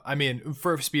game though.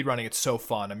 For speedrunning, it's so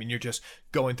fun. You're just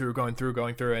going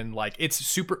through and like, it's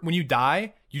super, when you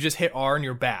die, you just hit R and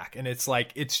you're back. And it's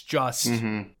like, it's just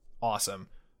awesome.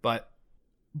 But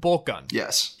Boltgun.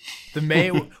 Yes. We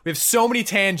have so many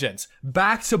tangents.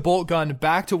 Back to Boltgun,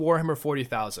 back to Warhammer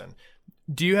 40,000.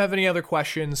 Do you have any other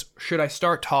questions? Should I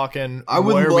start talking? I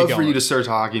would love for you to start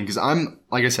talking because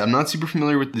like I said, I'm not super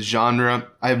familiar with the genre.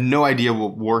 I have no idea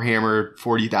what Warhammer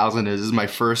 40,000 is. This is my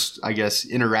first, I guess,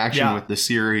 interaction with the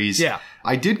series. Yeah.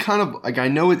 I did kind of, like, I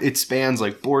know it spans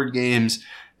like board games,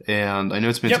 and I know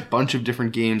it spans a bunch of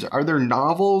different games. Are there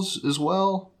novels as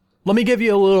well? Let me give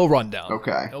you a little rundown.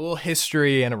 Okay. A little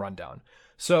history and a rundown.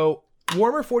 So,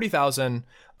 Warhammer 40,000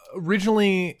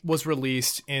 originally was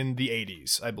released in the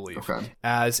 80s, I believe,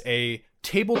 as a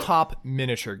tabletop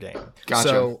miniature game. Gotcha.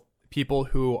 So, people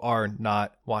who are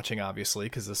not watching, obviously,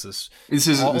 because this is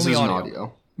an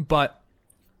audio. But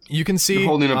you can see you're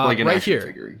holding up like an right action here.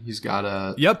 figure. He's got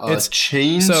a it's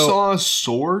chainsaw,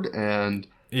 sword, and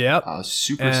a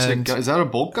super sick gun. Is that a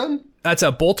bolt gun? That's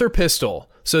a bolter pistol.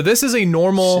 So this is a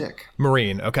normal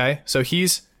Marine, okay? So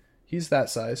he's that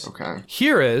size. Okay.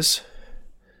 Here is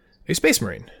a Space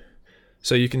Marine.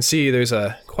 So you can see there's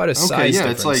quite a size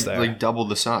difference it's there. like double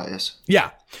the size.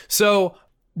 Yeah. So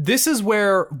this is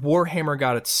where Warhammer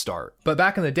got its start. But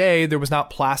back in the day, there was not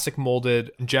plastic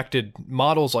molded injected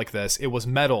models like this. It was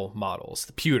metal models,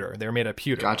 the pewter. They were made of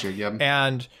pewter. Gotcha, yep.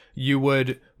 And you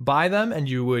would buy them and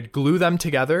you would glue them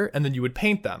together and then you would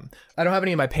paint them. I don't have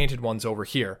any of my painted ones over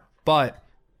here, but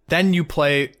then you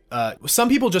play, some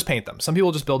people just paint them. Some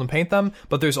people just build and paint them.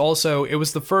 But there's also, it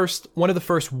was one of the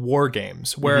first war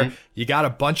games where you got a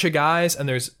bunch of guys and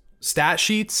there's stat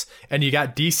sheets and you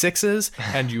got D6s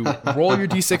and you roll your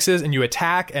D6s and you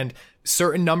attack and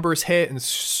certain numbers hit and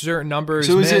certain numbers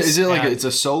miss. So is it like it's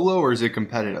a solo or is it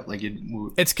competitive? Like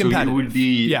it's competitive. So it would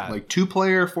be like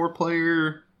 2-player,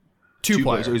 4-player?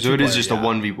 2-player. So it is just a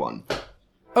 1v1.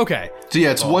 Okay. So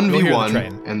yeah, it's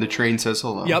 1v1 and the train says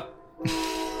hello. Yep.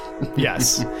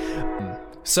 Yes.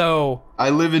 So I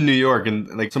live in New York, and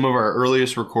like some of our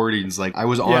earliest recordings, like I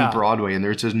was on Broadway, and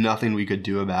there's just nothing we could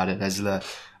do about it as the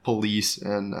police,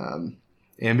 and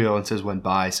ambulances went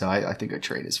by, so I think a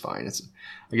train is fine.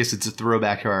 I guess it's a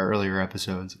throwback to our earlier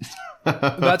episodes.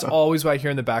 That's always what I hear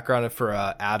in the background for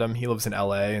Adam. He lives in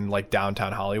LA and like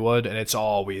downtown Hollywood, and it's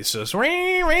always just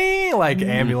ring, ring, like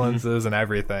ambulances and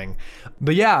everything.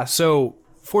 But yeah, so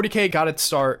 40K got its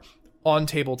start on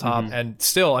tabletop, and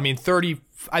still, I mean,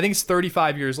 I think it's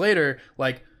 35 years later,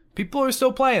 like people are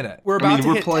still playing it. We're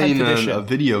playing a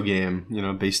video game,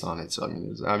 based on it. So I mean,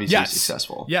 it's obviously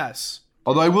successful. Yes.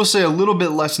 Although I will say a little bit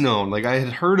less known. Like I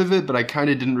had heard of it, but I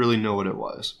kind of didn't really know what it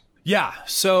was. Yeah.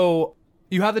 So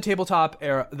you have the tabletop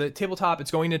era. The tabletop, it's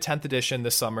going to 10th edition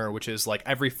this summer, which is like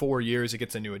every 4 years it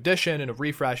gets a new edition and a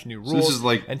refresh, new rules. So this is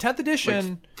like, and 10th edition,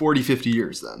 like 40, 50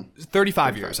 years then.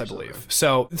 35 years, I believe. Okay.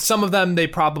 So some of them, they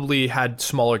probably had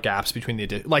smaller gaps between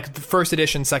like the first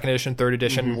edition, second edition, third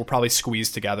edition were probably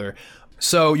squeezed together.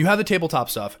 So you have the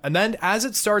tabletop stuff. And then as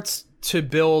it starts to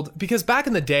build, because back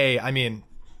in the day, I mean,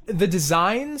 the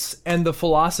designs and the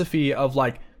philosophy of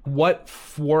like what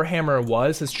Warhammer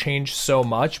was has changed so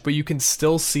much, but you can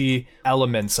still see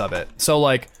elements of it. So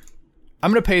like,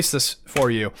 I'm going to paste this for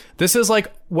you. This is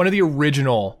like one of the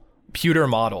original pewter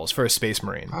models for a Space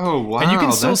Marine. Oh, wow. And you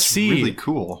can still see really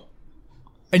cool.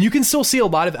 And you can still see a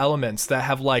lot of elements that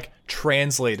have like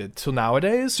translated to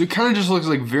nowadays. So it kind of just looks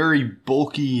like very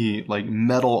bulky, like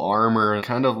metal armor.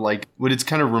 Kind of like what it's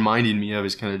kind of reminding me of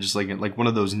is kind of just like one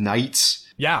of those knights.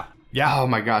 Yeah. Yeah. Oh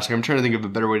my gosh. I'm trying to think of a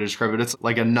better way to describe it. It's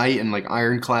like a knight in like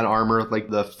ironclad armor. Like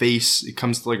the face, it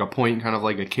comes to like a point, kind of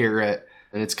like a carrot.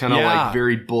 And it's kind of like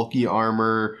very bulky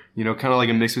armor, kind of like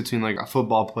a mix between like a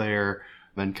football player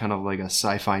and kind of like a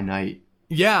sci-fi knight.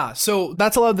 Yeah, so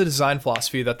that's a lot of the design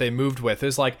philosophy that they moved with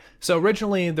is like, so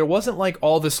originally there wasn't like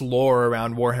all this lore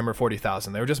around Warhammer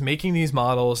 40,000. They were just making these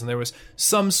models and there was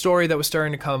some story that was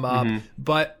starting to come up.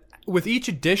 But with each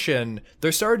edition,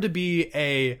 there started to be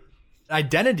a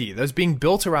identity that was being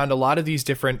built around a lot of these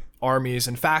different armies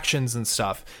and factions and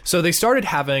stuff. So they started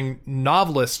having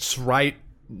novelists write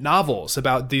novels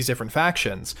about these different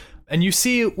factions. And you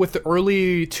see with the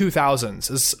early 2000s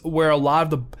is where a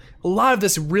lot of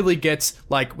this really gets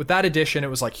like with that edition, it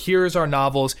was like, here's our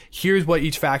novels, here's what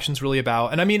each faction's really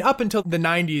about. And I mean, up until the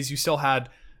 90s, you still had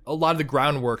a lot of the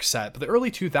groundwork set, but the early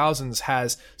 2000s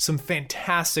has some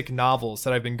fantastic novels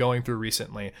that I've been going through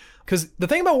recently. Because the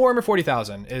thing about Warhammer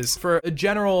 40,000 is for a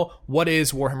general, what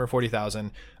is Warhammer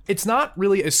 40,000? It's not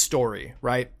really a story,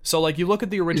 right? So like you look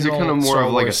at the original. Is it kind of more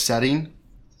of like a setting?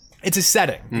 It's a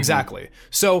setting, exactly.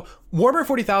 So Warhammer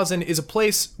 40,000 is a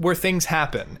place where things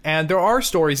happen, and there are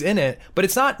stories in it, but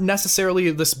it's not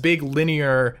necessarily this big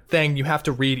linear thing you have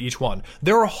to read each one.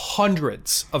 There are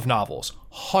hundreds of novels,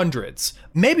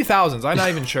 maybe thousands, I'm not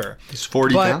even sure. It's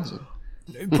 40,000.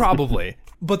 Probably.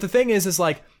 But the thing is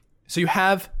like, so you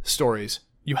have stories,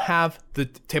 you have the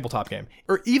tabletop game,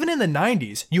 or even in the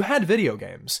 90s, you had video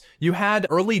games. You had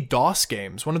early DOS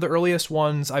games. One of the earliest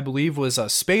ones, I believe, was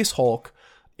Space Hulk.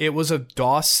 It was a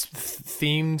DOS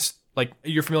themed, like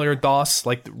you're familiar with DOS,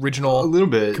 like the original a little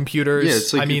bit computers. Yeah,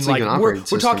 it's like, I mean, it's like an we're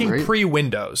system, talking right?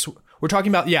 pre-Windows. We're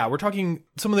talking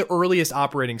some of the earliest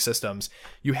operating systems.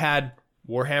 You had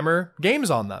Warhammer games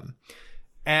on them,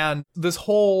 and this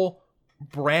whole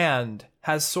brand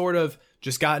has sort of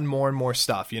just gotten more and more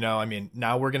stuff. I mean,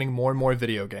 now we're getting more and more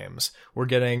video games. We're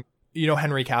getting,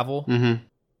 Henry Cavill.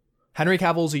 Henry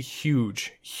Cavill is a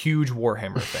huge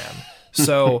Warhammer fan.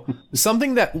 So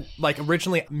something that like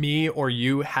originally me or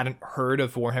you hadn't heard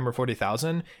of Warhammer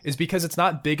 40,000 is because it's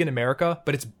not big in America,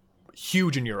 but it's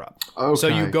huge in Europe. Okay. So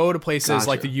you go to places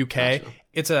like the UK,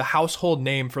 it's a household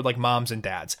name for like moms and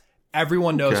dads.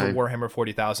 Everyone knows what Warhammer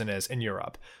 40,000 is in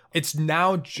Europe. It's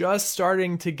now just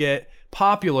starting to get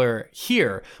popular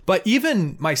here. But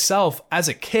even myself as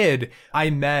a kid, I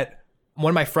met one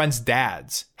of my friend's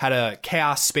dads had a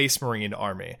Chaos Space Marine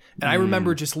army. And I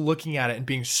remember just looking at it and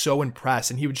being so impressed.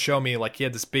 And he would show me, like, he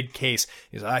had this big case.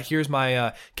 He's like, here's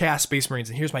my Chaos Space Marines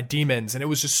and here's my demons. And it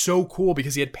was just so cool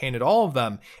because he had painted all of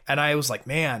them. And I was like,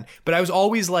 man. But I was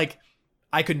always like,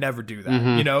 I could never do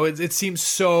that. It seems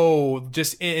so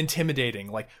just intimidating,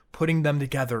 like putting them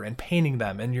together and painting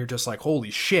them. And you're just like,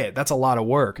 holy shit, that's a lot of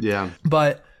work. Yeah.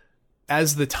 But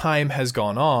as the time has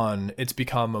gone on, it's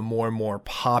become a more and more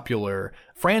popular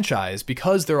franchise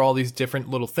because there are all these different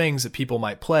little things that people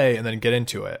might play and then get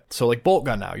into it. So like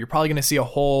Boltgun now, you're probably going to see a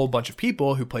whole bunch of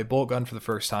people who play Boltgun for the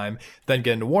first time, then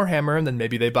get into Warhammer, and then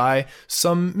maybe they buy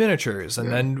some miniatures.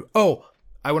 And then,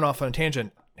 I went off on a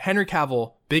tangent. Henry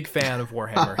Cavill, big fan of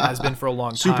Warhammer, has been for a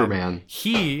long time.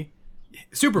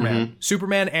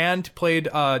 Superman, and played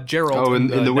Geralt in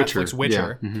the Netflix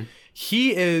Witcher. Yeah.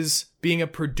 He is being a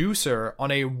producer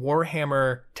on a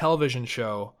Warhammer television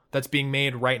show that's being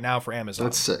made right now for Amazon.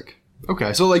 That's sick.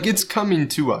 Okay, so like it's coming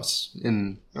to us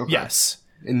Yes.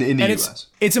 in the US.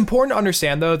 It's important to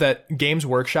understand though that Games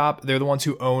Workshop, they're the ones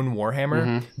who own Warhammer.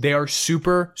 Mm-hmm. They are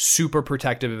super, super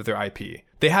protective of their IP.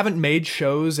 They haven't made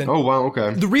shows, and Oh wow,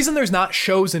 okay. the reason there's not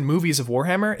shows and movies of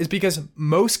Warhammer is because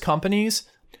most companies,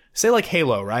 say like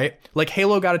Halo, right? Like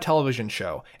Halo got a television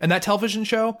show, and that television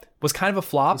show was kind of a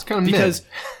flop. It's kind of because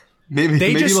mid.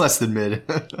 maybe less than mid.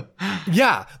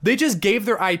 yeah, they just gave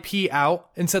their IP out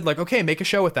and said like, okay, make a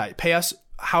show with that. Pay us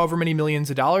however many millions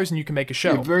of dollars and you can make a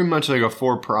show. Yeah, very much like a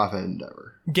for-profit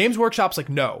endeavor. Games Workshop's like,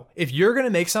 no, if you're going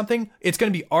to make something, it's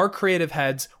going to be our creative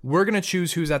heads. We're going to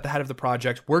choose who's at the head of the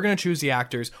project. We're going to choose the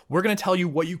actors. We're going to tell you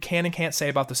what you can and can't say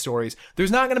about the stories.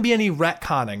 There's not going to be any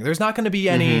retconning. There's not going to be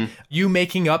any you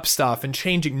making up stuff and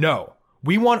changing. No,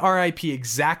 we want our IP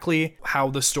exactly how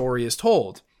the story is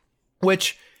told,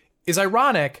 which is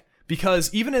ironic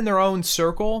because even in their own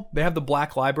circle, they have the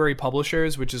Black Library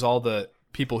Publishers, which is all the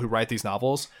people who write these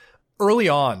novels. Early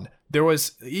on, there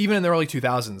was, even in the early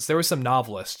 2000s, there were some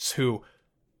novelists who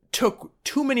took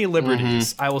too many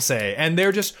liberties, I will say. And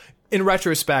they're just, in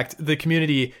retrospect, the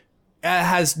community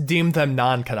has deemed them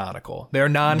non-canonical. They're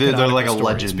non-canonical. They're like a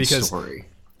legend story.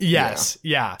 Yes,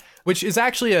 yeah. Which is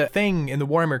actually a thing in the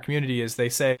Warhammer community, is they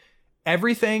say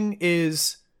everything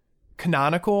is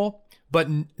canonical, but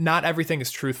not everything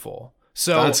is truthful.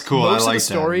 So that's cool. Most I like of the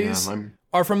stories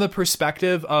are from the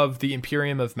perspective of the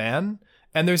Imperium of Man.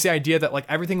 And there's the idea that like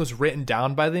everything was written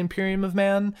down by the Imperium of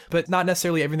Man, but not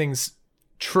necessarily everything's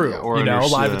true. Or you know, a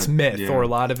lot of it's myth or a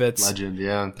lot of it's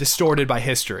legend, distorted by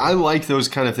history. I like those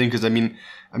kind of things because I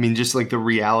mean, just like the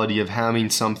reality of having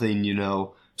something, you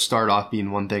know, start off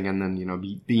being one thing and then, you know,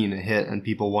 being a hit and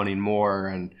people wanting more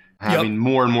and having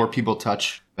more and more people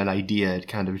touch an idea. It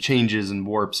kind of changes and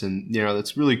warps, and you know,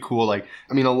 that's really cool. Like,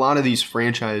 I mean, a lot of these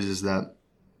franchises that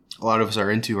a lot of us are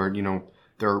into are, you know,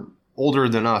 they're older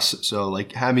than us, so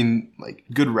like having like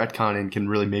good retconning can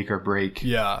really make or break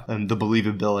and the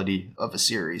believability of a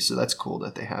series. So that's cool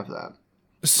that they have that.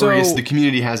 So or I guess the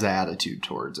community has that attitude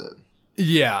towards it.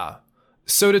 Yeah.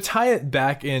 So to tie it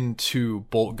back into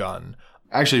Boltgun,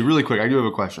 actually, really quick, I do have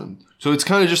a question. So it's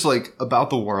kind of just like about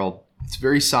the world. It's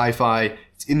very sci-fi.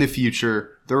 It's in the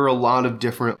future. There are a lot of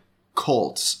different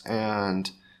cults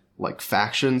and like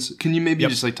factions. Can you maybe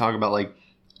just like talk about like,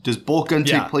 does Boltgun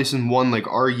take place in one? Like,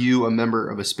 are you a member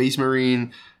of a Space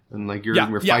Marine? And like you're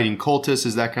fighting cultists?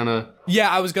 Is that kind of...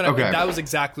 Yeah, I was going to... that was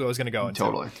exactly what I was going to go into.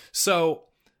 Totally. So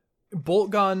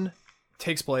Boltgun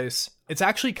takes place... It's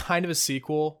actually kind of a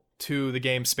sequel to the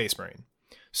game Space Marine.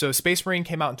 So Space Marine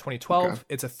came out in 2012. Okay.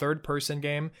 It's a third-person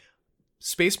game.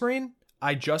 Space Marine,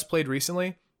 I just played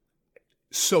recently.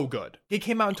 So good. It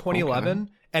came out in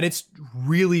 2011, and it's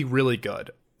really, really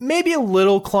good. Maybe a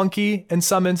little clunky in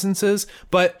some instances,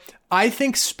 but I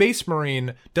think Space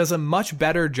Marine does a much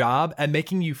better job at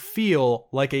making you feel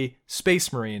like a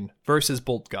Space Marine versus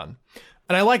Boltgun.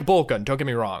 And I like Boltgun, don't get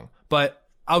me wrong, but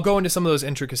I'll go into some of those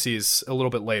intricacies a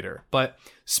little bit later. But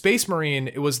Space Marine,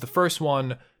 it was the first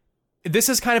one. This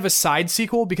is kind of a side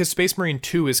sequel because Space Marine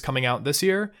 2 is coming out this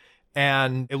year,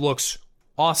 and it looks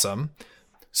awesome.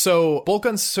 So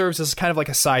Boltgun serves as kind of like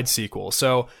a side sequel.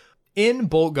 So in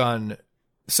Boltgun...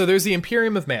 So there's the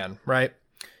Imperium of Man, right?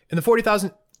 In the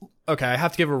 40,000... Okay, I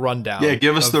have to give a rundown. Yeah,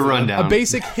 give us the rundown. A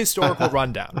basic historical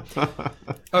rundown.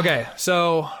 Okay,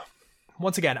 so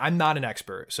once again, I'm not an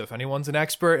expert. So if anyone's an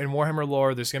expert in Warhammer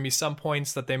lore, there's going to be some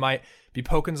points that they might be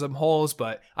poking some holes,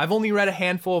 but I've only read a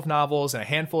handful of novels and a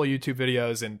handful of YouTube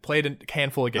videos and played a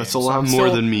handful of games. That's a lot more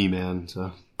than me, man.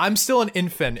 So I'm still an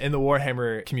infant in the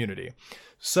Warhammer community.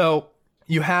 So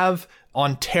you have...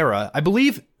 on Terra, I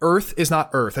believe Earth is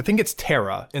not Earth. I think it's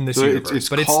Terra in this universe. It's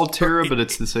called Terra, but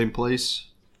it's the same place.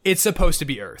 It's supposed to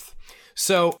be Earth.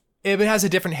 So it has a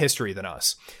different history than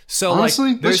us. So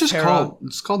honestly, like, let's just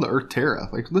it's called the Earth Terra.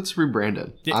 Like, let's rebrand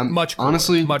it. Much cooler.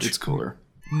 Honestly, much, it's cooler.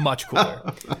 Much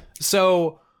cooler.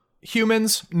 So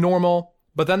humans, normal,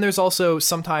 but then there's also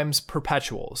sometimes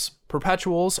perpetuals.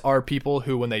 Perpetuals are people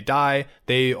who, when they die,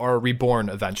 they are reborn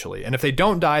eventually. And if they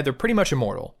don't die, they're pretty much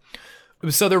immortal.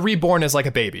 So they're reborn as like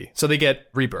a baby. So they get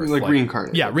rebirth. Like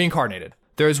reincarnated. Yeah, reincarnated.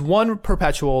 There's one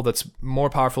perpetual that's more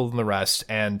powerful than the rest,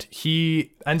 and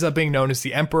he ends up being known as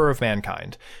the Emperor of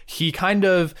Mankind. He kind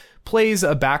of plays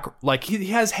he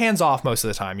has hands off most of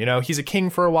the time. You know, he's a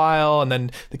king for a while, and then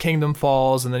the kingdom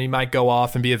falls, and then he might go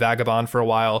off and be a vagabond for a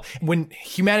while. When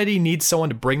humanity needs someone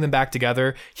to bring them back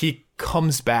together, he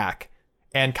comes back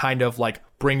and kind of like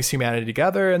brings humanity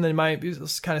together, and then might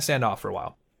just kind of stand off for a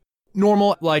while.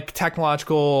 Normal, like,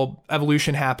 technological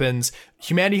evolution happens.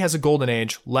 Humanity has a golden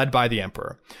age led by the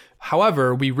Emperor.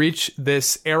 However, we reach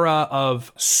this era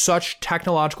of such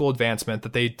technological advancement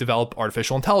that they develop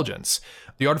artificial intelligence.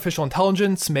 The artificial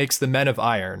intelligence makes the men of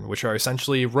iron, which are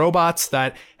essentially robots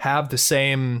that have the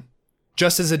same,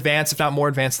 just as advanced, if not more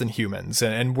advanced than humans.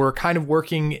 And we're kind of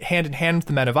working hand in hand with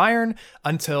the men of iron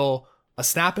until a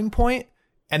snapping point,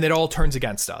 and it all turns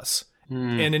against us.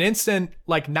 In an instant,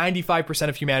 like 95%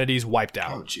 of humanity is wiped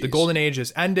out. Oh, the golden age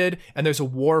is ended, and there's a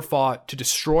war fought to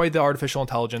destroy the artificial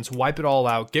intelligence, wipe it all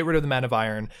out, get rid of the men of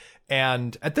iron.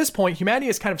 And at this point, humanity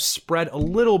is kind of spread a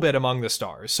little bit among the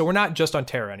stars. So we're not just on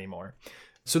Terra anymore.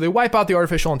 So they wipe out the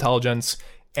artificial intelligence,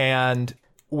 and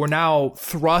we're now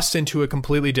thrust into a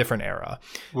completely different era.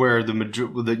 Where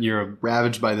you're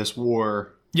ravaged by this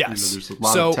war. Yes. There's a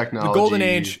lot of technology. The golden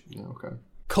age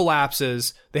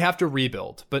collapses. They have to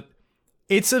rebuild. But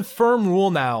it's a firm rule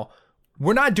now.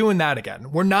 We're not doing that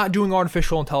again. We're not doing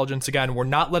artificial intelligence again. We're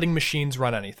not letting machines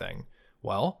run anything.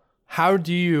 Well, how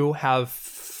do you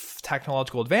have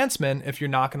technological advancement if you're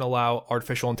not going to allow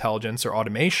artificial intelligence or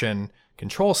automation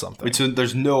control something? Wait, so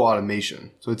there's no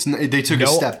automation. So they took a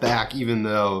step back, even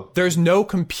though there's no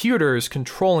computers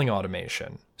controlling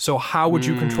automation. So how would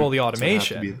you control the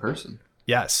automation? So it have to be a person.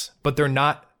 Yes, but they're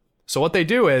not. So what they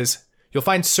do is you'll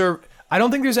find I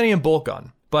don't think there's any in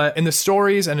Boltgun. But in the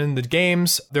stories and in the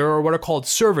games, there are what are called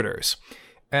servitors.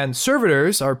 And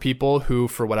servitors are people who,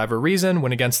 for whatever reason,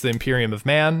 went against the Imperium of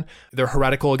Man. They're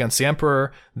heretical against the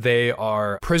Emperor. They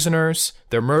are prisoners.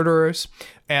 They're murderers.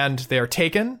 And they are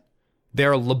taken.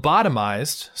 They're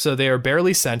lobotomized, so they are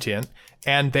barely sentient.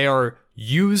 And they are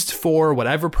used for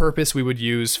whatever purpose we would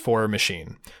use for a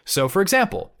machine. So, for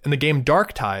example, in the game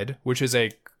Darktide, which is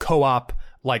a co-op,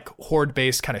 like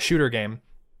horde-based kind of shooter game,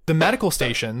 the medical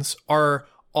stations are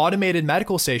automated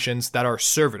medical stations that are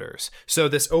servitors. So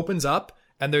this opens up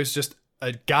and there's just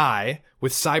a guy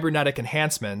with cybernetic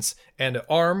enhancements and an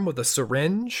arm with a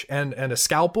syringe and a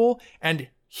scalpel, and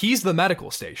he's the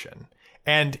medical station.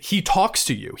 And he talks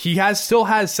to you. He still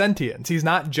has sentience. He's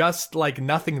not just like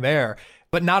nothing there,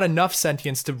 but not enough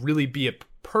sentience to really be a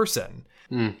person.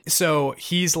 So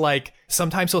he's like,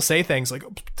 sometimes he'll say things like,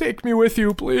 "Take me with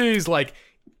you, please." Like,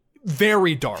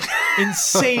 very dark,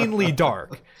 insanely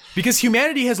dark. Because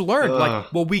humanity has learned,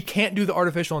 we can't do the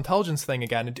artificial intelligence thing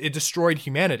again. It destroyed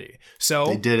humanity. So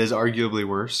they did as arguably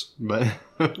worse, but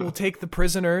we'll take the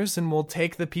prisoners and we'll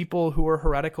take the people who are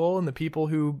heretical and the people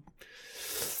who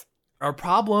are a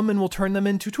problem, and we'll turn them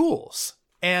into tools.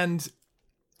 And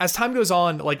as time goes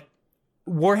on, like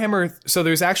Warhammer, so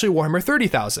there's actually Warhammer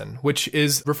 30,000, which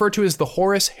is referred to as the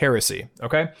Horus Heresy.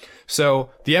 Okay,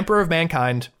 so the Emperor of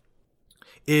Mankind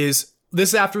this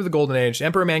is after the Golden Age. The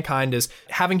Emperor of Mankind is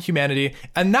having humanity,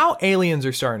 and now aliens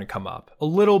are starting to come up a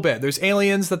little bit. There's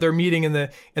aliens that they're meeting in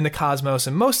the cosmos,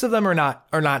 and most of them are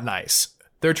not nice.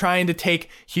 They're trying to take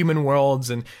human worlds,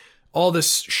 and all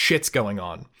this shit's going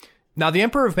on. Now, the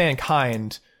Emperor of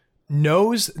Mankind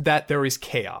knows that there is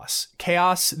chaos.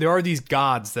 There are these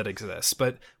gods that exist,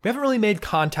 but we haven't really made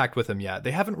contact with them yet.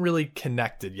 They haven't really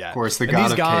connected yet. Of course, the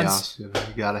god of chaos. You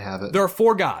gotta have it. There are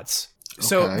 4 gods.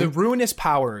 So the ruinous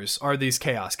powers are these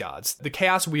chaos gods. The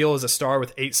chaos wheel is a star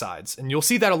with 8 sides. And you'll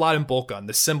see that a lot in Boltgun,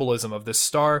 the symbolism of this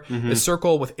star, the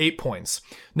circle with 8 points.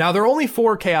 Now, there are only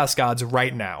 4 chaos gods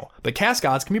right now, but chaos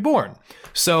gods can be born.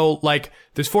 So, like,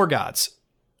 there's 4 gods.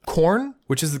 Khorne,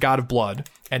 which is the god of blood,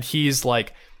 and he's,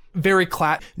 like, very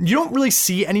you don't really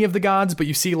see any of the gods, but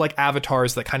you see, like,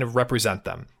 avatars that kind of represent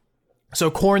them. So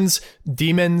Khorne's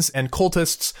demons and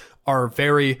cultists are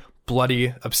very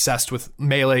bloody, obsessed with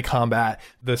melee combat.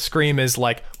 The scream is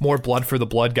like more blood for the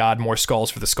blood god, more skulls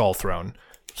for the skull throne.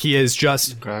 He is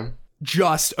just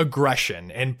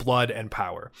aggression and blood and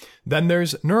power. Then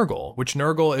there's Nurgle, which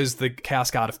Nurgle is the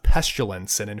chaos god of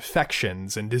pestilence and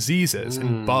infections and diseases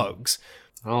and bugs.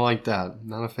 I don't like that.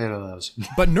 Not a fan of those.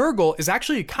 But Nurgle is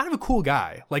actually kind of a cool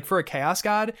guy. Like, for a chaos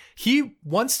god, he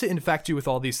wants to infect you with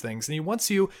all these things, and he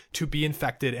wants you to be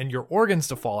infected and your organs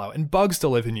to fall out and bugs to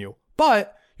live in you.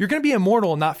 But you're going to be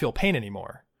immortal and not feel pain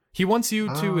anymore. He wants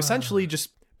you to essentially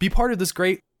just be part of this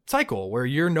great cycle where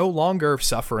you're no longer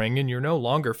suffering and you're no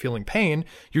longer feeling pain.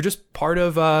 You're just part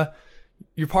of the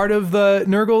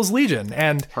Nurgle's Legion,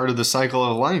 and part of the cycle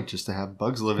of life, just to have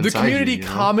bugs live inside you. The community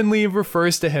commonly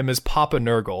refers to him as Papa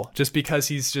Nurgle, just because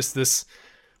he's just this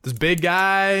big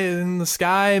guy in the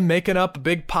sky making up a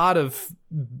big pot of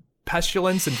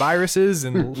pestilence and viruses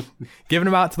and giving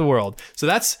them out to the world. So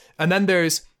and then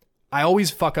there's, I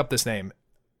always fuck up this name.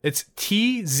 It's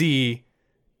Tzeench,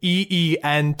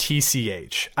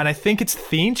 and I think it's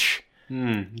Tzeentch.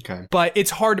 Okay. But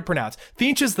it's hard to pronounce.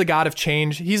 Thinch is the god of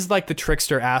change. He's like the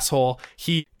trickster asshole.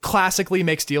 He classically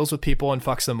makes deals with people and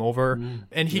fucks them over.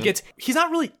 And he's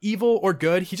not really evil or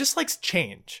good. He just likes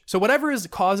change. So whatever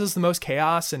causes the most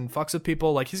chaos and fucks with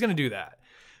people, like he's going to do that.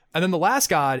 And then the last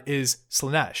god is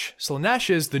Slaanesh. Slaanesh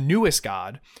is the newest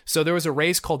god. So there was a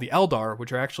race called the Eldar,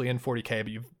 which are actually in 40K,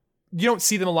 but you don't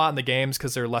see them a lot in the games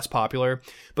because they're less popular.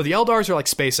 But the Eldars are like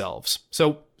space elves.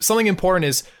 So something important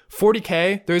is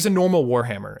 40K, there's a normal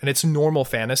Warhammer, and it's normal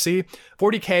fantasy.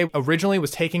 40K originally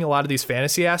was taking a lot of these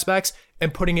fantasy aspects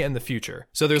and putting it in the future.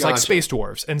 So there's like space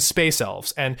dwarves and space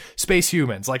elves and space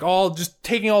humans, like all just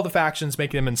taking all the factions,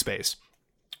 making them in space.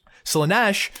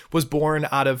 Slaanesh was born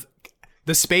out of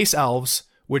the space elves,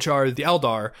 which are the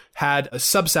Eldar, had a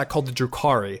subset called the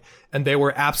Drukhari, and they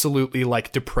were absolutely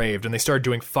like depraved, and they started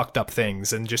doing fucked up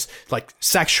things and just like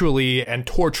sexually and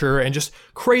torture and just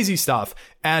crazy stuff.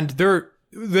 And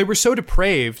they were so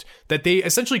depraved that they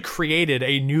essentially created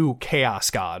a new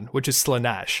chaos god, which is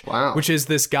Slaanesh, which is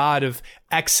this god of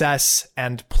excess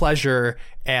and pleasure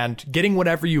and getting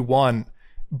whatever you want,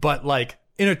 but like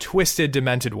in a twisted,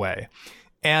 demented way.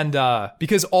 And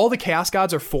because all the chaos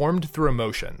gods are formed through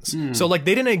emotions. So like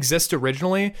they didn't exist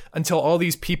originally until all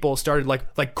these people started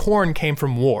like Khorne came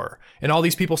from war, and all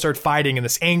these people started fighting and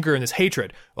this anger and this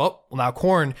hatred. Well, now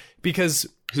Khorne, because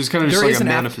it's kind of just like a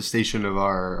manifestation of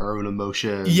our own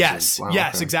emotions. Yes,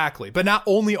 exactly. But not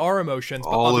only our emotions, but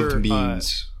all other of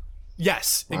beings.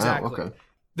 Yes, exactly. Okay.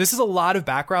 This is a lot of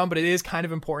background, but it is kind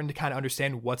of important to kind of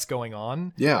understand what's going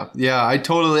on. Yeah,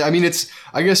 I mean, it's,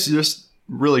 I guess, just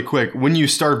really quick, when you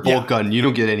start Boltgun, you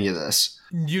don't get any of this.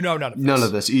 You know none of this. None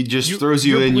of this. He just throws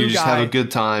you in, you just have a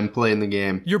good time playing the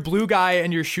game. You're blue guy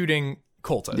and you're shooting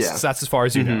cultists. Yeah. So that's as far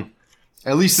as you know.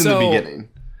 At least in the beginning.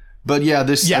 But yeah,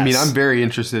 I mean, I'm very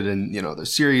interested in, the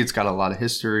series. It's got a lot of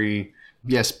history.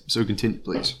 Yes, so continue,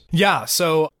 please. Yeah,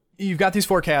 so you've got these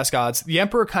 4 chaos gods. The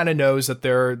Emperor kind of knows that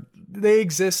they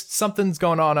exist. Something's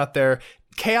going on out there.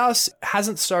 Chaos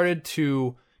hasn't started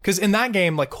to... Because in that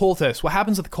game, like cultists, what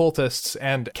happens with the cultists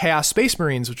and Chaos Space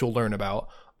Marines, which we'll learn about.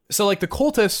 So like the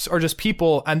cultists are just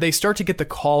people, and they start to get the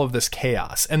call of this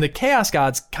chaos. And the chaos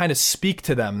gods kind of speak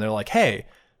to them. They're like, hey,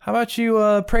 how about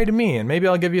you pray to me, and maybe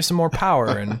I'll give you some more power.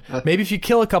 And maybe if you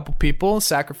kill a couple people,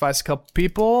 sacrifice a couple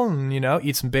people, and,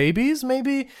 eat some babies,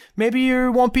 maybe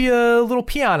you won't be a little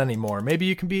peon anymore. Maybe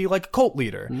you can be like a cult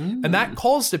leader. And that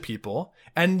calls to people.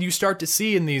 And you start to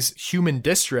see in these human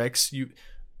districts,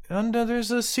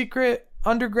 there's a secret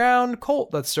underground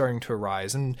cult that's starting to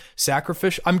arise, and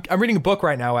sacrificial. I'm reading a book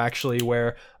right now actually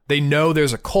where they know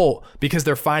there's a cult because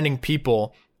they're finding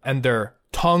people and their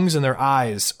tongues and their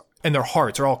eyes and their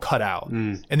hearts are all cut out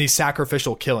in these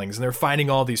sacrificial killings, and they're finding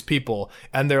all these people,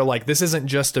 and they're like, this isn't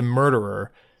just a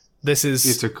murderer, this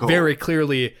is very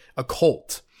clearly a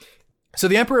cult. So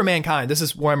the Emperor of Mankind, this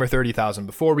is Warhammer 30,000.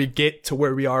 Before we get to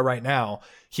where we are right now,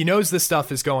 he knows this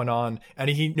stuff is going on, and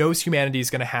he knows humanity is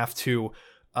going to have to,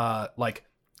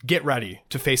 get ready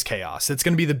to face chaos. It's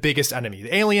going to be the biggest enemy.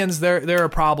 The aliens, they're a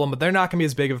problem, but they're not going to be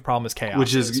as big of a problem as chaos.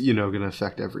 Which is, going to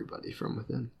affect everybody from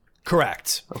within.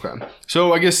 Correct. Okay.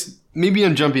 So I guess maybe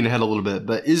I'm jumping ahead a little bit,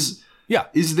 but is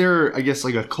there, I guess,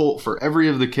 like a cult for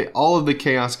all of the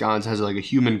chaos gods has like a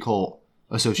human cult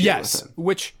associated with him?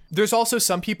 Which there's also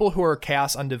some people who are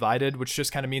chaos undivided, which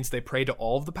just kind of means they pray to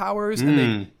all of the powers,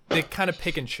 and they kind of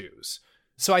pick and choose.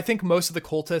 So I think most of the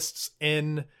cultists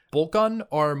in Boltgun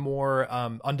are more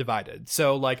undivided.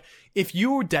 So like if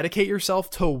you dedicate yourself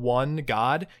to one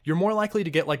god, you're more likely to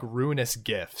get like ruinous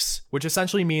gifts, which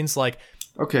essentially means like,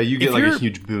 okay, you get like a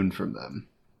huge boon from them.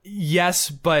 Yes,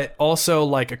 but also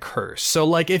like a curse. So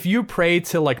like if you pray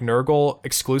to like Nurgle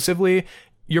exclusively,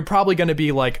 you're probably going to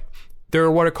be like, there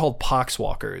are what are called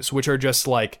poxwalkers, which are just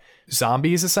like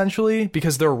zombies essentially,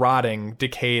 because they're rotting,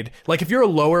 decayed. Like if you're a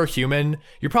lower human,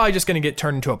 you're probably just going to get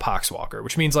turned into a poxwalker,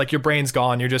 which means like your brain's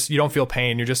gone. You don't feel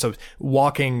pain. You're just a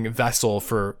walking vessel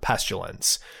for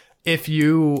pestilence. If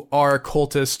you are a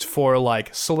cultist for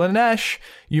like Slaanesh,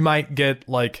 you might get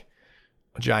like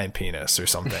a giant penis or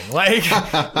something.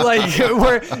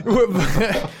 we're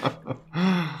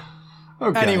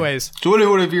okay. Anyways. So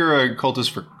what if you're a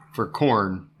cultist for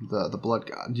Khorne, the blood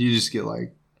god? Do you just get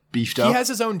like beefed up? He has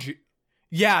his own...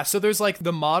 Yeah, so there's like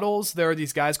the models. There are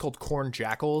these guys called Khorne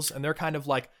jackals, and they're kind of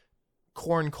like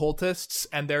Khorne cultists,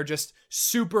 and they're just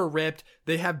super ripped.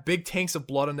 They have big tanks of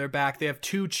blood on their back. They have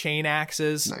 2 chain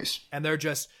axes. Nice. And they're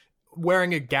just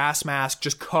wearing a gas mask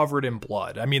just covered in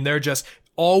blood. I mean, they're just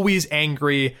always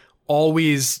angry,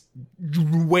 always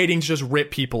waiting to just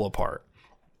rip people apart.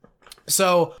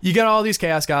 So you got all these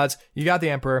chaos gods. You got the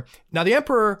Emperor. Now the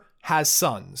Emperor has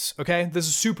sons. Okay, this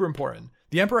is super important.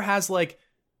 The Emperor has like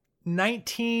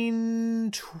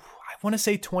 19, I want to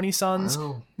say 20 sons,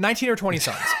 Wow. 19 or 20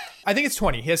 sons. I think it's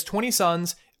 20. He has 20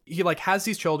 sons. He like has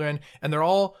these children and they're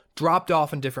all dropped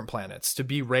off on different planets to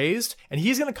be raised. And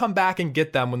he's going to come back and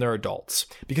get them when they're adults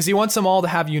because he wants them all to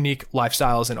have unique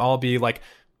lifestyles and all be like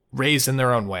raised in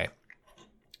their own way.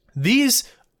 These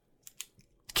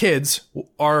kids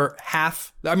are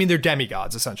they're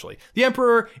demigods essentially. The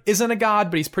Emperor isn't a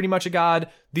god, but he's pretty much a god.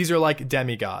 These are like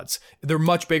demigods. They're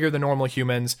much bigger than normal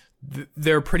humans.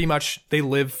 They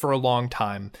live for a long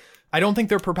time. I don't think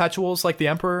they're perpetuals like the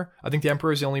Emperor. I think the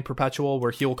Emperor is the only perpetual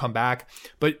where he will come back.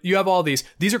 But you have all these.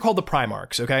 These are called the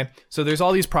Primarchs, okay? So there's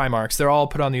all these Primarchs. They're all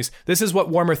put on these. This is what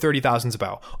Warhammer 30,000 is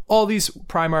about. All these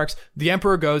Primarchs. The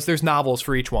Emperor goes. There's novels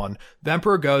for each one. The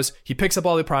Emperor goes. He picks up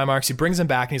all the Primarchs. He brings them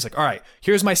back. And he's like, all right,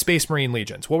 here's my Space Marine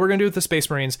legions. What we're going to do with the Space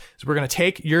Marines is we're going to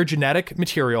take your genetic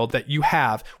material that you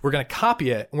have. We're going to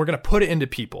copy it. And we're going to put it into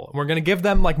people. And we're going to give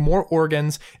them like more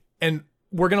organs. And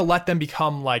we're going to let them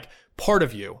become like part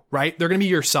of you, right? They're going to be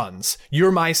your sons.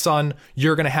 You're my son.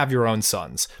 You're going to have your own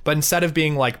sons. But instead of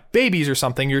being like babies or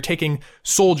something, you're taking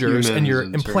soldiers and you're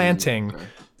implanting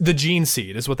the gene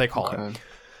seed is what they call it.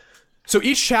 So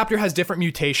each chapter has different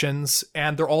mutations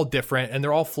and they're all different and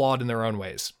they're all flawed in their own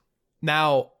ways.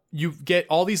 Now you get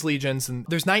all these legions and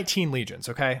there's 19 legions,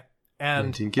 okay?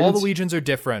 And all the legions are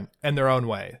different in their own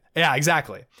way. Yeah,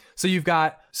 exactly. So you've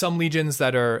got some legions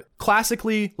that are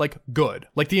classically like good.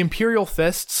 Like the Imperial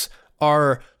Fists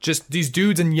are just these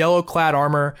dudes in yellow clad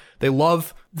armor. They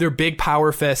love their big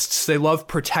power fists. They love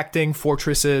protecting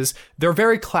fortresses. They're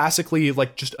very classically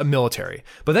like just a military.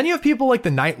 But then you have people like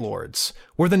the Night Lords,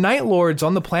 where the Night Lords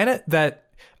on the planet that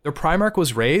their Primarch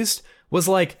was raised was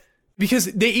like, because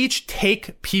they each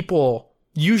take people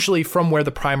usually from where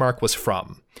the Primarch was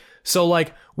from. So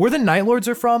like where the Night Lords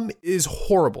are from is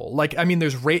horrible. Like, I mean,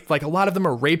 there's like a lot of them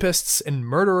are rapists and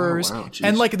murderers. Oh, wow,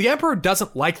 and like the Emperor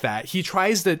doesn't like that. He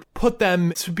tries to put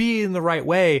them to be in the right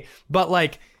way, but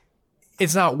like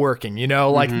it's not working, you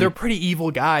know, like they're pretty evil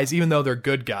guys, even though they're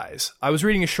good guys. I was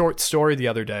reading a short story the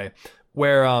other day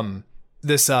where,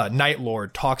 this Night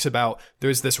Lord talks about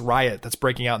there's this riot that's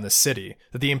breaking out in the city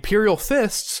that the Imperial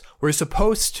Fists were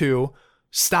supposed to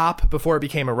stop before it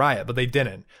became a riot, but they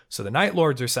didn't. So the Night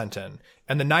Lords are sent in,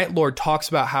 and the Night Lord talks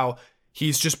about how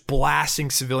he's just blasting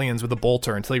civilians with a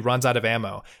bolter until he runs out of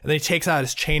ammo. And then he takes out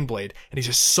his chain blade and he's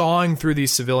just sawing through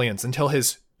these civilians until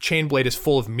his chain blade is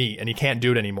full of meat and he can't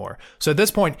do it anymore. So at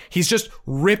this point, he's just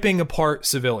ripping apart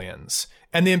civilians.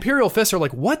 And the Imperial Fists are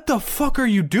like, what the fuck are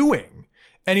you doing?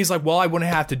 And he's like, well, I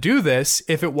wouldn't have to do this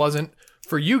if it wasn't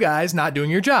for you guys not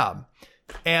doing your job.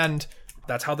 And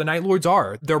that's how the Night Lords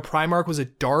are. Their Primarch was a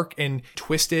dark and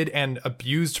twisted and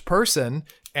abused person,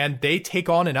 and they take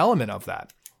on an element of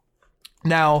that.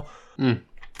 Now,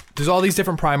 there's all these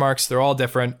different Primarchs. They're all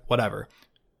different, whatever.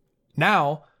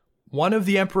 Now, one of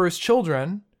the Emperor's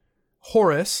children,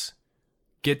 Horus,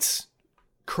 gets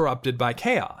corrupted by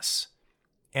chaos.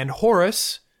 And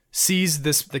Horus sees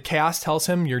this, the chaos tells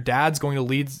him, your dad's going to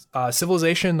lead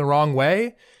civilization in the wrong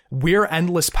way. We're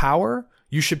endless power.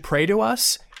 You should pray to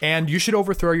us, and you should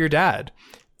overthrow your dad.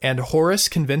 And Horus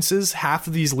convinces half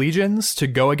of these legions to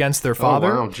go against their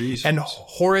father. Oh, wow, geez. And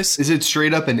Horus... Is it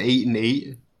straight up an 8 and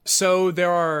 8? So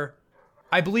there are,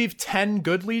 I believe, 10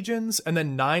 good legions and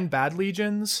then 9 bad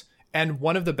legions. And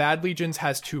one of the bad legions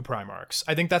has 2 Primarchs.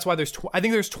 I think that's why there's... I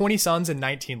think there's 20 sons and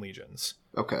 19 legions.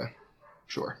 Okay,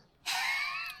 sure.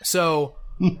 So...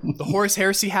 the Horus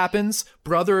Heresy happens,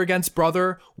 brother against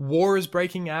brother, war is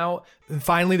breaking out, and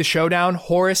finally the showdown.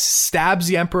 Horus stabs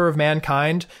the Emperor of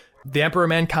Mankind. The Emperor of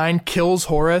Mankind kills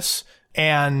Horus,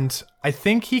 and I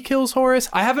think he kills Horus.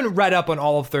 I haven't read up on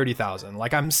all of 30,000.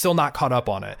 Like, I'm still not caught up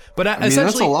on it. But I mean,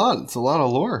 that's a lot. It's a lot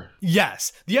of lore.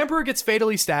 Yes. The Emperor gets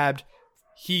fatally stabbed.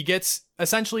 He gets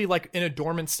essentially like in a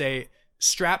dormant state,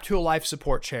 strapped to a life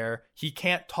support chair. He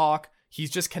can't talk. He's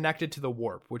just connected to the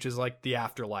warp, which is like the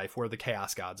afterlife where the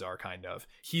chaos gods are, kind of.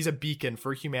 He's a beacon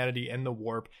for humanity in the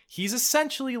warp. He's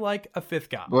essentially like a 5th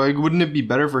god. Like, wouldn't it be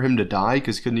better for him to die?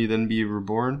 Because couldn't he then be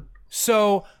reborn?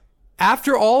 So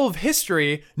after all of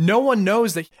history, no one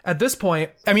knows that at this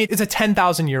point, I mean, it's a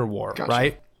 10,000-year war, gotcha.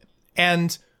 Right?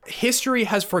 And history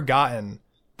has forgotten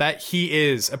that he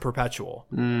is a perpetual.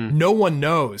 No one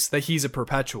knows that he's a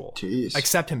perpetual. Jeez.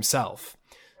 Except himself.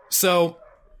 So...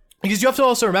 because you have to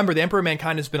also remember, the Emperor of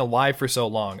Mankind has been alive for so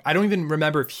long. I don't even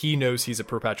remember if he knows he's a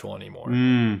perpetual anymore.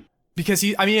 Because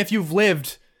if you've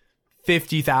lived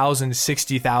 50,000,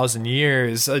 60,000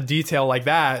 years, a detail like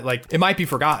that, like it might be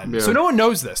forgotten. Yeah. So no one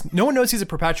knows this. No one knows he's a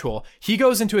perpetual. He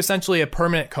goes into essentially a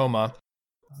permanent coma.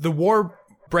 The war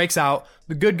breaks out.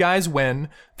 The good guys win.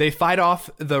 They fight off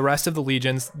the rest of the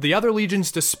legions. The other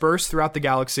legions disperse throughout the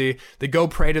galaxy. They go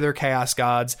pray to their chaos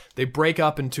gods. They break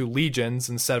up into legions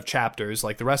instead of chapters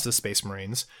like the rest of the Space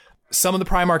Marines. Some of the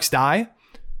Primarchs die.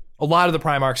 A lot of the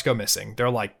Primarchs go missing.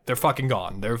 They're fucking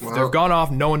gone. They've gone off.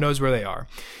 No one knows where they are.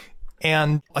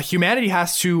 And humanity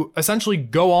has to essentially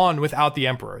go on without the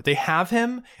Emperor. They have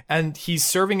him, and he's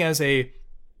serving as a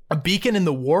beacon in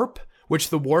the warp, which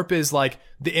the warp is like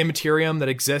the immaterium that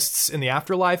exists in the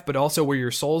afterlife, but also where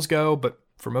your souls go. But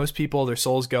for most people, their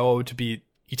souls go to be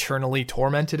eternally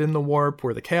tormented in the warp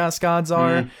where the chaos gods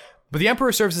are. But the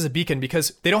Emperor serves as a beacon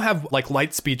because they don't have like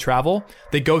light speed travel.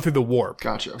 They go through the warp.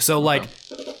 Gotcha. So like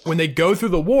when they go through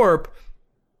the warp,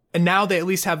 and now they at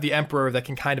least have the Emperor that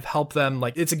can kind of help them.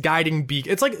 Like it's a guiding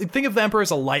beacon. It's like, think of the Emperor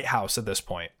as a lighthouse at this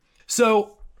point.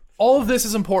 So all of this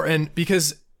is important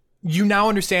because you now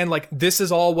understand like this is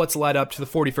all what's led up to the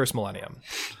 41st millennium.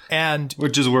 And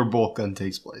which is where Boltgun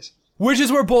takes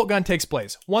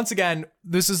place. Once again,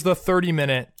 this is the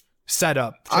 30-minute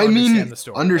setup to understand the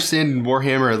story. Understanding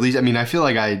Warhammer, at least, I mean, I feel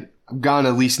like I've gone,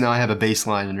 at least now I have a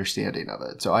baseline understanding of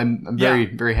it. So I'm very,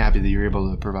 very happy that you're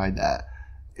able to provide that.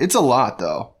 It's a lot,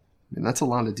 though. I mean, that's a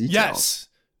lot of details. Yes.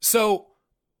 So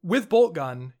with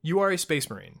Boltgun, you are a Space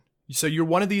Marine. So you're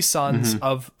one of these sons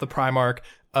of the Primarch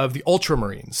of the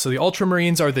Ultramarines. So the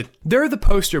Ultramarines they're the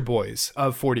poster boys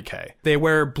of 40K. They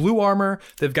wear blue armor.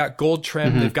 They've got gold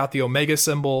trim. They've got the Omega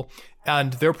symbol.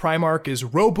 And their Primarch is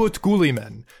Robot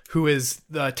Guliman, who is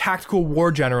the tactical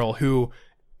war general who,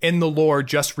 in the lore,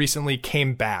 just recently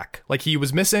came back. Like, he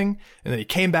was missing, and then he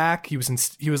came back. He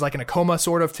was like in a coma,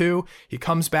 sort of, too. He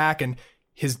comes back, and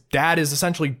his dad is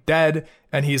essentially dead,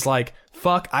 and he's like,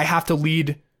 fuck, I have to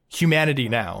lead humanity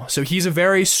now. So he's a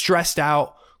very stressed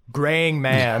out, graying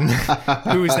man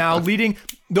who is now leading.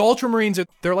 The Ultramarines,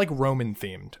 they're like Roman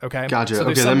themed, okay? Gotcha. So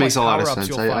okay, that makes a lot of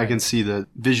sense. I can see the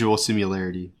visual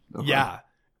similarity. Okay. Yeah.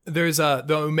 There's the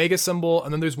Omega symbol,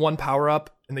 and then there's one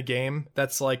power-up in the game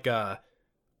that's like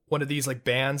one of these like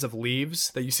bands of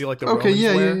leaves that you see like the Romans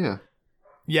wear.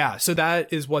 Yeah, so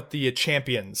that is what the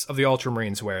champions of the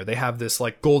Ultramarines wear. They have this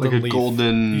like golden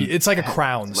leaf. It's like a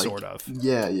crown, sort of.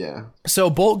 Yeah. So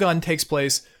Boltgun takes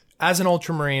place as an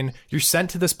Ultramarine. You're sent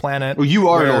to this planet. Oh, you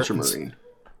are an Ultramarine.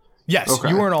 Yes, okay.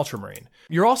 You are an Ultramarine.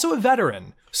 You're also a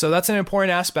veteran. So that's an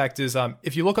important aspect is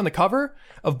if you look on the cover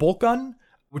of Boltgun,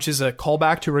 which is a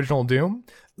callback to original Doom,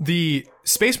 the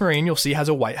Space Marine you'll see has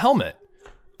a white helmet.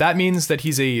 That means that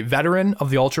he's a veteran of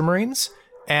the Ultramarines.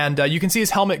 And you can see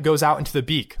his helmet goes out into the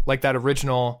beak, like that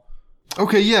original.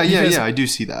 Okay, yeah, I do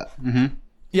see that.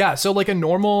 Yeah, so like a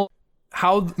normal,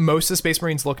 how most of the Space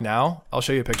Marines look now, I'll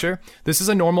show you a picture. This is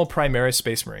a normal Primaris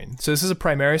Space Marine. So this is a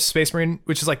Primaris Space Marine,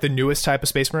 which is like the newest type of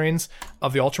Space Marines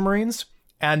of the Ultramarines.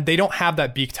 And they don't have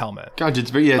that beaked helmet. Gotcha, it's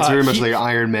very much like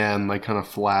Iron Man, like kind of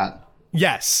flat.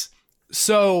 Yes.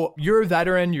 So you're a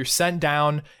veteran, you're sent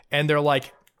down, and they're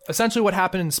like, essentially what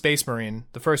happened in Space Marine,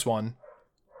 the first one,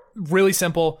 really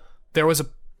simple. There was a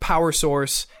power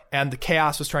source, and the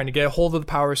Chaos was trying to get a hold of the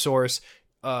power source.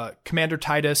 Commander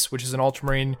Titus, which is an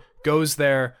Ultramarine, goes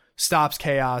there, stops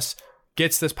Chaos,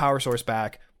 gets this power source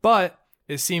back. But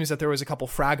it seems that there was a couple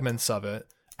fragments of it.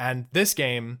 And this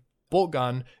game,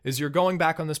 Boltgun, is you're going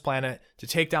back on this planet to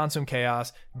take down some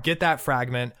Chaos, get that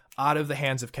fragment out of the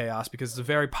hands of Chaos because it's a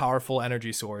very powerful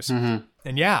energy source. And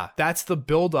yeah, that's the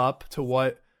build up to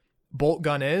what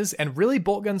Boltgun is. And really,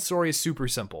 Boltgun's story is super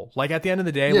simple. Like at the end of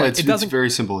the day, yeah, it's very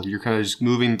simple. You're kind of just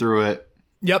moving through it.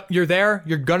 Yep, you're there.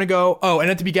 You're gonna go. Oh, and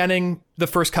at the beginning, the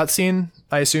first cutscene,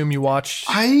 I assume you watched.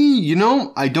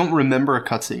 I don't remember a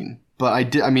cutscene, but I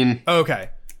did. I mean, okay.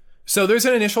 So there's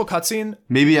an initial cutscene.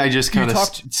 Maybe I just kind of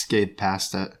skated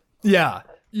past it. Yeah,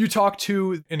 you talk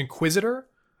to an Inquisitor.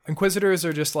 Inquisitors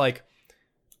are just like,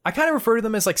 I kind of refer to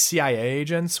them as like CIA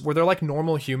agents, where they're like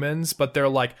normal humans, but they're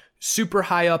like super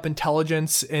high up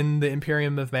intelligence in the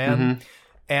Imperium of Man.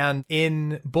 And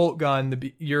in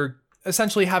Boltgun, you're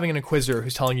essentially having an Inquisitor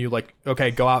who's telling you like,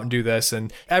 okay, go out and do this.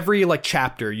 And every like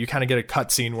chapter, you kind of get a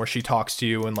cutscene where she talks to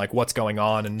you and like what's going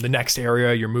on and the next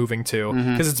area you're moving to,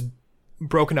 because it's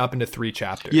broken up into 3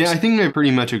 chapters. Yeah, I think I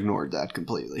pretty much ignored that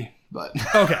completely. But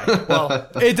okay, well,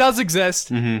 it does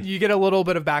exist. You get a little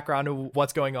bit of background of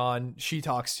what's going on. She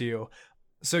talks to you.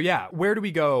 So yeah, where do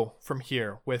we go from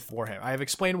here with Warhammer? I have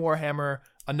explained Warhammer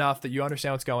enough that you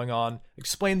understand what's going on.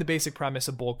 Explain the basic premise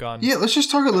of Boltgun. Yeah, let's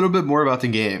just talk a little bit more about the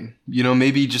game. You know,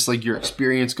 maybe just like your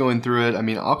experience going through it. I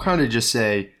mean, I'll kind of just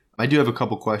say, I do have a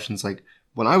couple questions. Like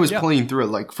when I was playing through it,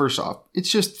 like first off, it's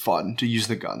just fun to use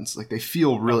the guns. Like they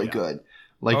feel really good.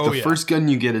 Like the first gun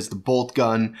you get is the bolt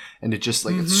gun, and it just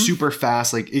like it's super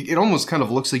fast. Like it almost kind of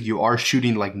looks like you are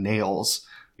shooting like nails.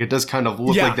 It does kind of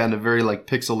look like that in a very like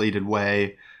pixelated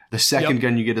way. The second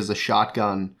gun you get is a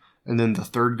shotgun. And then the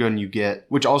third gun you get,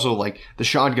 which also like the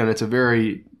shotgun, it's a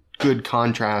very good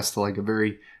contrast to like a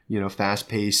very, fast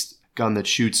paced gun that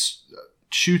shoots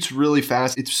really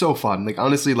fast. It's so fun. Like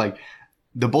honestly, like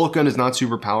the bolt gun is not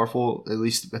super powerful, at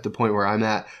least at the point where I'm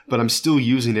at, but I'm still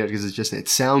using it because it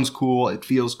sounds cool. It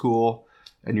feels cool.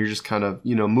 And you're just kind of,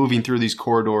 moving through these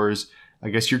corridors. I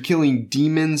guess you're killing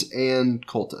demons and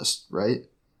cultists, right?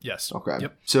 Yes. Okay.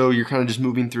 Yep. So you're kind of just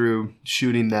moving through,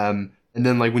 shooting them. And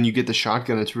then like when you get the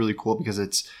shotgun, it's really cool because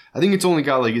I think it's only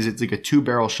got it's like a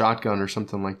 2-barrel shotgun or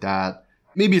something like that.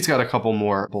 Maybe it's got a couple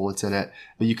more bullets in it,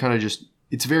 but you kind of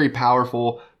it's very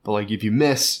powerful. But like if you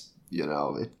miss,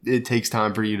 it takes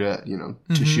time for you to,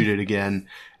 to shoot it again.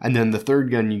 And then the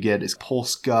third gun you get is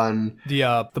pulse gun.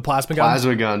 The plasma gun?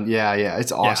 Plasma gun. Yeah.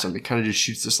 It's awesome. It kind of just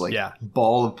shoots this like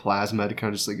ball of plasma. It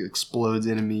kind of just like explodes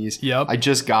enemies. Yep. I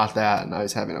just got that and I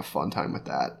was having a fun time with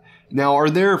that. Now, are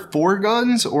there 4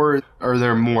 guns or are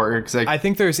there more? I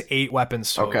think there's 8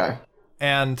 weapons total. Okay.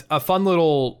 And a fun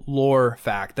little lore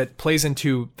fact that plays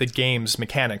into the game's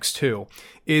mechanics too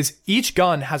is each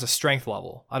gun has a strength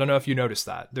level. I don't know if you noticed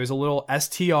that. There's a little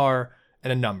STR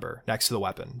and a number next to the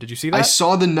weapon. Did you see that? I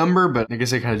saw the number, but I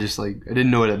guess I kind of just I didn't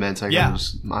know what it meant. So I kind of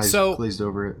just, my eyes glazed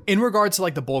over it. In regards to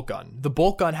like the bolt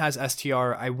gun has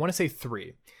STR, I want to say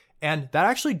 3. And that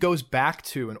actually goes back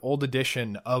to an old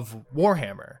edition of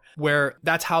Warhammer, where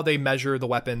that's how they measure the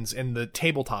weapons in the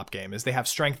tabletop game, is they have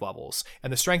strength levels.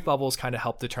 And the strength levels kind of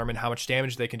help determine how much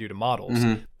damage they can do to models.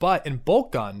 Mm-hmm. But in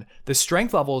Boltgun, the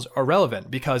strength levels are relevant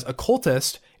because a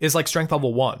cultist is like strength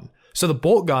level 1. So the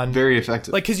bolt gun... Very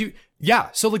effective. Like,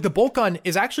 so like the bolt gun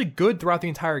is actually good throughout the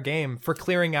entire game for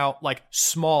clearing out like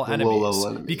small enemies. Low-level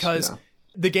enemies. Because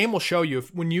the game will show you,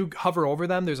 when you hover over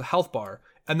them, there's a health bar.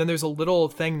 And then there's a little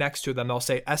thing next to them. They'll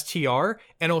say STR,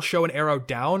 and it'll show an arrow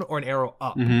down or an arrow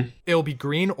up. Mm-hmm. It'll be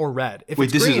green or red. If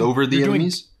Wait, it's green, is over the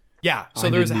enemies? Yeah. So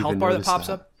there's a health bar that pops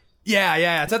up.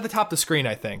 Yeah. It's at the top of the screen,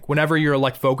 I think, whenever you're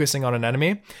like focusing on an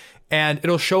enemy. And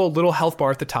it'll show a little health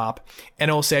bar at the top, and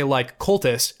it'll say like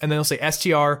cultist, and then it'll say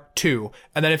STR 2.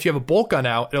 And then if you have a bolt gun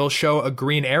out, it'll show a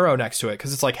green arrow next to it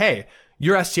because it's like, hey,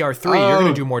 you're STR 3, you're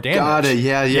going to do more damage. Got it.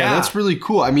 Yeah. That's really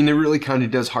cool. I mean, it really kind of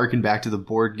does harken back to the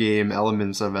board game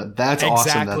elements of it. That's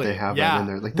awesome that they have that in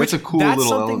there. Like, that's a cool little element. That's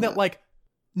something that like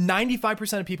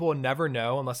 95% of people will never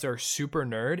know unless they're a super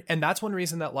nerd. And that's one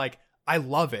reason that like I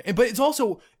love it. But it's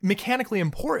also mechanically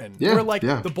important. Yeah, where like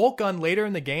the bolt gun later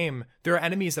in the game, there are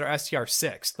enemies that are STR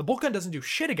 6. The bolt gun doesn't do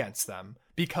shit against them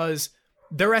because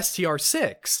they're STR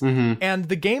 6. Mm-hmm. And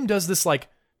the game does this like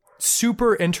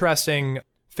super interesting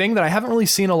thing that I haven't really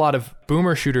seen a lot of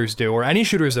boomer shooters do, or any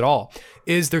shooters at all,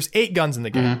 is there's 8 guns in the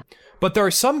game. Mm-hmm. But there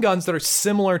are some guns that are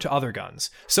similar to other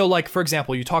guns. So like, for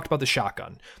example, you talked about the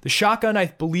shotgun. The shotgun, I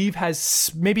believe,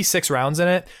 has maybe 6 rounds in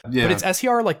it, but it's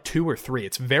SCR like 2 or 3.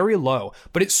 It's very low,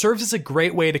 but it serves as a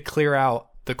great way to clear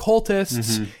out the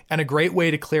cultists and a great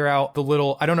way to clear out the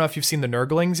little, I don't know if you've seen the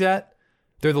Nurglings yet.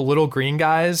 They're the little green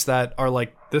guys that are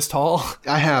like this tall.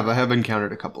 I have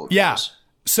encountered a couple of those.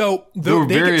 So they were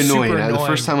very annoying. The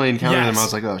first time I encountered them, I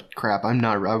was like, oh crap,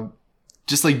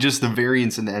 just the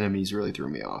variance in the enemies really threw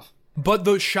me off. But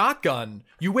the shotgun,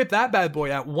 you whip that bad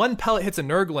boy out, one pellet hits a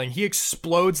Nurgling, he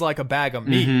explodes like a bag of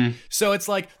meat. Mm-hmm. So it's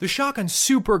like, the shotgun's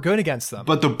super good against them.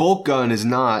 But the bolt gun is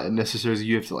not necessarily,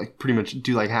 you have to like pretty much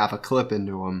do like half a clip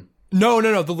into them. No,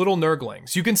 the little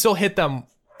Nurglings. You can still hit them.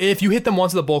 If you hit them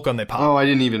once with the bolt gun, they pop. Oh, I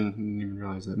didn't even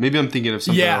realize that. Maybe I'm thinking of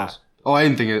something else. Oh, I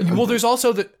didn't think it. Well, there's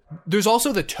also the toads. There's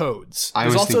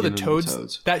also the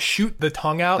toads that shoot the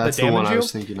tongue out that damage you. That's the one I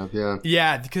was thinking of, yeah.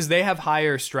 Yeah, because they have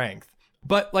higher strength.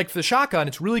 But like for the shotgun,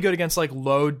 it's really good against like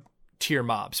low tier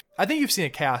mobs. I think you've seen a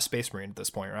Chaos Space Marine at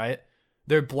this point, right?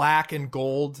 They're black and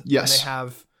gold. Yes.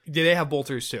 And they have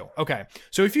bolters too. Okay.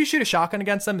 So if you shoot a shotgun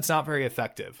against them, it's not very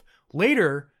effective.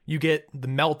 Later, you get the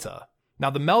Melta.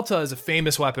 Now the Melta is a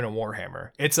famous weapon in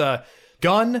Warhammer. It's a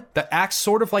gun that acts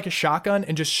sort of like a shotgun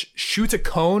and just shoots a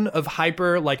cone of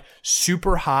hyper, like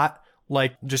super hot,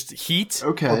 like just heat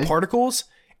or particles.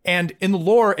 And in the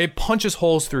lore, it punches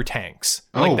holes through tanks.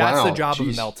 Like that's the job of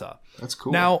the Melta. That's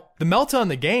cool. Now, the Melta in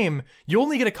the game, you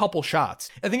only get a couple shots.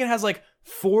 I think it has like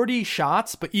 40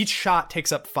 shots, but each shot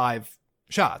takes up 5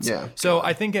 shots. Yeah. So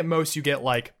I think at most you get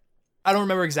like, I don't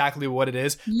remember exactly what it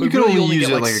is. But you can only use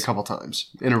it like a couple times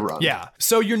in a run. Yeah.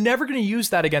 So you're never going to use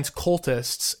that against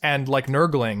cultists and like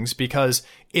Nurglings because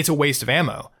it's a waste of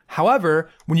ammo. However,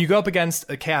 when you go up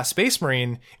against a Chaos Space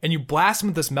Marine and you blast him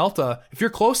with this Melta, if you're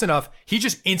close enough, he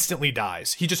just instantly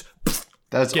dies. He just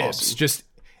That's awesome.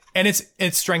 And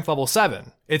it's strength level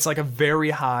 7. It's like a very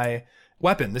high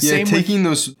weapon. The Yeah, same taking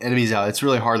those enemies out, it's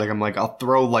really hard. Like, I'll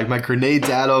throw like my grenades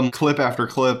at them, clip after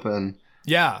clip, and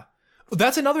yeah.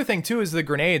 That's another thing too, is the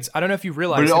grenades. I don't know if you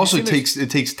realize, but it also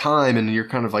takes time, and you're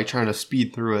kind of like trying to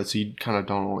speed through it, so you kind of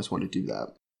don't always want to do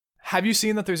that. Have you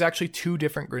seen that there's actually 2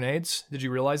 different grenades? Did you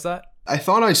realize that? I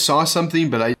thought I saw something,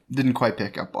 but I didn't quite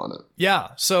pick up on it. Yeah,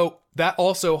 so that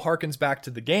also harkens back to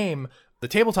the game, the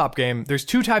tabletop game. There's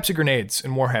 2 types of grenades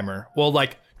in Warhammer. Well,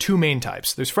 like 2 main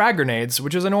types. There's frag grenades,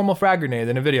 which is a normal frag grenade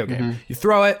in a video game. You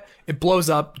throw it, it blows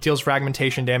up, deals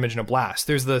fragmentation damage in a blast.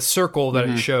 There's the circle that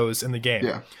it shows in the game.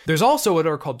 Yeah. There's also what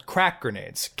are called crack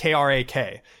grenades,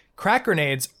 K-R-A-K. Crack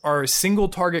grenades are a single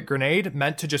target grenade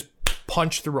meant to just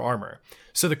punch through armor.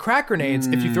 So the crack grenades,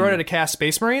 if you throw it at a Chaos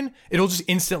Space Marine, it'll just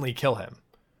instantly kill him.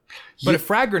 But a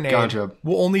frag grenade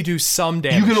will only do some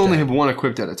damage. You can only have one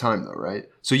equipped at a time, though, right?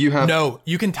 So you have... No,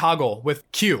 you can toggle with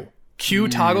Q. Q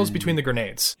toggles between the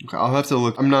grenades. Okay, I'll have to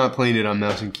look. I'm not playing it on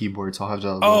mouse and keyboard, so I'll have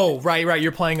to look. Oh, right.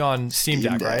 You're playing on Steam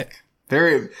Deck, right?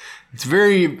 It's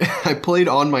very... I played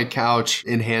on my couch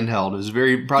in handheld. It was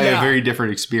probably a very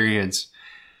different experience.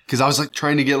 Because I was like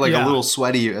trying to get like a little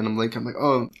sweaty, and I'm like,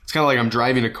 oh, it's kind of like I'm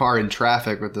driving a car in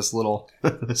traffic with this little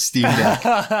Steam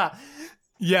Deck.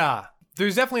 Yeah,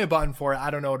 there's definitely a button for it.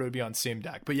 I don't know what it would be on Steam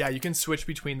Deck, but yeah, you can switch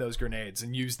between those grenades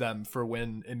and use them for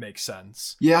when it makes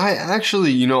sense. Yeah, I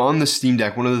actually, on the Steam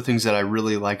Deck, one of the things that I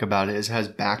really like about it is it has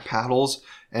back paddles,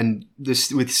 and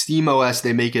this with SteamOS,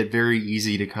 they make it very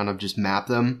easy to kind of just map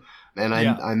them. And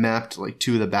I mapped like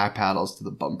 2 of the back paddles to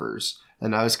the bumpers.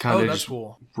 And I was kind of just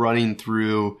running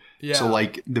through. Yeah. So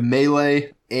like the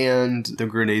melee and the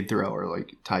grenade throw are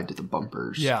like tied to the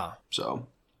bumpers. Yeah. So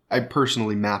I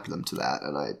personally mapped them to that,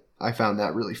 and I found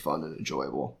that really fun and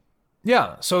enjoyable.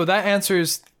 Yeah. So that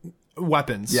answers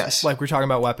weapons. Yes. Like we're talking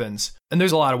about weapons. And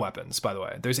there's a lot of weapons, by the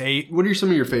way. There's 8. What are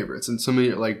some of your favorites? And some of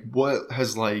your, like, what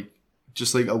has like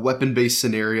just like a weapon-based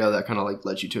scenario that kind of like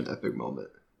led you to an epic moment?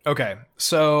 Okay.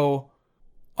 So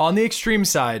on the extreme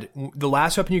side, the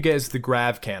last weapon you get is the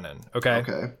grav cannon, okay?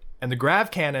 And the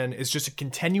grav cannon is just a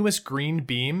continuous green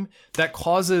beam that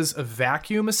causes a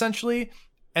vacuum, essentially.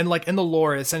 And like in the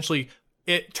lore, essentially,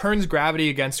 it turns gravity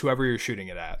against whoever you're shooting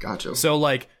it at. Gotcha. So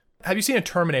like, have you seen a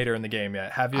Terminator in the game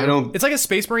yet? Have you? I don't. It's like a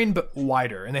Space Marine, but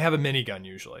wider, and they have a minigun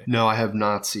usually. No, I have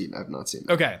not seen that.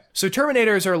 Okay, so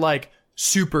Terminators are like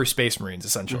super Space Marines,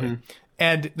 essentially.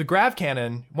 And the grav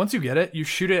cannon, once you get it, you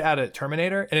shoot it at a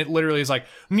Terminator, and it literally is like,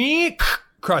 me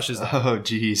crushes them. Oh,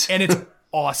 geez. And it's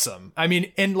awesome. I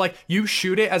mean, and like, you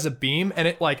shoot it as a beam, and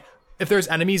it like, if there's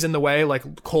enemies in the way, like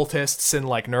cultists and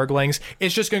like Nurglings,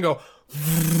 it's just gonna go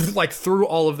like through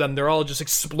all of them. They're all just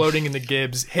exploding in the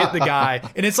gibs, hit the guy,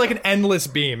 and it's like an endless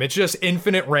beam. It's just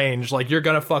infinite range. Like, you're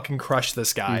gonna fucking crush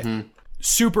this guy.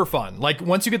 Super fun. Like,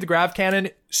 once you get the grav cannon,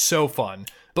 so fun.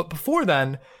 But before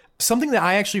then, something that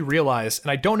I actually realized,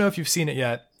 and I don't know if you've seen it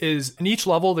yet, is in each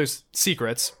level there's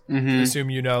secrets. I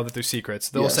assume you know that there's secrets.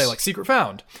 They'll say like secret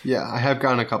found. Yeah, I have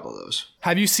gotten a couple of those.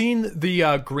 Have you seen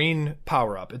the green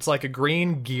power up? It's like a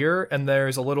green gear, and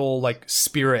there's a little like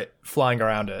spirit flying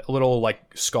around it, a little like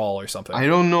skull or something. I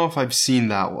don't know if I've seen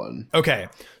that one. Okay,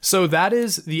 so that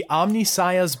is the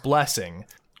Omnissiah's Blessing.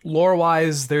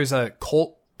 Lore-wise, there's a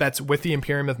cult that's with the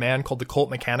Imperium of Man called the Cult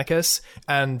Mechanicus,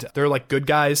 and they're like good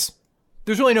guys.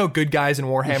 There's really no good guys in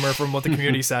Warhammer from what the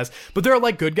community says, but they're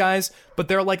like good guys, but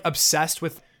they're like obsessed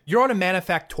with, you're on a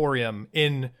manufactorium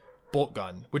in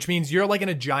Boltgun, which means you're like in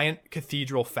a giant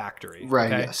cathedral factory. Right,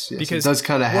 okay? yes. Because it does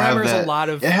kind of have that. A lot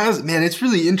of, it has, man, it's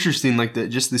really interesting, like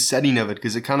just the setting of it,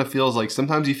 because it kind of feels like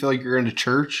sometimes you feel like you're in a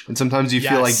church, and sometimes you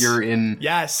feel like you're in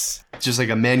just like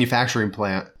a manufacturing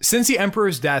plant. Since the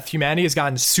Emperor's death, humanity has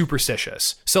gotten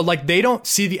superstitious. So like, they don't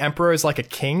see the Emperor as like a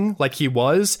king, like he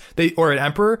was, or an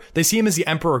emperor. They see him as the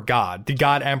Emperor God, the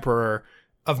God Emperor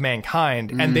of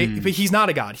mankind, and but he's not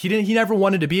a god. He never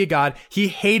wanted to be a god. He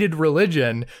hated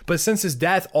religion, but since his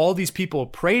death, all these people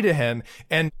pray to him.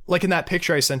 And like in that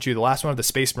picture I sent you, the last one of the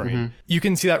Space Marine, you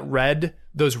can see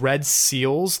those red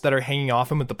seals that are hanging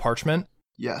off him with the parchment.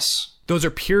 Yes. Those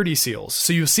are purity seals.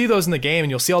 So you'll see those in the game,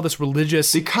 and you'll see all this religious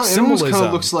symbolism. It almost kind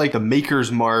of looks like a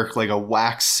maker's mark, like a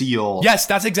wax seal. Yes,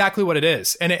 that's exactly what it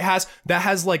is. And that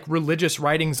has like religious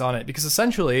writings on it, because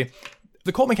essentially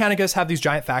the Cult Mechanicus have these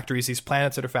giant factories, these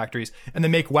planets that are factories, and they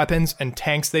make weapons and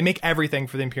tanks. They make everything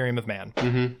for the Imperium of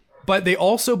Man. But they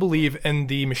also believe in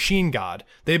the machine god.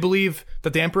 They believe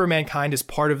that the Emperor of Mankind is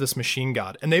part of this machine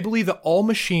god. And they believe that all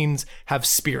machines have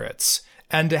spirits.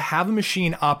 And to have a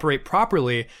machine operate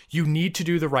properly, you need to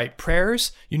do the right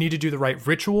prayers. You need to do the right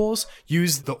rituals,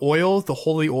 use the oil, the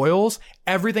holy oils.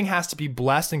 Everything has to be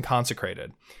blessed and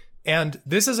consecrated. And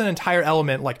this is an entire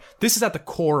element, like, this is at the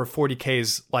core of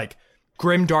 40K's, like,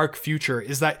 grim dark future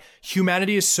is that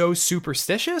humanity is so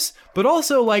superstitious, but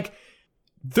also like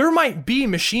there might be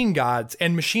machine gods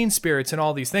and machine spirits and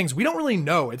all these things. We don't really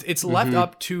know. It's left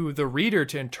up to the reader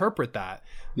to interpret that.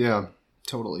 Yeah,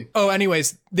 totally. Oh,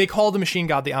 anyways, they call the machine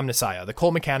god the Omnissiah, the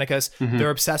Cult Mechanicus. They're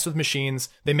obsessed with machines.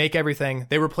 They make everything.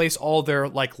 They replace all their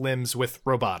like limbs with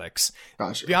robotics.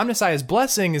 Gotcha. The Omnissiah's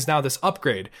blessing is now this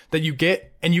upgrade that you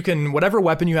get, and you can, whatever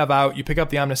weapon you have out, you pick up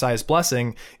the Omnissiah's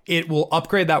blessing, it will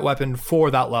upgrade that weapon for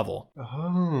that level.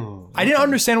 Oh. I didn't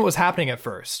understand what was happening at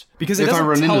first because it If I doesn't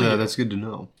run tell into that, you. that's good to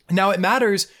know. Now it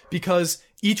matters because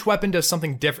each weapon does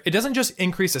something different. It doesn't just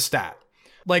increase a stat.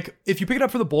 Like if you pick it up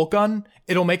for the Boltgun,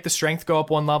 it'll make the strength go up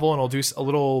one level and it'll do a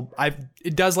little,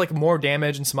 it does like more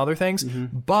damage and some other things,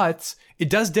 but it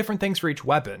does different things for each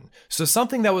weapon. So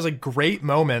something that was a great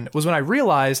moment was when I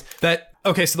realized that,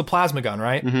 okay, so the plasma gun,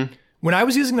 right? When I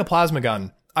was using the plasma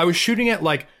gun, I was shooting it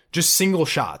like just single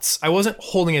shots. I wasn't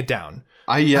holding it down.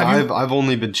 I've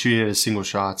only been shooting it as single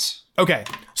shots. Okay,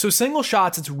 so single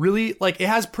shots, it's really like it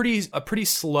has a pretty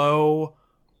slow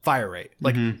fire rate,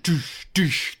 like doosh,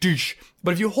 doosh, doosh.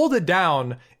 But if you hold it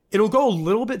down, it'll go a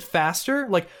little bit faster,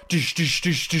 like doosh, doosh,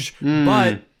 doosh, doosh.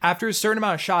 But after a certain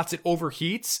amount of shots, it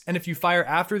overheats, and if you fire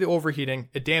after the overheating,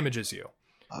 it damages you.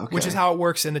 Okay. Which is how it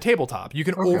works in the tabletop. You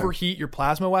can overheat your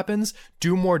plasma weapons,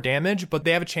 do more damage, but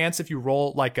they have a chance if you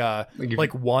roll like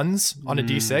ones on a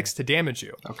d6 to damage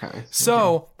you. Okay.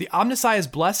 So the Omnissiah's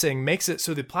blessing makes it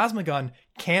so the plasma gun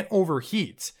can't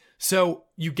overheat. So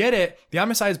you get it, the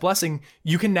Omnissiah's blessing,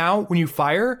 you can now, when you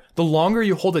fire, the longer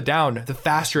you hold it down, the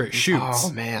faster it shoots.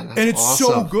 Oh man, that's and it's awesome.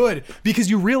 so good because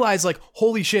you realize like,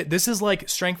 holy shit, this is like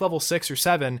strength level 6 or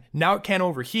 7. Now it can't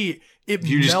overheat.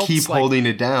 You just keep holding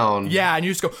it down. Yeah, and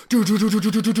you just go do do do do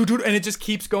do do do do, and it just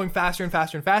keeps going faster and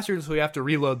faster and faster until you have to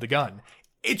reload the gun.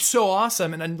 It's so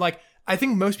awesome, and like I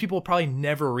think most people probably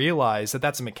never realize that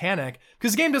that's a mechanic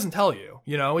because the game doesn't tell you.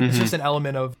 You know, it's just an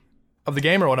element of the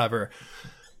game or whatever.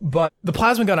 But the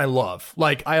plasma gun I love.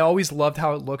 Like, I always loved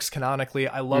how it looks canonically.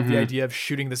 I love the idea of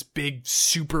shooting this big,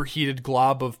 superheated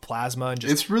glob of plasma and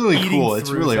just It's really cool.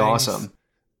 It's really things. awesome.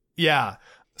 Yeah.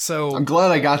 So I'm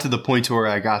glad I got to the point to where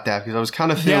I got that because I was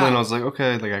kind of feeling, I was like,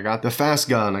 okay, like I got the fast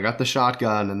gun, I got the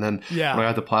shotgun, and then when I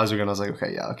got the plasma gun, I was like,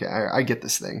 okay, I get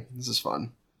this thing. This is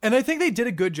fun. And I think they did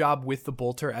a good job with the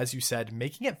bolter, as you said,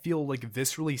 making it feel like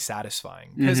viscerally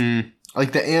satisfying. Because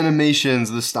like the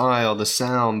animations, the style, the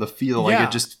sound, the feel,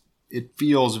 like it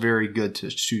feels very good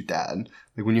to shoot that. And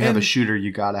like when you have a shooter,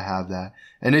 you gotta have that.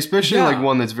 And especially like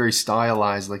one that's very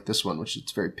stylized, like this one, which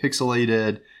it's very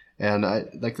pixelated, and I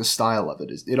like the style of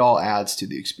it. It all adds to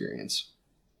the experience.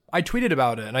 I tweeted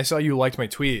about it, and I saw you liked my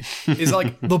tweet. Is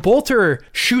like the bolter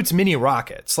shoots mini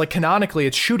rockets. Like canonically,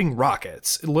 it's shooting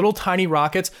rockets, little tiny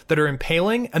rockets that are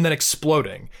impaling and then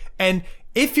exploding. And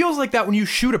it feels like that when you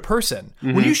shoot a person.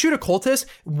 When you shoot a cultist,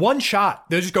 one shot,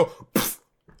 they'll just go, poof,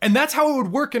 and that's how it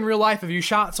would work in real life if you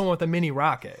shot someone with a mini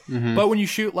rocket. But when you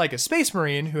shoot like a space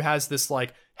marine who has this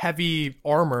like heavy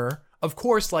armor, of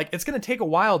course, like it's going to take a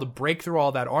while to break through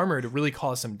all that armor to really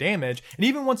cause some damage. And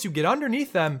even once you get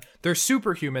underneath them, they're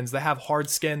superhumans. They have hard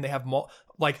skin. They have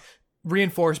like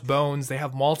reinforced bones. They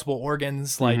have multiple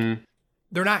organs. Like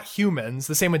they're not humans.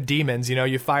 The same with demons. You know,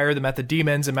 you fire them at the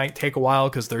demons. It might take a while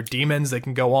because they're demons. They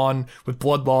can go on with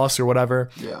blood loss or whatever.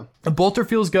 Yeah. The bolter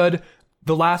feels good.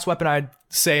 The last weapon I'd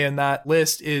say in that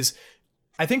list is,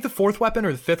 I think the 4th weapon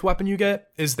or the 5th weapon you get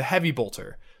is the heavy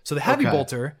bolter. So the heavy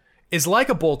bolter is like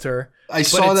a bolter. I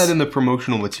saw that in the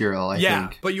promotional material, I think. Yeah,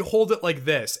 but you hold it like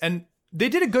this. And they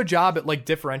did a good job at like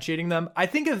differentiating them. I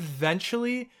think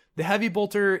eventually the heavy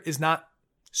bolter is not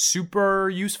super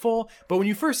useful, but when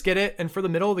you first get it and for the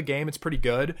middle of the game, it's pretty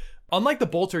good. Unlike the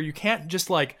bolter, you can't just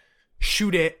like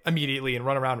shoot it immediately and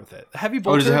run around with it. The heavy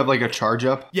bolter... Oh, does it have like a charge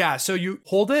up? Yeah, so you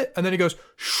hold it and then it goes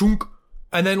shunk.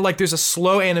 And then like there's a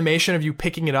slow animation of you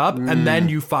picking it up and then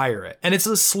you fire it. And it's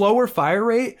a slower fire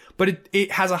rate, but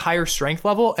it has a higher strength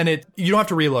level and you don't have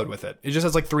to reload with it. It just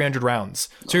has like 300 rounds.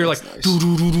 So you're like, nice.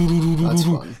 That's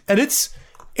fun. And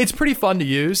it's pretty fun to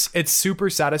use. It's super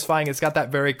satisfying. It's got that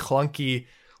very clunky,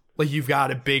 like you've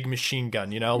got a big machine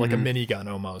gun, you know, like a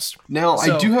minigun almost. Now,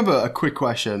 I do have a quick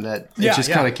question that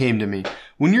kind of came to me.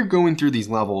 When you're going through these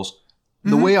levels,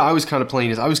 the way I was kind of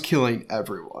playing is I was killing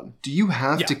everyone. Do you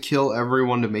have to kill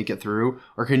everyone to make it through?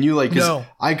 Or can you like, because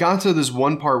I got to this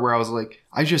one part where I was like,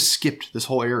 I just skipped this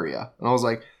whole area. And I was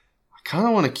like, I kind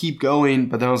of want to keep going.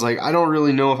 But then I was like, I don't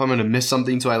really know if I'm going to miss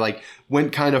something. So I like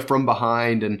went kind of from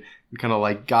behind and kind of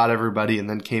like got everybody and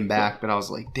then came back. But I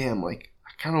was like, damn, like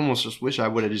I kind of almost just wish I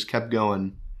would have just kept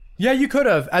going. Yeah, you could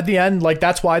have. At the end, like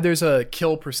that's why there's a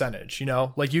kill percentage, you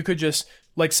know? Like you could just...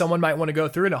 Like someone might want to go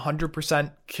through it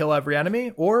 100% kill every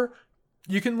enemy, or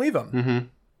you can leave them. Mm-hmm.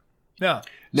 Yeah.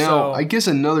 Now, I guess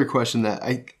another question that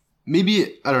I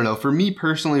don't know. For me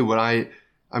personally,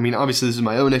 I mean, obviously this is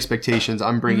my own expectations.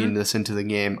 I'm bringing this into the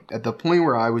game. At the point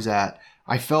where I was at,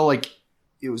 I felt like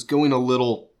it was going a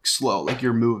little slow, like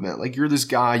your movement. Like you're this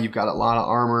guy, you've got a lot of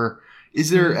armor. Is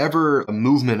there ever a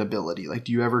movement ability? Like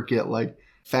do you ever get like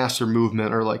faster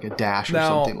movement or like a dash or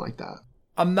something like that?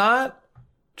 I'm not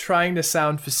trying to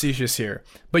sound facetious here,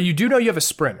 but you do know you have a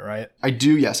sprint, right? I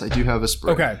do, yes. I do have a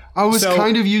sprint. Okay. I was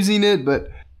kind of using it,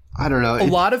 but I don't know. A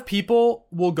lot of people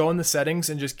will go in the settings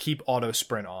and just keep auto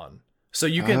sprint on. So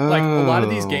you can, like, a lot of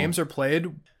these games are played.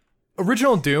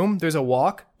 Original Doom, there's a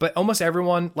walk, but almost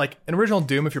everyone, like, in Original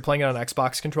Doom, if you're playing it on an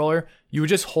Xbox controller, you would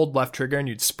just hold left trigger and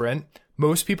you'd sprint.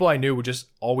 Most people I knew would just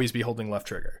always be holding left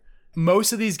trigger.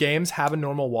 Most of these games have a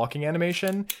normal walking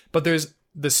animation, but there's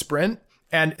the sprint,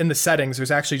 and in the settings,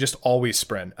 there's actually just always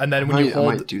sprint. And then when you hold...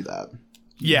 I might do that.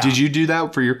 Yeah. Did you do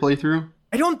that for your playthrough?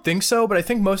 I don't think so, but I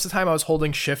think most of the time I was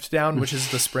holding shift down, which is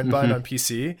the sprint button on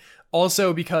PC.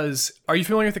 Also because, are you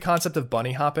familiar with the concept of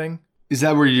bunny hopping? Is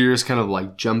that where you're just kind of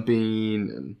like jumping?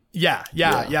 And Yeah.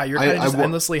 You're kind of just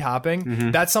endlessly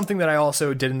hopping. That's something that I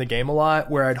also did in the game a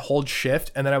lot, where I'd hold shift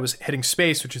and then I was hitting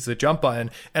space, which is the jump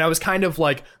button, and I was kind of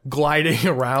like gliding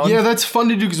around. Yeah, that's fun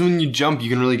to do because when you jump, you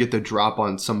can really get the drop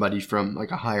on somebody from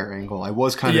like a higher angle. I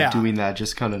was kind of doing that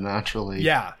just kind of naturally.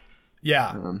 Yeah.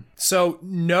 So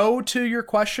no to your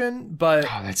question, but...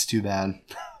 Oh, that's too bad.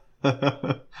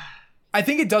 I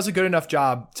think it does a good enough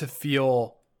job to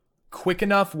feel quick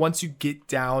enough once you get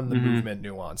down the movement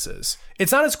nuances.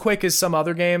 It's not as quick as some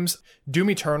other games. Doom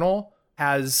Eternal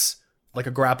has like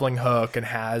a grappling hook and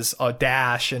has a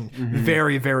dash and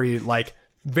very,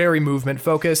 very movement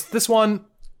focused. This one,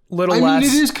 little less. I mean,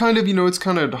 it is kind of, it's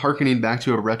kind of harkening back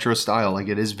to a retro style. Like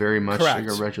it is very much like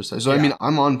a retro style. So, I mean,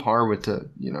 I'm on par with to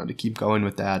keep going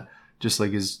with that. Just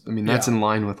like that's in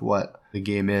line with what the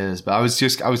game is. But I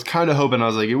was kind of hoping, I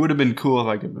was like, it would have been cool if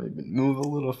I could maybe move a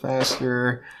little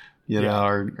faster,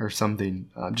 or something.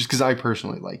 Just because I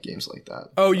personally like games like that.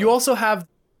 Oh, you also have,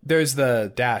 there's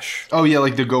the dash. Oh yeah,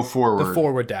 like the go forward. The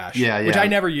forward dash. Yeah. Which I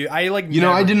never use. I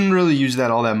didn't really use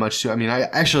that all that much too. I mean,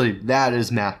 that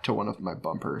is mapped to one of my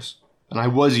bumpers. And I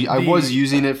was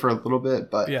using it for a little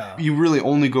bit, but you really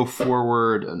only go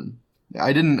forward, and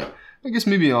I didn't. I guess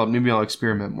maybe I'll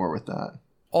experiment more with that.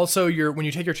 Also, when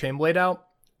you take your chain blade out,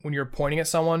 when you're pointing at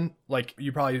someone, like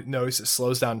you probably notice it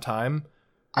slows down time.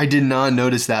 I did not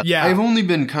notice that. Yeah. I've only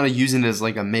been kind of using it as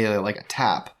like a melee, like a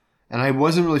tap, and I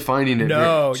wasn't really finding it.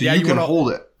 No, so you can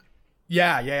hold it.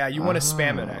 Yeah. You want to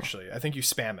spam it, actually. I think you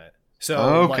spam it. So,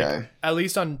 okay. At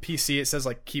least on PC, it says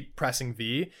like keep pressing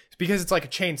V. It's because it's like a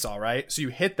chainsaw, right? So you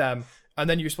hit them, and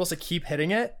then you're supposed to keep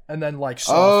hitting it, and then like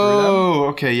saw through them. Oh,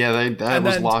 okay, yeah, that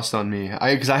was lost on me.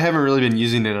 Because I haven't really been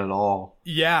using it at all.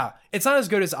 Yeah, it's not as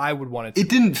good as I would want it to. It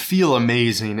didn't feel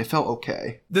amazing. It felt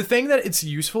okay. The thing that it's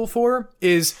useful for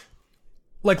is,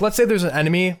 like, let's say there's an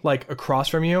enemy like across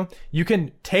from you. You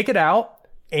can take it out,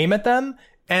 aim at them,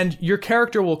 and your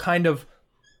character will kind of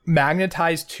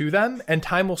magnetize to them, and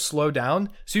time will slow down.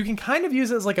 So you can kind of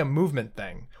use it as like a movement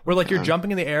thing, where like you're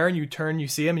jumping in the air and you turn, you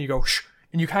see him, and you go shh.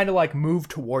 And you kind of like move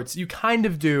towards, you kind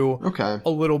of do a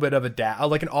little bit of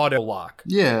like an auto lock.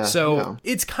 Yeah. So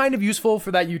it's kind of useful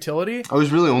for that utility. I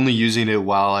was really only using it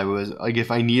while I was, like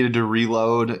if I needed to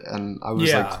reload and I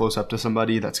was like close up to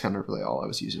somebody, that's kind of really all I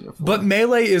was using it for. But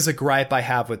melee is a gripe I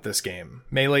have with this game.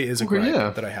 Melee is a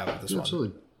gripe that I have with this one.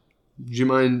 Absolutely. Do you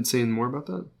mind saying more about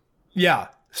that? Yeah.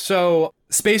 So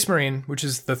Space Marine, which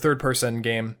is the third person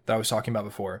game that I was talking about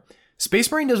before. Space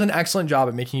Marine does an excellent job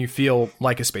at making you feel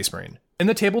like a Space Marine. In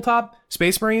the tabletop,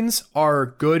 Space Marines are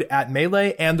good at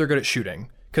melee and they're good at shooting.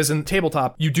 Because in the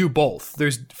tabletop, you do both.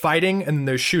 There's fighting and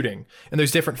there's shooting. And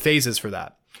there's different phases for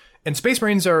that. And Space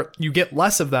Marines you get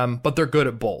less of them, but they're good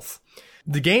at both.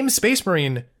 The game Space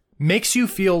Marine makes you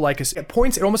feel like, at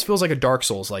points, it almost feels like a Dark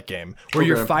Souls-like game. Where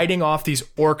you're fighting off these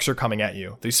orcs are coming at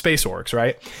you. These space orcs,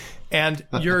 right? And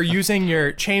you're using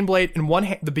your chain blade in one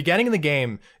hand. The beginning of the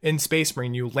game in Space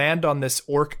Marine, you land on this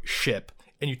orc ship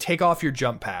and you take off your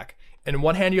jump pack. And in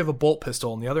one hand, you have a bolt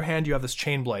pistol. In the other hand, you have this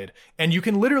chain blade. And you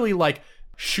can literally, like,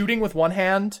 shooting with one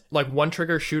hand, like one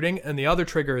trigger shooting, and the other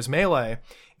trigger is melee.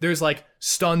 There's, like,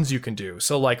 stuns you can do.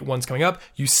 So, like, one's coming up,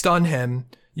 you stun him,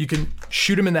 you can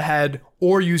shoot him in the head,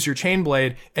 or use your chain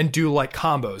blade and do, like,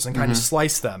 combos and kind of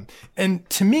slice them. And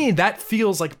to me, that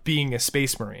feels like being a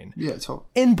Space Marine. Yeah, totally.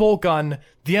 In Boltgun,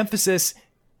 the emphasis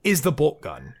is the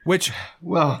Boltgun, which,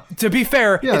 well, to be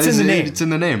fair, it's in the name. It's in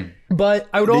the name. But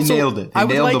I would also, nailed it. I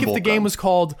would like if the game was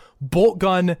called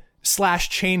Boltgun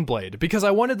 /Chainblade, because I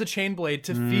wanted the Chainblade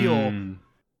to feel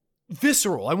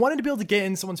visceral. I wanted to be able to get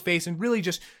in someone's face and really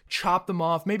just chop them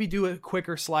off, maybe do a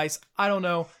quicker slice. I don't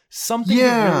know. Something to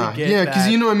really get Yeah, because,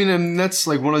 that. you know, I mean, and that's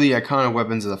like one of the iconic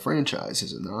weapons of the franchise,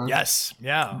 is it not? Yes,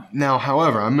 yeah. Now,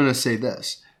 however, I'm going to say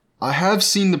this. I have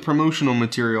seen the promotional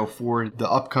material for the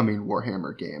upcoming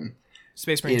Warhammer game.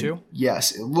 Space Marine 2?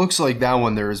 Yes, it looks like that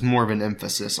one there is more of an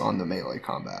emphasis on the melee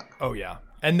combat. Oh, yeah.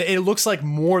 And it looks like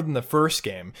more than the first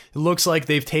game. It looks like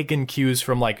they've taken cues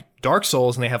from like Dark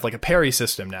Souls and they have like a parry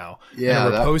system now. Yeah,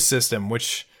 and a repose system,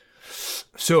 which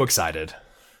so excited.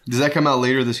 Does that come out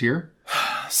later this year?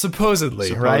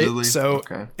 Supposedly, right? So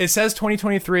okay. It says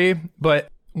 2023, but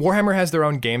Warhammer has their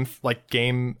own game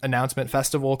announcement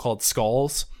festival called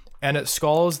Skulls. And at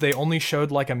Skulls, they only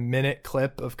showed like a minute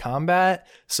clip of combat.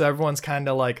 So everyone's kind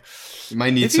of like... You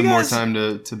might need some more time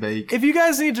to bake. If you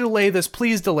guys need to delay this,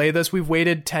 please delay this. We've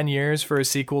waited 10 years for a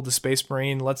sequel to Space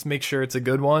Marine. Let's make sure it's a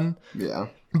good one. Yeah.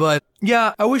 But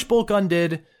yeah, I wish Boltgun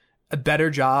did a better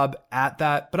job at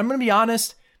that. But I'm going to be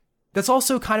honest, that's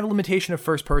also kind of a limitation of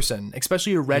first person,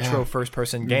 especially a retro first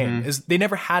person game, is they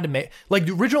never had to make, like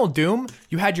the original Doom,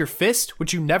 you had your fist,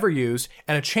 which you never used,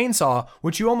 and a chainsaw,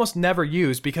 which you almost never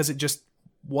used because it just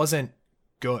wasn't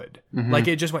good. Like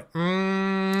it just went,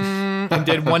 and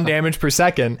did 1 damage per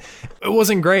second. It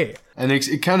wasn't great. And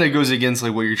it kind of goes against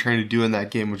like what you're trying to do in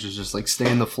that game, which is just like stay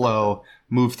in the flow,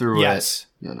 move through it,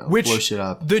 you know, blow shit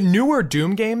up. The newer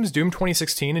Doom games, Doom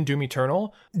 2016 and Doom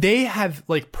Eternal, they have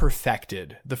like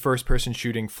perfected the first person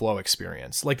shooting flow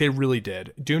experience. Like they really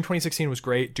did. Doom 2016 was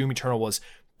great. Doom Eternal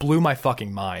blew my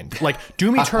fucking mind. Like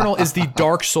Doom Eternal is the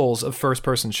Dark Souls of first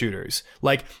person shooters.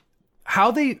 Like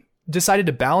how they decided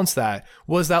to balance that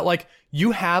was that like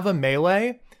you have a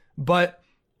melee, but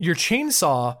your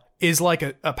chainsaw is like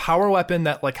a power weapon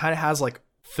that like kind of has like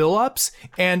fill ups,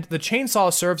 and the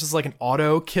chainsaw serves as like an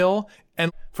auto kill.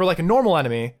 And for like a normal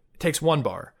enemy, it takes 1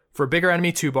 bar. For a bigger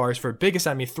enemy, 2 bars. For a biggest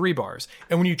enemy, 3 bars.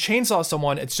 And when you chainsaw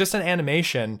someone, it's just an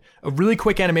animation, a really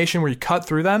quick animation where you cut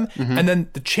through them, and then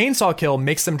the chainsaw kill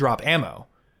makes them drop ammo.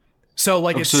 So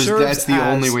like it serves that's the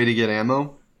only way to get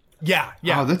ammo? Yeah.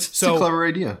 Oh, that's a clever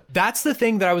idea. That's the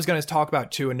thing that I was going to talk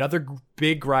about too. Another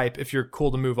big gripe, if you're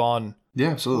cool to move on,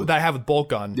 yeah, absolutely, that I have with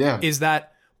Boltgun, is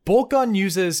that Boltgun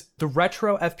uses the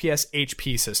retro FPS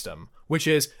HP system, which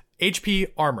is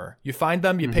HP armor. You find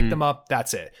them, you pick them up,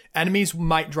 that's it. Enemies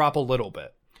might drop a little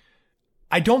bit.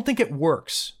 I don't think it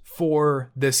works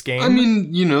for this game. I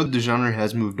mean, you know, the genre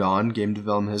has moved on. Game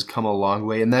development has come a long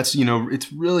way. And that's, you know,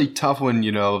 it's really tough when,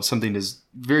 you know, something is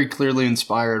very clearly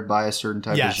inspired by a certain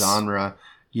type of genre.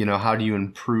 You know, how do you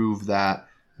improve that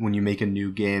when you make a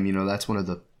new game? You know, that's one of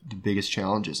the biggest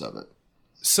challenges of it.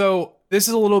 So this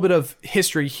is a little bit of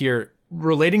history here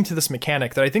relating to this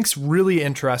mechanic that I think is really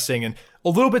interesting and a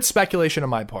little bit speculation on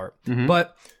my part.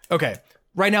 But okay,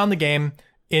 right now in the game,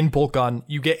 in Boltgun,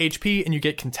 you get HP and you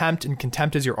get Contempt, and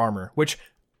Contempt is your armor, which,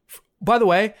 by the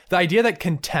way, the idea that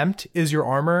Contempt is your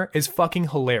armor is fucking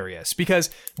hilarious, because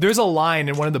there's a line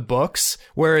in one of the books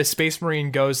where a Space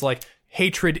Marine goes like,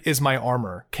 hatred is my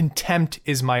armor. Contempt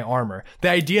is my armor. The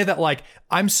idea that like,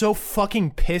 I'm so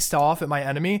fucking pissed off at my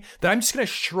enemy that I'm just going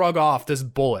to shrug off this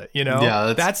bullet, you know?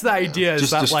 Yeah, that's the idea.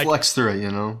 Just like, flex through it,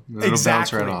 you know? It'll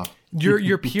exactly. bounce right off.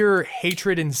 Your pure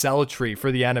hatred and zealotry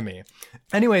for the enemy.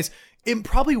 Anyways, it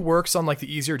probably works on like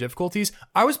the easier difficulties.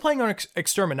 I was playing on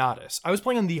Exterminatus. I was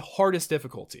playing on the hardest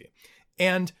difficulty.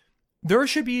 And there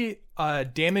should be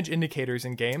damage indicators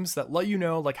in games that let you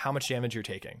know like how much damage you're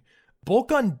taking.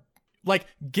 Boltgun like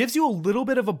gives you a little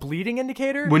bit of a bleeding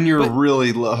indicator when you're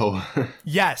really low.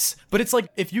 Yes, but it's like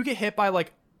if you get hit by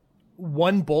like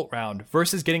 1 bolt round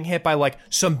versus getting hit by like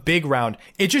some big round,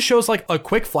 it just shows like a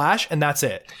quick flash and that's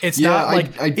it. It's not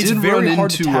like I it's did very run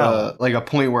hard to into tell. like a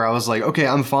point where I was like, okay,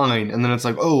 I'm fine, and then it's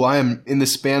like, oh, I am in the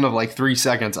span of like 3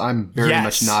 seconds, I'm very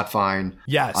much not fine.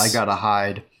 Yes, I gotta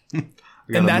hide.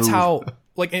 And that's how.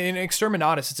 Like in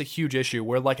Exterminatus, it's a huge issue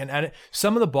where like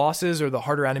some of the bosses or the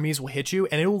harder enemies will hit you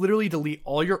and it will literally delete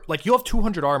all your, like you'll have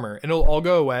 200 armor and it'll all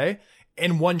go away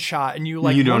in one shot, and you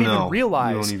like you don't even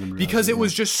realize because it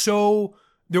was just so,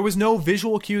 there was no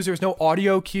visual cues, there was no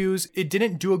audio cues. It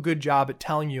didn't do a good job at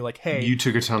telling you like, hey, you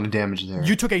took a ton of damage there.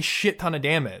 You took a shit ton of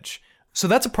damage. So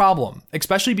that's a problem,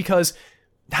 especially because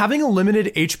having a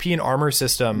limited HP and armor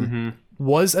system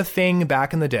was a thing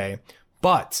back in the day,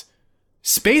 but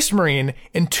Space Marine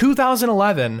in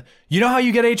 2011, you know how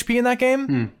you get HP in that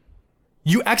game?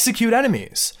 You execute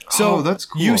enemies. So that's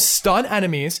cool. You stun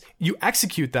enemies, you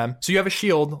execute them. So you have a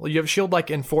shield. You have a shield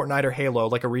like in Fortnite or Halo,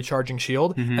 like a recharging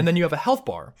shield. And then you have a health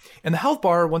bar. And the health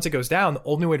bar, once it goes down, the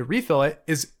only way to refill it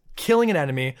is killing an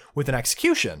enemy with an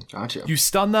execution. Gotcha. You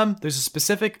stun them. There's a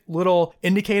specific little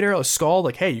indicator, a skull,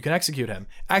 like, hey, you can execute him.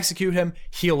 Execute him,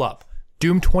 heal up.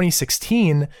 Doom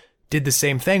 2016 did the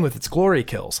same thing with its glory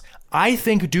kills. I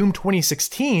think Doom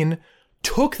 2016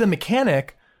 took the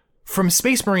mechanic from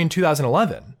Space Marine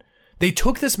 2011. They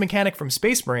took this mechanic from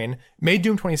Space Marine, made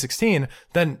Doom 2016,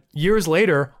 then years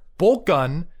later,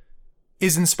 Boltgun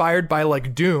is inspired by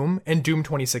like Doom and Doom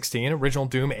 2016, original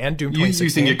Doom and Doom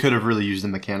 2016. You think it could have really used a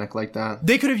mechanic like that?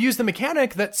 They could have used the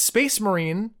mechanic that Space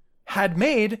Marine had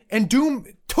made and Doom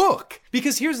took.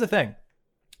 Because here's the thing.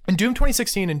 In Doom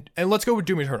 2016, and let's go with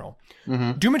Doom Eternal.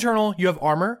 Mm-hmm. Doom Eternal, you have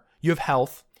armor, you have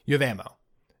health, you have ammo.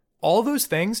 All those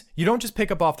things, you don't just pick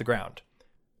up off the ground.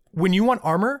 When you want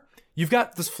armor, you've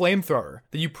got this flamethrower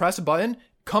that you press a button,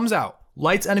 comes out,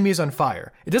 lights enemies on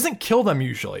fire. It doesn't kill them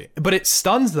usually, but it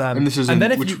stuns them. And this is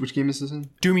which game is this in?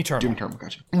 Doom Eternal. Doom Eternal,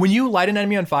 gotcha. When you light an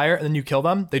enemy on fire and then you kill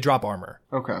them, they drop armor.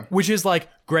 Okay. Which is like,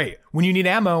 great. When you need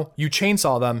ammo, you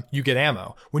chainsaw them, you get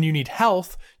ammo. When you need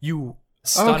health, you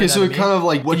stun okay, an so enemy, it kind of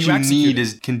like what you execute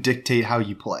need can dictate how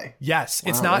you play. Yes,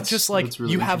 it's Wow, not just like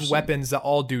really you have interesting. weapons that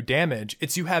all do damage.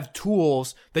 It's you have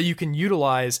tools that you can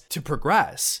utilize to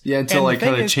progress. Yeah, and to And the like thing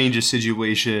kind of is- change a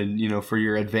situation, for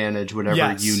your advantage, whatever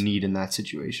Yes. you need in that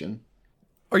situation.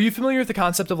 Are you familiar with the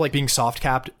concept of like being soft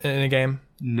capped in a game?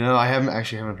 No, I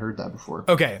haven't heard that before.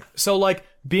 Okay, so like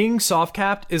being soft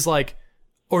capped is like,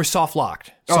 or soft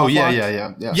locked. Oh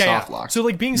yeah. Soft lock. So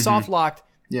like being soft locked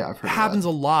Yeah, I've heard happens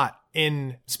of a lot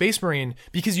in Space Marine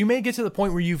because you may get to the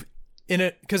point where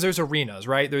because there's arenas,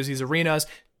 right? There's these arenas,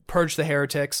 purge the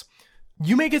heretics.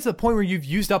 You may get to the point where you've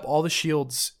used up all the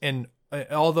shields and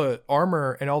all the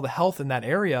armor and all the health in that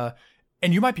area,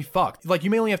 and you might be fucked. Like you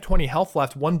may only have 20 health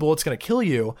left. One bullet's going to kill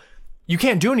you. You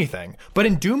can't do anything. But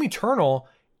in Doom Eternal,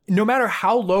 no matter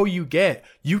how low you get,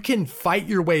 you can fight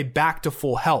your way back to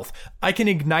full health. I can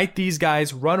ignite these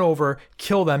guys, run over,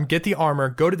 kill them, get the armor,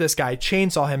 go to this guy,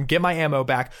 chainsaw him, get my ammo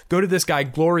back, go to this guy,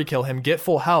 glory kill him, get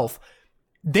full health.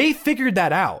 They figured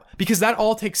that out because that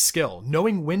all takes skill.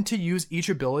 Knowing when to use each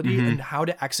ability and how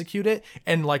to execute it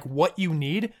and like what you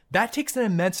need, that takes an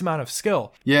immense amount of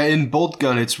skill. Yeah, in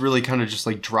Boltgun, it's really kind of just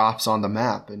like drops on the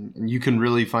map and you can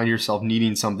really find yourself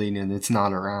needing something and it's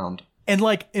not around. And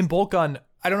like in Boltgun,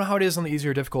 I don't know how it is on the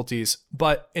easier difficulties,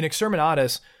 but in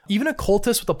Exterminatus, even a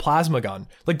cultist with a plasma gun,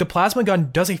 like the plasma gun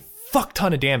does a fuck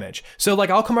ton of damage. So like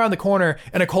I'll come around the corner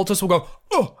and a cultist will go,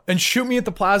 oh, and shoot me at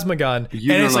the plasma gun. But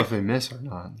you and don't it's know like, if they miss or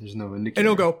not. There's no indicator. and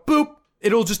it'll go boop.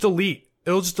 It'll just delete.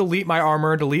 It'll just delete my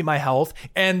armor, delete my health.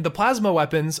 And the plasma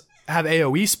weapons have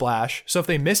AoE splash. So if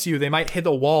they miss you, they might hit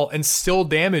the wall and still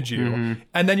damage you.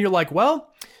 And then you're like,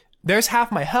 well, there's half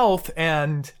my health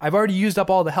and I've already used up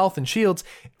all the health and shields.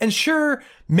 And sure,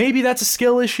 maybe that's a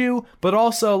skill issue, but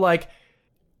also like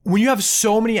when you have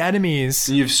so many enemies,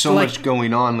 And you have so like, much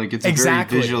going on, like it's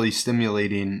Exactly. very visually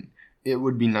stimulating. It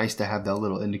would be nice to have that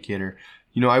little indicator.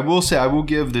 I will say, I will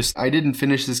give this, I didn't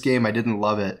finish this game, I didn't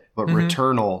love it, but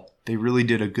Returnal, they really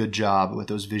did a good job with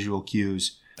those visual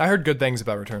cues. I heard good things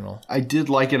about Returnal. I did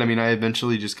like it. I mean, I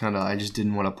eventually I just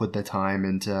didn't want to put the time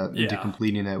into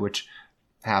completing it, which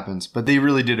happens. But they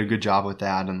really did a good job with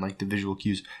that and like the visual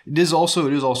cues. It is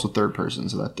also third person,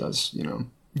 so that does,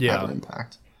 have an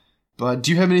impact. But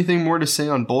do you have anything more to say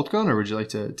on Boltgun, or would you like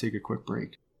to take a quick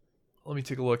break? Let me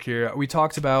take a look here. We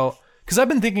talked about, because I've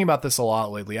been thinking about this a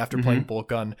lot lately after playing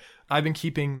Boltgun. I've been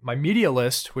keeping my media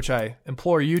list, which I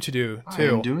implore you to do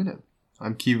too. I'm doing it.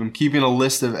 I'm keeping a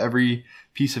list of every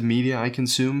piece of media I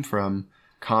consume, from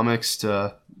comics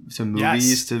to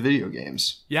movies to video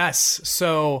games. Yes.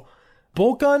 So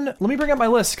Boltgun, let me bring up my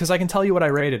list because I can tell you what I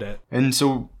rated it. And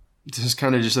so this is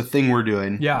kind of just a thing we're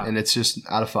doing. Yeah. And it's just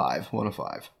out of 5, 1 of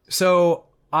 5. So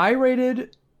I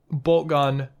rated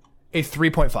Boltgun a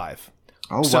 3.5.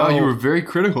 Oh, So- wow. You were very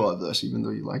critical of this, even though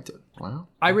you liked it. Wow.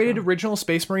 I rated original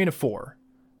Space Marine a 4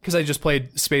 because I just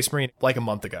played Space Marine like a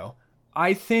month ago.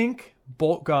 I think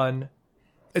Boltgun,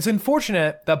 it's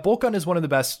unfortunate that Boltgun is one of the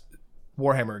best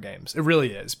Warhammer games. It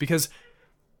really is, because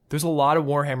there's a lot of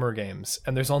Warhammer games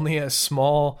and there's only a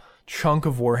small chunk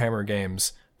of Warhammer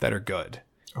games that are good.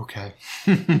 Okay.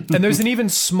 And there's an even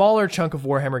smaller chunk of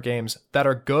Warhammer games that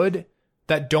are good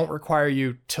that don't require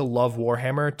you to love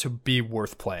Warhammer to be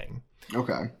worth playing.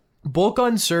 Okay.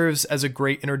 Boltgun serves as a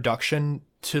great introduction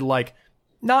to like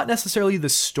not necessarily the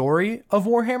story of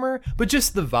Warhammer, but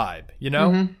just the vibe,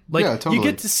 Like Yeah, totally. you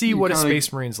get to see You what a kinda-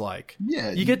 Space Marine's like.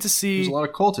 Yeah. You get to see There's a lot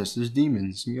of cultists. There's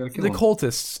demons. You gotta kill the them.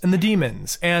 cultists and the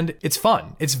demons, and it's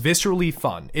fun. It's viscerally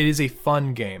fun. It is a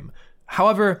fun game.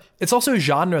 However, it's also a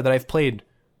genre that I've played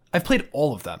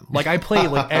all of them. Like I play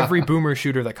like every boomer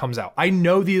shooter that comes out. I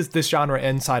know this genre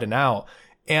inside and out,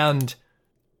 and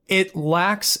It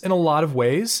lacks in a lot of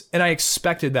ways, and I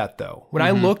expected that though. When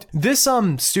I looked, this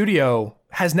studio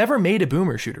has never made a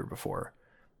boomer shooter before.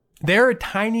 They're a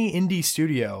tiny indie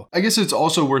studio. I guess it's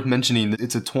also worth mentioning that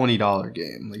it's a $20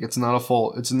 game. Like it's not a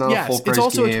full price game. Yes, it's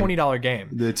also a $20 game.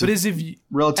 It's but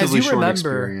relatively short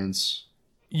experience.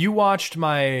 You watched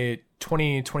my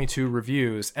 2022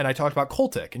 reviews, and I talked about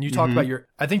Cultic, and you talked about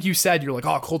I think you said you're like,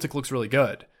 oh, Cultic looks really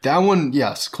good. That one,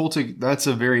 yes, Cultic, that's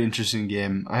a very interesting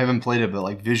game. I haven't played it, but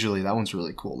like visually, that one's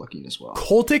really cool looking as well.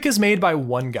 Cultic is made by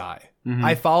one guy.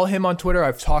 I follow him on Twitter.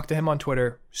 I've talked to him on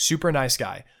Twitter. Super nice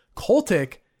guy.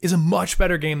 Cultic is a much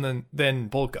better game than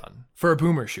Boltgun for a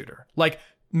boomer shooter. Like,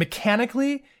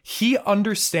 mechanically, he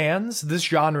understands this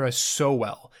genre so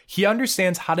well. He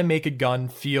understands how to make a gun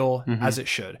feel as it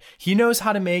should. He knows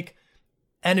how to make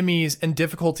enemies and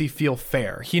difficulty feel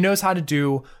fair. He knows how to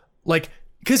do, like,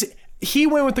 because he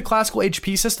went with the classical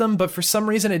HP system, but for some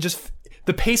reason,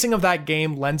 the pacing of that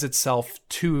game lends itself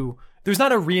to, there's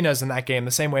not arenas in that game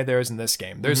the same way there is in this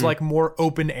game. There's like more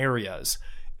open areas.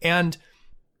 And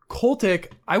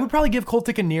Cultic, I would probably give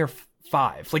Cultic a near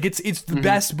 5. Like it's the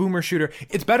best boomer shooter.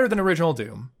 It's better than original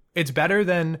Doom. It's better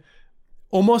than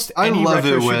almost any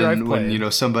retro shooter I've played.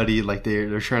 When somebody like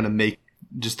they're trying to make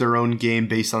just their own game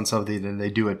based on something and they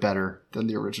do it better than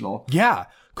the original. Yeah,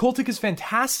 Cultic is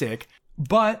fantastic,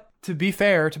 but to be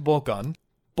fair to Boltgun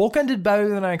did better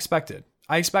than I expected.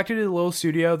 I expected a little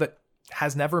studio that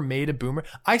has never made a boomer.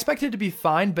 I expected it to be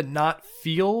fine, but not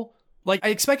feel like, I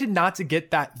expected not to get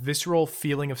that visceral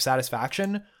feeling of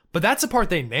satisfaction, but that's the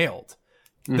part they nailed.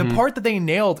 The part that they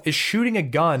nailed is shooting a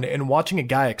gun and watching a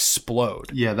guy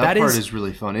explode. Yeah, that part is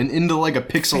really fun. And into like a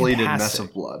pixelated mess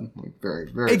of blood. Like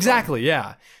very, very exactly, fun.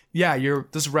 Yeah. Yeah, you're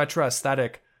this retro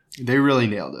aesthetic. They really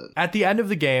nailed it. At the end of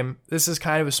the game, this is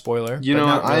kind of a spoiler. Really.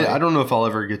 I don't know if I'll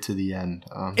ever get to the end.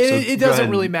 It doesn't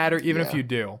really matter, even if you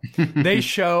do. They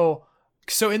show...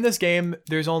 So in this game,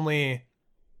 there's only...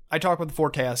 I talk about the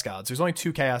 4 Chaos Gods. There's only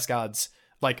 2 Chaos Gods,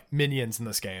 like, minions in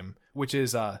this game, which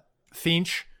is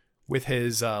Finch with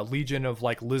his legion of,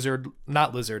 like,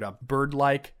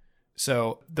 bird-like.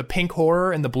 So the pink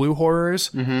horror and the blue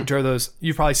horrors, which are those...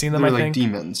 You've probably seen them, They're I think. like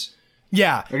demons.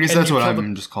 Yeah. I guess that's what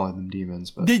I'm just calling them,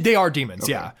 demons. But They are demons,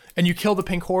 yeah. And you kill the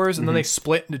pink horrors, and then they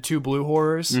split into 2 blue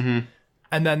horrors.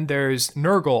 And then there's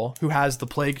Nurgle, who has the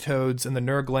plague toads and the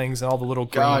Nurglings and all the little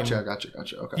green... Gotcha.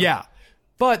 Okay. Yeah.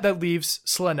 But that leaves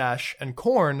Slaanesh and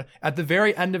Khorne. At the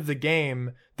very end of the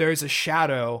game, there's a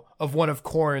shadow of one of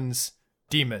Khorne's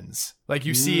demons. Like,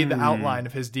 you see the outline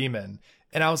of his demon.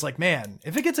 And I was like, man,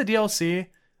 if it gets a DLC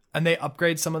and they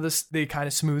upgrade some of this, they kind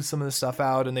of smooth some of the stuff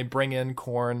out and they bring in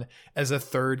Khorne as a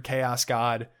 3rd Chaos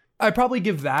God, I'd probably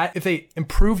give that, if they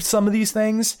improved some of these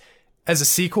things as a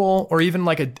sequel or even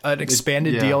like an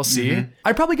expanded DLC,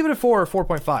 I'd probably give it a 4 or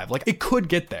 4.5. Like, it could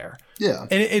get there. Yeah.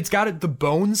 And it's got the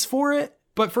bones for it.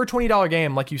 But for a $20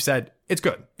 game, like you said, it's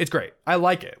good. It's great. I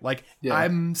like it. Like,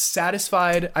 I'm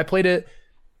satisfied. I played it.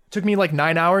 Took me like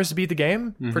 9 hours to beat the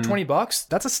game for $20.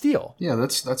 That's a steal. Yeah,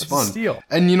 that's fun. A steal.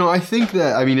 And I think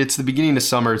that, it's the beginning of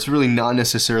summer. It's really not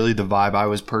necessarily the vibe I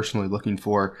was personally looking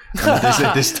for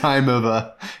at this time of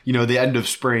the end of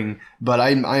spring. But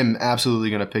I'm absolutely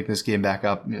going to pick this game back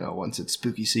up. Once it's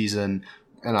spooky season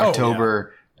in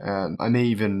October, and I may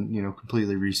even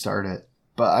completely restart it.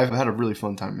 But I've had a really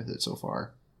fun time with it so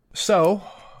far. So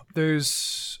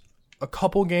there's a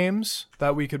couple games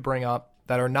that we could bring up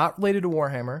that are not related to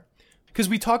Warhammer. Because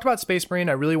we talked about Space Marine.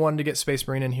 I really wanted to get Space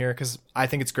Marine in here because I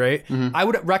think it's great. I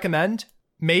would recommend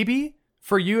maybe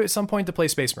for you at some point to play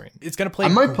Space Marine. It's going to play I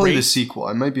might play the sequel.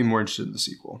 I might be more interested in the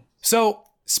sequel. So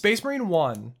Space Marine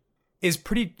 1 is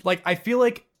pretty... Like, I feel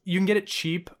like you can get it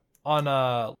cheap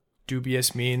on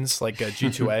dubious means like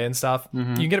G2A and stuff. You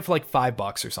can get it for like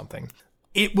 $5 or something.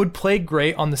 It would play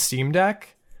great on the Steam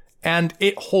Deck, and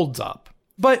it holds up.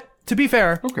 But to be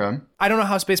fair, I don't know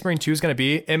how Space Marine 2 is going to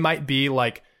be. It might be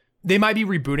like, they might be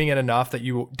rebooting it enough that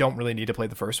you don't really need to play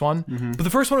the first one. But the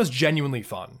first one was genuinely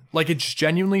fun. Like, it's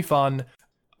genuinely fun.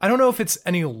 I don't know if it's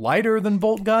any lighter than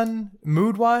Boltgun,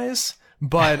 mood-wise,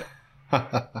 but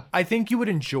I think you would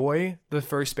enjoy the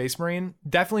first Space Marine.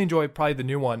 Definitely enjoy probably the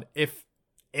new one if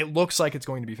it looks like it's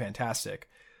going to be fantastic.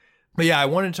 But yeah, I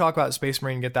wanted to talk about Space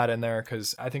Marine and get that in there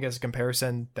because I think as a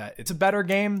comparison that it's a better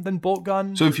game than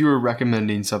Boltgun. So if you were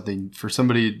recommending something for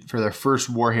somebody for their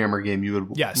first Warhammer game, you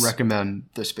would recommend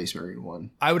the Space Marine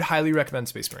one? I would highly recommend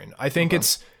Space Marine. I think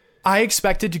I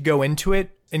expected to go into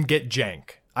it and get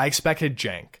jank. I expected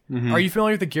jank. Are you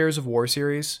familiar with the Gears of War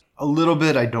series? A little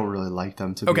bit. I don't really like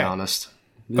them, to be honest.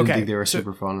 I didn't think they were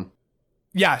super fun.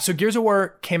 Yeah, so Gears of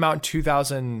War came out in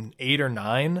 2008 or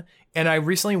 9, and I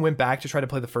recently went back to try to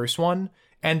play the first one,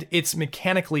 and it's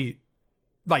mechanically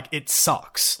like it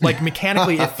sucks. Like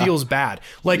mechanically it feels bad.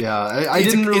 Like yeah, I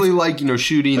didn't really like,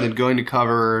 shooting, then going to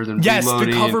cover, then yes,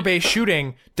 reloading. the cover-based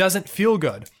shooting doesn't feel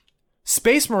good.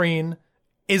 Space Marine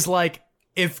is like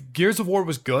if Gears of War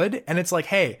was good, and it's like,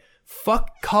 hey,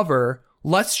 fuck cover,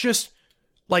 let's just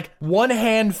like one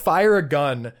hand fire a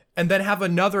gun and then have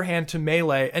another hand to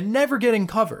melee and never get in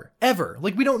cover, ever.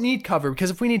 Like, we don't need cover, because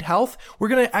if we need health, we're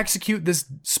going to execute this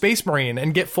Space Marine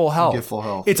and get full health.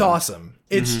 It's awesome.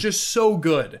 It's just so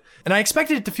good. And I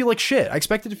expected it to feel like shit.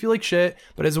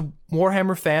 But as a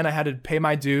Warhammer fan, I had to pay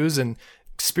my dues and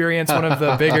experience one of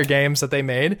the bigger games that they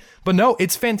made. But no,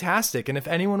 it's fantastic. And if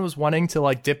anyone was wanting to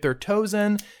like dip their toes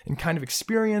in and kind of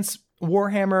experience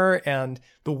Warhammer and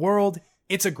the world,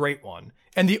 it's a great one.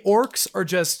 And the orcs are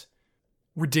just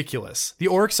ridiculous. The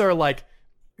orcs are like,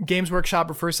 Games Workshop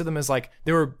refers to them as like,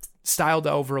 they were styled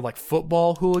over like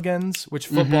football hooligans, which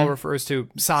football refers to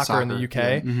soccer in the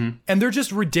UK. Yeah. And they're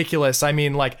just ridiculous. I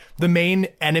mean, like, the main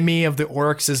enemy of the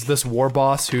orcs is this war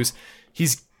boss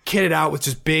he's kitted out with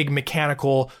just big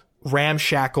mechanical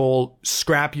ramshackle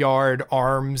scrapyard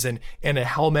arms and a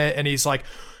helmet, and he's like,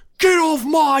 "Get off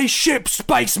my ship,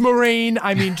 Space Marine!"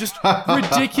 I mean, just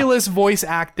ridiculous voice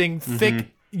acting,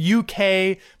 thick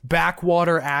UK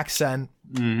backwater accent,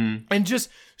 and just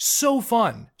so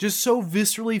fun, just so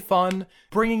viscerally fun,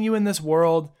 bringing you in this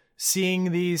world,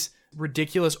 seeing these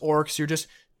ridiculous orcs, you're just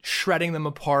shredding them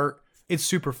apart. It's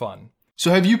super fun.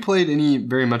 So have you played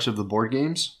very much of the board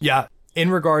games? Yeah. In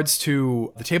regards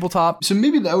to the tabletop. So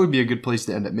maybe that would be a good place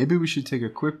to end it. Maybe we should take a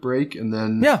quick break and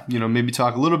then, maybe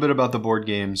talk a little bit about the board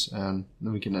games, and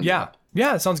then we can end it up.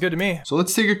 Yeah, it sounds good to me. So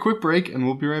let's take a quick break and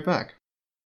we'll be right back.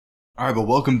 All right, well,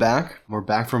 welcome back. We're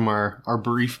back from our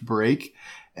brief break.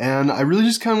 And I really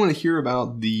just kind of want to hear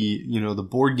about the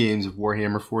board games of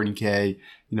Warhammer 40K.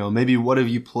 Maybe what have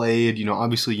you played?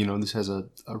 Obviously, this has a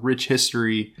rich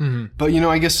history. But,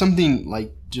 I guess something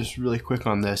like just really quick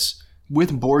on this.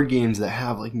 With board games that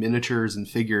have like miniatures and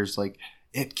figures, like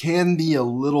it can be a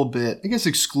little bit, I guess,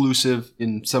 exclusive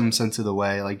in some sense of the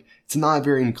way. Like it's not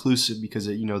very inclusive because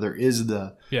there is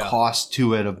the cost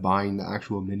to it of buying the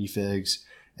actual minifigs.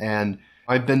 And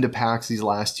I've been to PAX these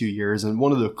last 2 years, and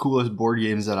one of the coolest board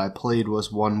games that I played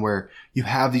was one where you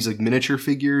have these like miniature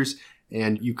figures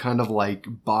and you kind of like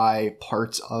buy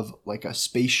parts of like a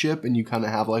spaceship, and you kind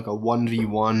of have like a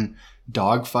 1v1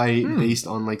 dogfight based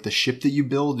on like the ship that you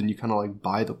build, and you kind of like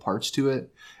buy the parts to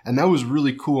it. And that was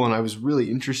really cool, and I was really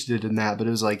interested in that. But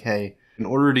it was like, hey, in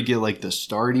order to get like the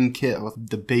starting kit with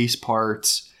the base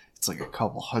parts, it's like a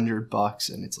couple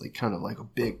 $100, and it's like kind of like a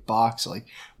big box. Like,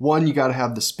 one, you got to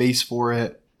have the space for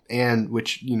it, and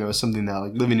which is something that,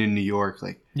 like, living in New York,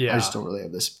 like, I just don't really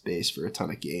have the space for a ton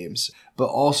of games. But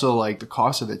also like the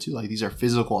cost of it too. Like, these are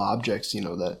physical objects,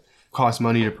 that cost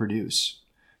money to produce.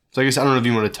 So I guess I don't know if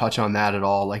you want to touch on that at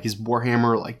all. Like, is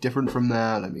Warhammer like different from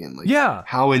that? I mean, like,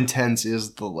 how intense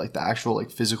is the actual like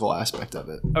physical aspect of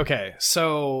it? Okay,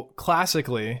 so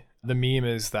classically, the meme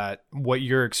is that what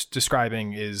you're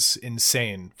describing is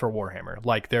insane for Warhammer.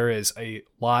 Like, there is a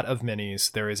lot of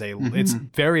minis. There is it's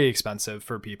very expensive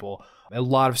for people. A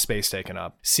lot of space taken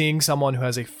up. Seeing someone who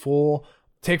has a full,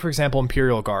 take for example,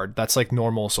 Imperial Guard. That's like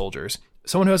normal soldiers.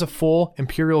 Someone who has a full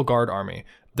Imperial Guard army.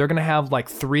 They're going to have like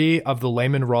 3 of the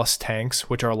Lehman Russ tanks,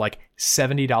 which are like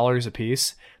 $70 a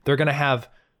piece. They're going to have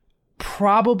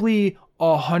probably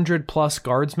 100+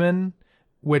 guardsmen,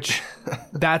 which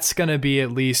that's going to be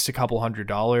at least a couple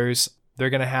 $100. They're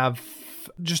going to have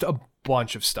just a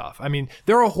bunch of stuff. I mean,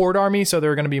 they're a horde army, so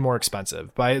they're going to be more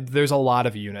expensive, but there's a lot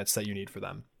of units that you need for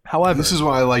them. However, this is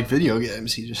why I like video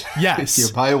games. You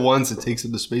buy it once, it takes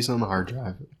up the space on the hard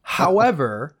drive.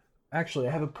 However, actually,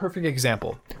 I have a perfect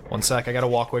example. One sec, I got to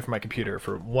walk away from my computer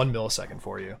for 1 millisecond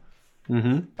for you.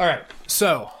 All right,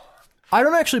 so I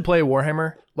don't actually play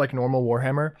Warhammer like normal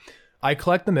Warhammer. I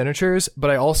collect the miniatures, but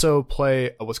I also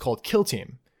play what's called Kill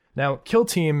Team. Now, Kill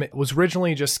Team was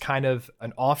originally just kind of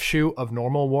an offshoot of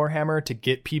normal Warhammer to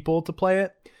get people to play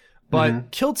it.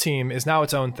 But Kill Team is now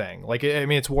its own thing. Like, I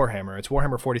mean, it's Warhammer. It's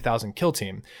Warhammer 40,000 Kill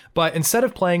Team. But instead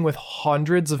of playing with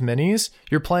hundreds of minis,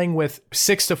 you're playing with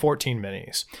 6 to 14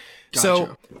 minis. Gotcha.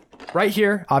 So right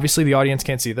here, obviously the audience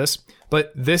can't see this,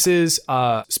 but this is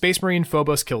Space Marine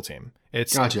Phobos Kill Team.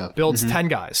 It's builds 10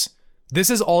 guys. This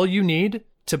is all you need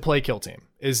to play Kill Team,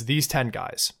 is these 10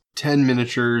 guys. 10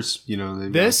 miniatures, they've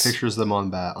got pictures of them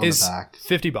on the back.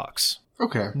 $50.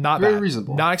 Okay. Not very bad.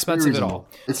 Reasonable. Not expensive at all.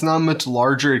 It's not much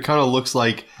larger. It kind of looks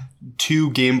like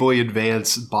 2 Game Boy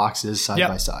Advance boxes side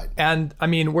by side. And I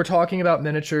mean, we're talking about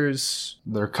miniatures.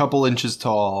 They're a couple inches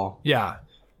tall. Yeah.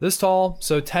 This tall.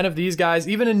 So 10 of these guys,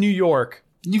 even in New York,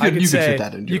 you could fit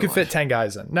that into. You could fit 10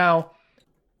 guys in. Now,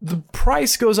 the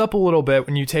price goes up a little bit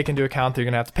when you take into account that you're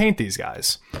going to have to paint these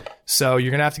guys. So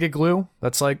you're going to have to get glue.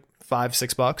 That's like $5-6.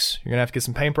 You're going to have to get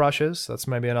some paintbrushes. That's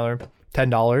maybe another $10.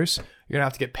 You're going to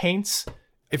have to get paints.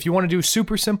 If you want to do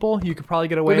super simple, you could probably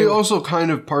get away. But it also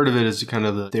kind of part of it is kind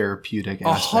of the therapeutic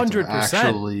aspect of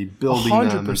actually building them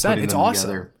and putting it's them awesome.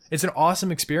 together. It's an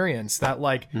awesome experience that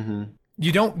like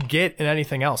you don't get in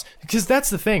anything else. Because that's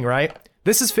the thing, right?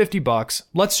 This is $50.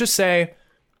 Let's just say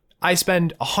I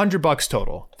spend $100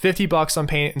 total. $50 on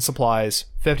paint and supplies,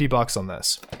 $50 on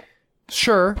this.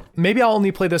 Sure, maybe I'll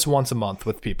only play this once a month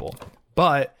with people,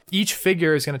 but each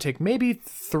figure is going to take maybe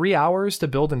 3 hours to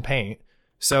build and paint.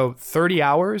 So 30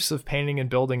 hours of painting and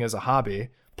building as a hobby,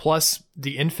 plus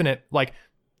the infinite, like,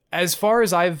 as far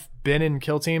as I've been in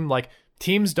Kill Team, like,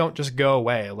 teams don't just go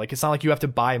away. Like, it's not like you have to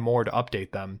buy more to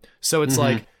update them. So it's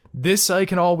like, this I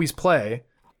can always play.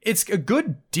 It's a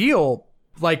good deal,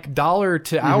 like dollar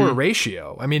to hour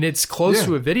ratio. I mean, it's close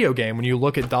to a video game. When you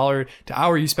look at dollar to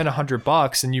hour, you spend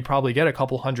 $100 and you probably get a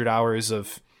couple hundred hours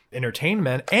of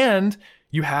entertainment, and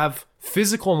you have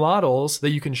physical models that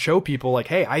you can show people like,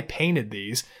 hey, I painted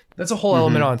these. That's a whole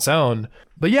element on its own.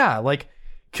 But yeah, like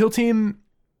Kill Team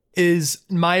is,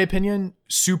 in my opinion,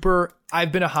 super.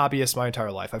 I've been a hobbyist my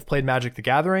entire life. I've played Magic the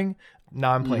Gathering.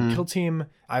 Now I'm playing Kill Team.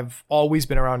 I've always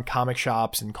been around comic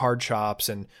shops and card shops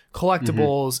and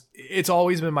collectibles. It's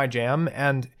always been my jam.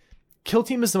 And Kill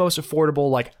Team is the most affordable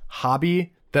like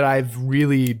hobby that I've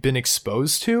really been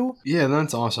exposed to. Yeah,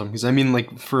 that's awesome. Because I mean,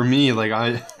 like for me, like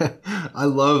I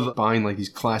love buying like these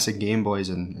classic Game Boys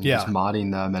and just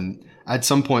modding them. And at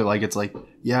some point, like it's like,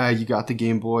 yeah, you got the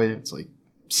Game Boy. It's like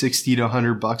 $60 to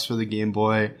 $100 for the Game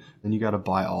Boy. And you got to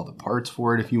buy all the parts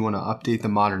for it if you want to update the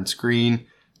modern screen.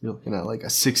 You're looking at like a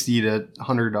 $60 to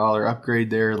 $100 upgrade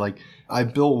there. Like I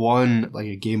built one like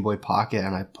a Game Boy Pocket,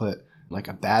 and I put like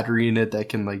a battery in it that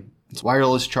can like, it's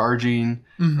wireless charging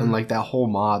and like that whole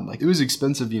mod. Like it was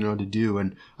expensive, you know, to do.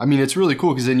 And I mean, it's really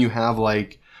cool because then you have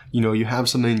like, you know, you have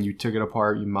something, you took it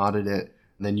apart, you modded it,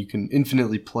 and then you can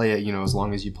infinitely play it, you know, as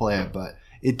long as you play it. But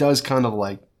it does kind of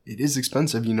like, it is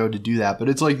expensive, you know, to do that. But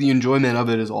it's like the enjoyment of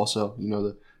it is also, you know,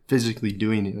 the physically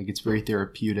doing it. Like it's very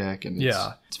therapeutic, and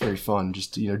it's very fun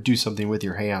just to, you know, do something with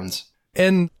your hands.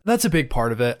 And that's a big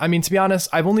part of it. I mean, to be honest,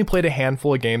 I've only played a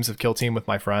handful of games of Kill Team with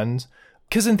my friends.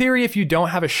 Because in theory, if you don't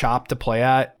have a shop to play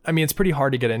at, I mean, it's pretty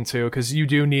hard to get into because you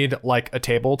do need like a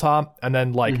tabletop, and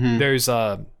then like there's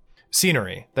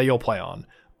scenery that you'll play on.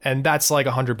 And that's like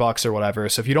 $100 or whatever.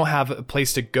 So if you don't have a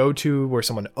place to go to where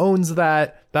someone owns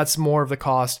that, that's more of the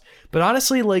cost. But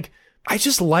honestly, like, I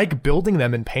just like building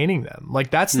them and painting them.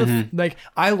 Like that's the, like,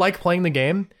 I like playing the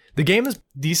game. The game is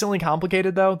decently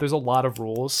complicated though. There's a lot of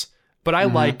rules, but I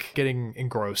like getting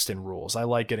engrossed in rules. I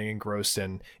like getting engrossed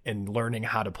in learning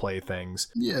how to play things.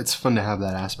 Yeah, it's fun to have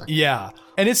that aspect. Yeah.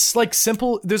 And it's like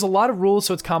simple. There's a lot of rules,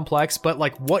 so it's complex, but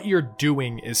like what you're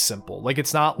doing is simple. Like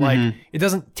it's not like, it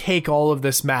doesn't take all of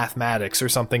this mathematics or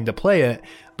something to play it,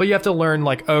 but you have to learn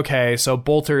like, okay, so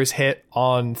bolters hit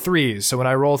on threes. So when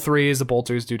I roll threes, the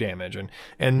bolters do damage.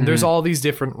 And there's all these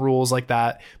different rules like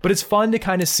that. But it's fun to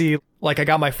kind of see, like I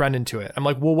got my friend into it. I'm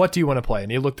like, well, what do you want to play?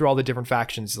 And he looked through all the different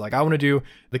factions. He's like, I want to do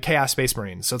the Chaos Space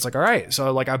Marines. So it's like, all right.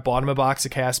 So like I bought him a box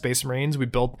of Chaos Space Marines. We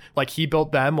built, like he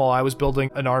built them while I was building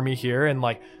an army here. And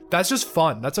like, that's just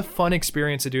fun. That's a fun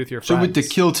experience to do with your friends. So with the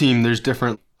Kill Team, there's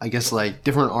different, I guess like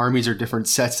different armies or different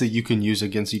sets that you can use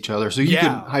against each other. So you could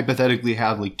hypothetically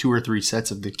have like 2 or 3 sets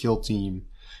of the Kill Team.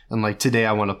 And like today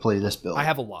I want to play this build. I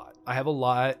have a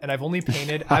lot, and I've only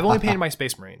painted my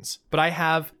Space Marines, but I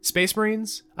have Space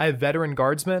Marines, I have Veteran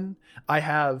Guardsmen, I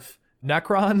have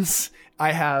Necrons,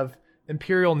 I have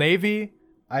Imperial Navy,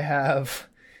 I have,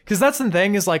 because that's the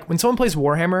thing is like when someone plays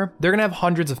Warhammer, they're gonna have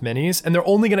hundreds of minis, and they're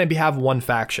only gonna have one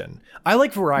faction. I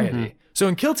like variety. So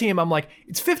in Kill Team, I'm like,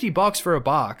 it's $50 for a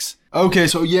box. Okay,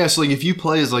 so yes, like if you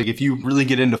play as like, if you really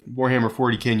get into Warhammer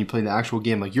 40k and you play the actual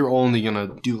game, like you're only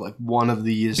gonna do like one of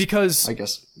these. Because I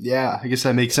guess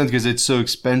that makes sense because it's so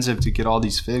expensive to get all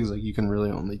these figs. Like you can really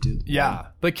only do one.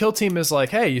 But Kill Team is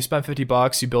like, hey, you spend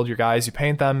 $50, you build your guys, you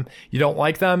paint them, you don't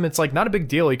like them, it's like not a big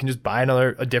deal. You can just buy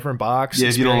a different box. Yeah,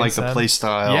 if you don't like the play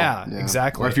style. Yeah,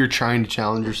 exactly. Or if you're trying to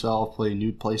challenge yourself, play a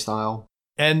new play style.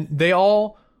 And they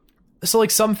all. So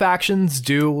like some factions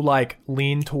do like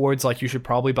lean towards like you should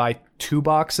probably buy 2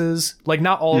 boxes, like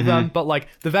not all of them, but like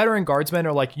the Veteran Guardsmen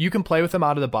are like you can play with them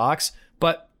out of the box,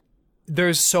 but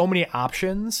there's so many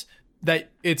options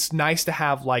that it's nice to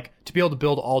have like to be able to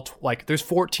build all like there's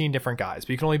 14 different guys,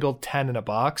 but you can only build 10 in a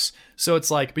box. So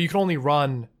it's like, but you can only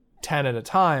run 10 at a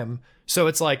time. So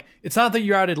it's like it's not that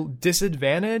you're at a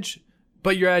disadvantage,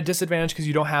 but you're at a disadvantage because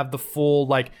you don't have the full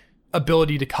like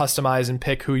ability to customize and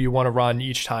pick who you want to run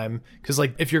each time. Because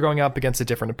like if you're going up against a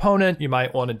different opponent, you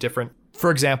might want a different,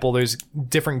 for example, there's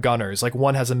different gunners. Like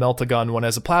one has a melta gun, one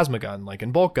has a plasma gun, like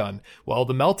in Boltgun. Well,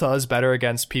 the melta is better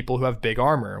against people who have big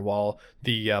armor, while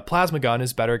the plasma gun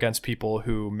is better against people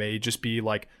who may just be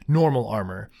like normal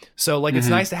armor. So like it's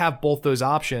nice to have both those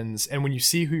options. And when you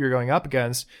see who you're going up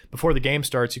against before the game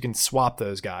starts, you can swap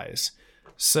those guys.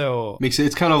 So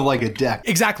it's kind of like a deck.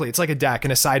 Exactly. It's like a deck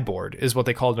and a sideboard is what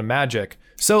they call it in Magic.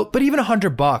 So, but even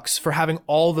 $100 for having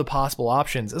all the possible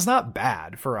options is not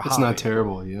bad for a hobby. It's not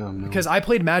terrible, yeah. No. Because I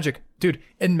played Magic. Dude,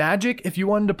 in Magic, if you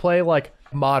wanted to play like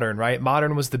Modern, right?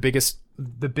 Modern was the biggest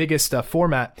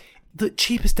format. The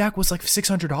cheapest deck was like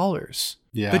 $600.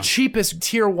 Yeah. The cheapest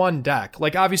tier 1 deck.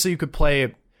 Like obviously you could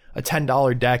play a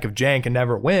 $10 deck of Jank and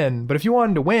never win. But if you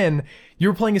wanted to win, you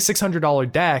were playing a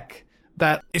 $600 deck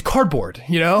that is cardboard,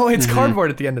 you know? It's cardboard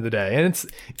at the end of the day. And it's,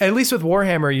 at least with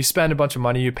Warhammer, you spend a bunch of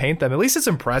money, you paint them. At least it's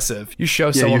impressive. You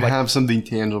show someone you have something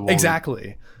tangible.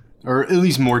 Exactly. Or at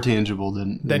least more tangible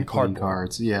than cardboard.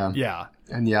 Cards. Yeah. Yeah.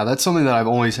 And yeah, that's something that I've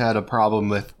always had a problem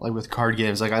with, like with card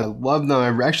games. Like I love them.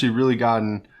 I've actually really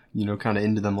gotten, kind of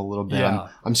into them a little bit. Yeah.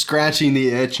 I'm scratching the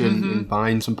itch and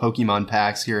buying some Pokemon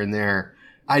packs here and there.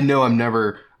 I know I'm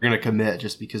never going to commit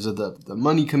just because of the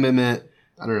money commitment.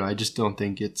 I don't know. I just don't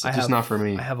think it's just not for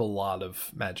me. I have a lot of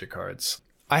Magic cards.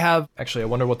 I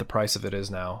wonder what the price of it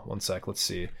is now. One sec. Let's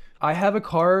see. I have a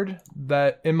card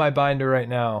that in my binder right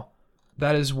now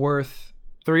that is worth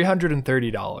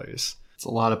 $330. It's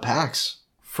a lot of packs.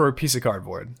 For a piece of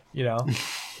cardboard,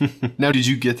 Now, did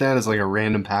you get that as like a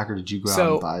random pack or did you go out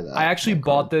and buy that? I actually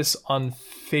bought this on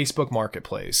Facebook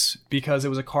Marketplace because it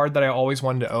was a card that I always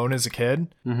wanted to own as a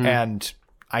kid. And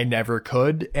I never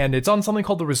could. And it's on something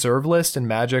called the reserve list in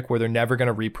Magic where they're never going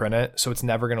to reprint it. So it's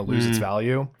never going to lose its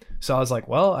value. So I was like,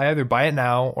 well, I either buy it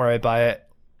now or I buy it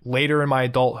later in my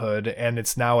adulthood. And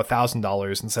it's now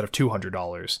 $1,000 instead of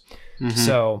 $200.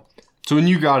 So when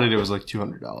you got it, it was like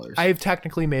 $200. I have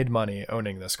technically made money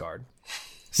owning this card.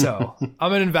 So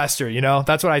I'm an investor,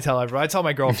 that's what I tell everyone. I tell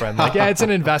my girlfriend, like, yeah, it's an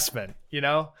investment,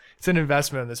 it's an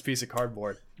investment in this piece of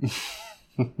cardboard.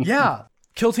 Yeah.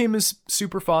 Kill Team is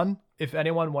super fun. If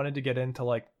anyone wanted to get into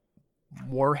like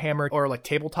Warhammer or like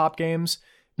tabletop games,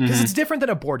 because it's different than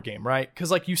a board game, right? Because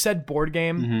like you said board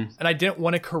game and I didn't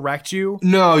want to correct you.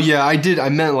 No, yeah, I did. I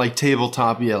meant like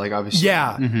tabletop. Yeah, like obviously.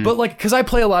 Yeah, but like because I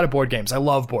play a lot of board games. I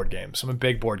love board games. I'm a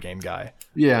big board game guy.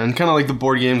 Yeah, and kind of like the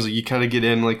board games, like you kind of get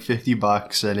in like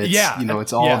 $50 and it's,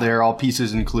 it's all there, all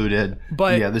pieces included.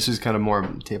 But yeah, this is kind of more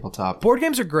tabletop. Board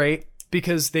games are great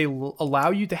because they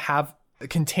allow you to have a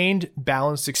contained,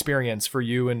 balanced experience for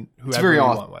you and whoever you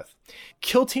want with.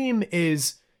 Kill Team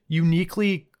is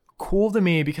uniquely cool to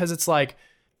me because it's like,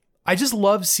 I just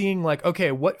love seeing like,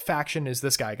 okay, what faction is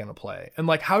this guy going to play? And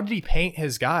like, how did he paint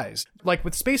his guys? Like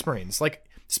with Space Marines, like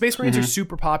Space Marines are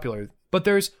super popular, but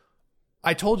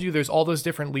I told you there's all those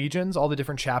different legions, all the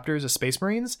different chapters of Space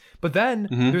Marines, but then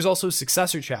there's also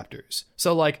successor chapters.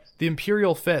 So like the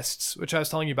Imperial Fists, which I was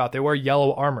telling you about, they wear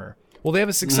yellow armor. Well, they have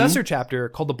a successor chapter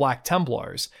called the Black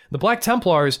Templars. The Black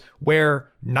Templars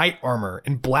wear knight armor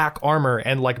and black armor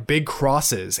and like big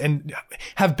crosses and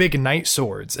have big knight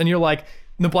swords. And you're like,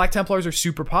 the Black Templars are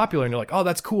super popular. And you're like, oh,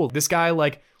 that's cool. This guy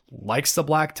like likes the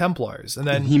Black Templars. And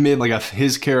then he made like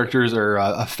his characters are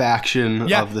a faction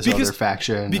of this other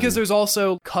faction. Because there's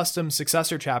also custom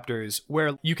successor chapters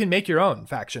where you can make your own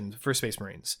faction for Space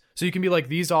Marines. So you can be like,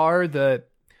 these are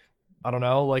I don't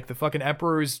know, like the fucking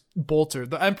Emperor's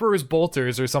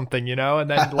bolters or something, and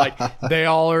then like they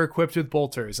all are equipped with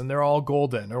bolters and they're all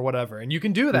golden or whatever. And you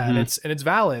can do that and it's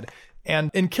valid.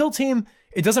 And in Kill Team,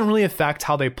 it doesn't really affect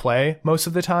how they play most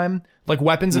of the time. Like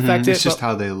weapons affect it. It's just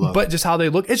how they look. But just how they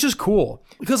look. It's just cool.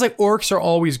 Because like orcs are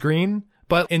always green,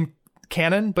 but in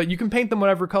canon, but you can paint them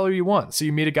whatever color you want. So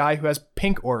you meet a guy who has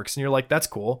pink orcs and you're like, that's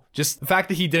cool. Just the fact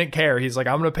that he didn't care. He's like,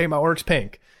 I'm going to paint my orcs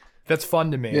pink. That's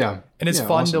fun to me. Yeah. And it's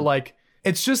fun to like,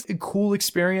 it's just a cool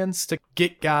experience to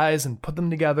get guys and put them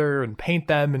together and paint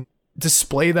them and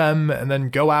display them and then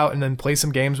go out and then play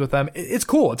some games with them. It's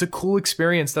cool. It's a cool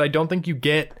experience that I don't think you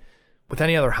get with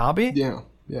any other hobby. Yeah.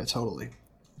 Yeah, totally.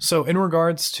 So in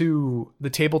regards to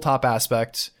the tabletop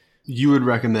aspect, you would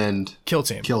recommend Kill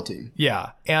Team.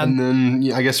 Yeah. And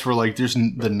then I guess for like there's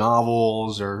the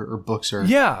novels or books or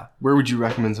where would you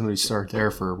recommend somebody start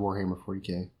there for Warhammer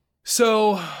 40K?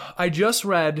 So I just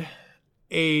read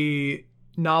a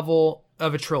novel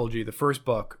of a trilogy, the first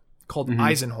book called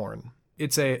Eisenhorn.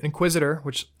 It's an Inquisitor,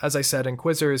 which, as I said,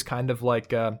 Inquisitor is kind of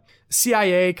like a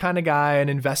CIA kind of guy, an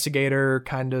investigator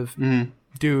kind of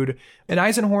dude. And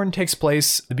Eisenhorn takes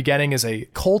place, the beginning is a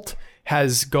cult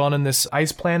has gone on this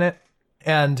ice planet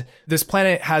And this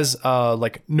planet has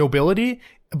like nobility,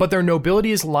 but their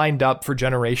nobility is lined up for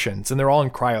generations and they're all in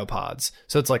cryopods.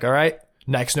 So it's like, all right,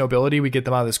 next nobility, we get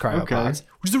them out of this cryopods,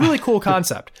 which is a really cool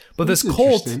concept. But this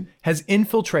cult has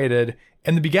infiltrated,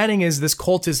 and the beginning is this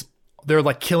cult is, they're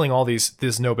like killing all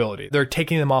this nobility. They're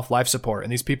taking them off life support,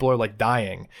 and these people are like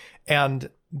dying. And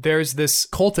there's this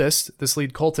cultist, this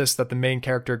lead cultist that the main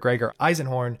character, Gregor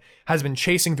Eisenhorn, has been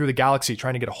chasing through the galaxy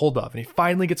trying to get a hold of. And he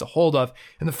finally gets a hold of.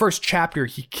 In the first chapter,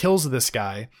 he kills this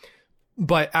guy.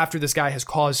 But after this guy has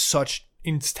caused such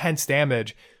intense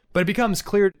damage, but it becomes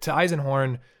clear to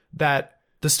Eisenhorn that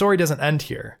the story doesn't end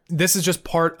here. This is just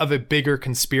part of a bigger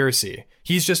conspiracy.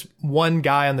 He's just one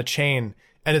guy on the chain,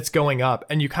 and it's going up.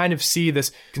 And you kind of see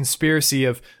this conspiracy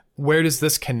of where does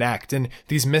this connect? And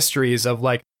these mysteries of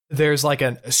like, there's like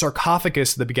a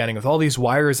sarcophagus at the beginning with all these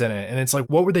wires in it. And it's like,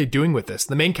 what were they doing with this?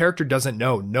 The main character doesn't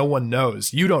know. No one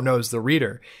knows. You don't know as the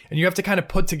reader. And you have to kind of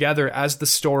put together as the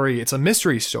story, it's a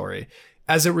mystery story,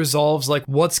 as it resolves like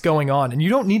what's going on. And you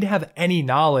don't need to have any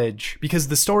knowledge because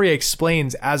the story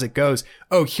explains as it goes.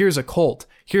 Oh, here's a cult.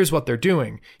 Here's what they're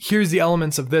doing. Here's the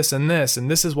elements of this, and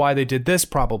this is why they did this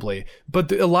probably.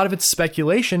 But a lot of it's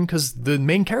speculation because the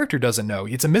main character doesn't know.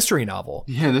 It's a mystery novel.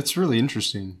 Yeah, that's really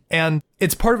interesting. And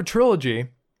it's part of a trilogy.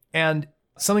 And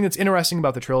something that's interesting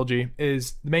about the trilogy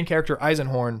is the main character,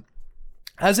 Eisenhorn,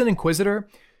 as an Inquisitor,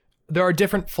 there are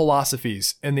different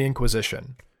philosophies in the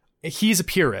Inquisition. He's a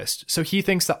purist, so he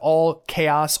thinks that all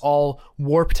chaos, all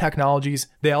warp technologies,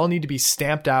 they all need to be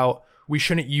stamped out. We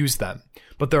shouldn't use them.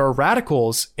 But there are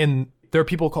radicals there are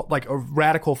people called like a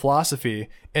radical philosophy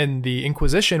in the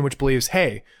Inquisition, which believes,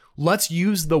 hey, let's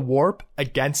use the warp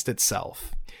against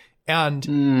itself. And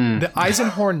the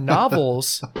Eisenhorn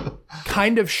novels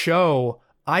kind of show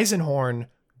Eisenhorn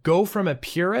go from a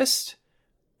purist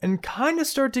and kind of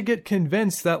start to get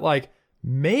convinced that like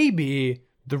maybe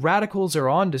the radicals are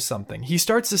onto something. He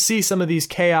starts to see some of these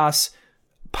chaos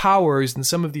powers and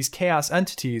some of these chaos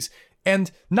entities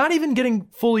and not even getting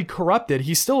fully corrupted.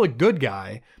 He's still a good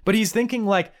guy, but he's thinking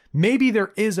like maybe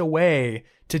there is a way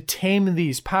to tame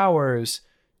these powers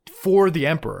for the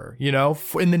Emperor, you know,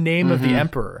 in the name of the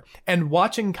Emperor. And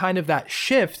watching kind of that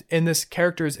shift in this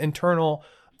character's internal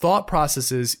thought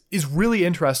processes is really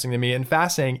interesting to me and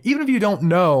fascinating, even if you don't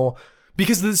know.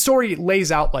 Because the story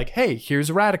lays out like, hey,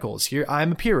 here's radicals. Here,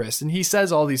 I'm a purist. And he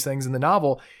says all these things in the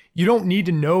novel. You don't need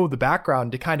to know the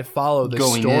background to kind of follow the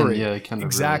story.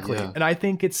 Exactly. Really, yeah. And I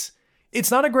think it's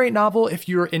not a great novel if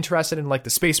you're interested in like the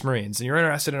Space Marines and you're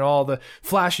interested in all the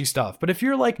flashy stuff. But if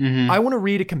you're like, I want to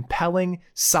read a compelling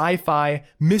sci-fi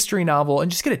mystery novel and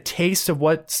just get a taste of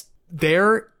what's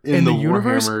there in the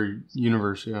universe. WARHAMMER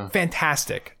universe, yeah.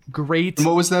 Fantastic. Great. And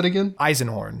what was that again?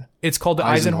 Eisenhorn. It's called the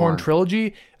Eisenhorn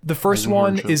trilogy. The first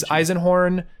one is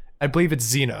Eisenhorn. I believe it's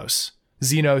Xenos.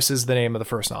 Xenos is the name of the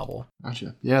first novel.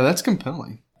 Gotcha. Yeah, that's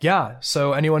compelling. Yeah.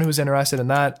 So anyone who's interested in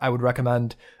that, I would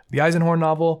recommend the Eisenhorn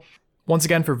novel. Once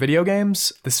again, for video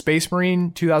games, the Space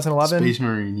Marine 2011 Space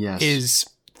Marine, yes, is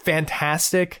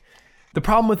fantastic. The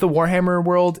problem with the Warhammer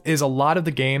world is a lot of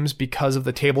the games, because of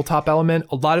the tabletop element,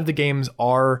 a lot of the games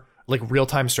are like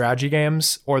real-time strategy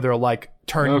games, or they're like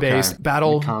turn-based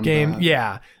battle game.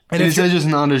 Yeah. And is that just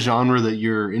not a genre that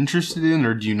you're interested in,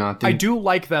 or do you not think? I do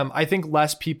like them. I think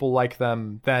less people like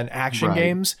them than action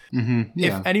games.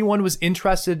 Yeah. If anyone was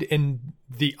interested in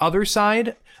the other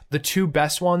side, the two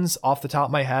best ones off the top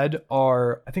of my head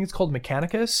are, I think it's called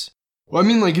Mechanicus. Well, I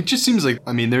mean, like, it just seems like,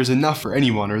 I mean, there's enough for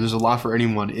anyone, or there's a lot for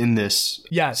anyone in this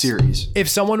series. If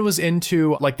someone was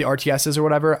into like the RTSs or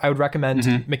whatever, I would recommend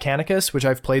Mechanicus, which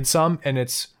I've played some, and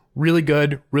it's really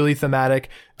good, really thematic.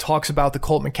 Talks about the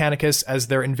Cult Mechanicus as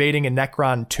they're invading a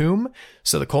Necron tomb.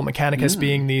 So the Cult Mechanicus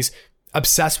being these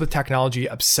obsessed with technology,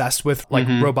 obsessed with like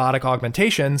robotic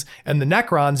augmentations, and the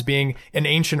Necrons being an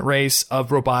ancient race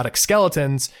of robotic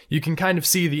skeletons. You can kind of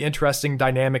see the interesting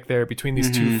dynamic there between these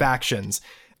two factions.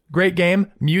 Great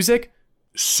game. Music,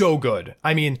 so good.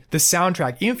 I mean, the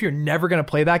soundtrack, even if you're never going to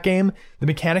play that game, the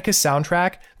Mechanicus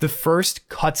soundtrack, the first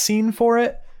cutscene for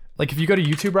it, like if you go to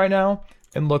YouTube right now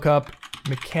and look up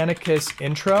Mechanicus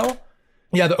intro,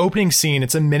 yeah, the opening scene,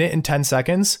 it's 1 minute and 10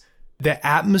 seconds. The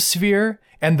atmosphere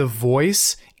and the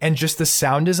voice and just the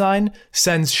sound design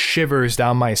sends shivers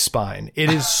down my spine. It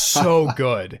is so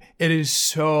good. It is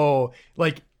so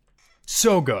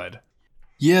good.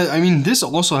 Yeah, I mean, this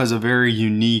also has a very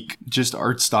unique just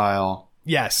art style.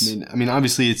 Yes. I mean,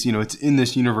 obviously it's, you know, it's in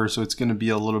this universe, so it's going to be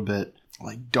a little bit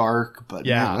like dark, but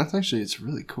yeah, man, it's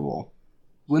really cool.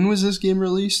 When was this game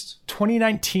released?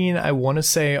 2019, I want to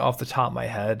say off the top of my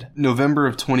head. November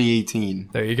of 2018.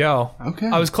 There you go. Okay.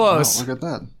 I was close. Wow, look at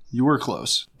that. You were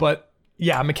close. But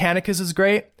yeah, Mechanicus is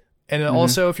great. And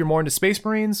also, if you're more into Space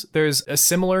Marines, there's a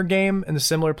similar game and a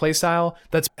similar playstyle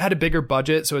that's had a bigger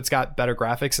budget, so it's got better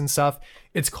graphics and stuff.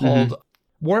 It's called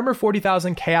Warhammer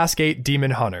 40,000 Chaos Gate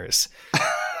Demon Hunters.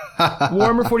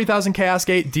 Warhammer 40,000 Chaos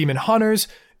Gate Demon Hunters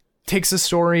takes the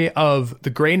story of the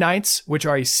Grey Knights, which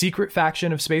are a secret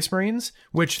faction of Space Marines,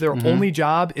 which their only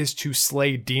job is to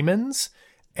slay demons.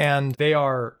 And they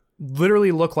are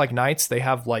literally look like knights. They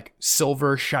have like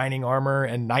silver shining armor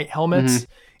and knight helmets.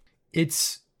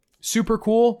 It's super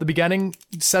cool. The beginning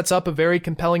sets up a very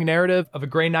compelling narrative of a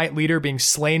Grey Knight leader being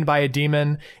slain by a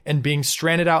demon and being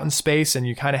stranded out in space. And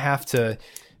you kind of have to,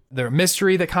 there's a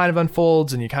mystery that kind of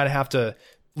unfolds, and you kind of have to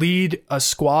lead a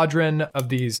squadron of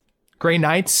these Grey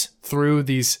Knights through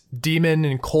these demon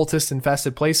and cultist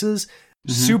infested places.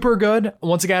 Super good.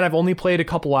 Once again, I've only played a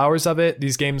couple hours of it.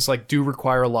 These games like do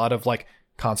require a lot of like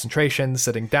concentration,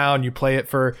 sitting down. You play it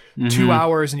for 2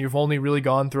 hours and you've only really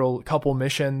gone through a couple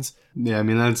missions. Yeah, I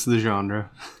mean, that's the genre.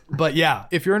 But yeah,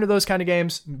 if you're into those kind of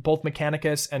games, both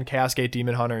Mechanicus and Chaos Gate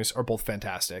Demon Hunters are both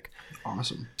fantastic.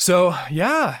 Awesome. So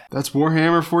yeah. That's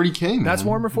Warhammer 40K, man. That's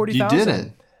Warhammer 40,000. You did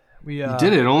it. You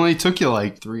did it. It only took you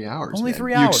like 3 hours. Only man.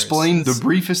 3 hours. You explained the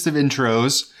briefest of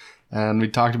intros, and we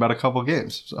talked about a couple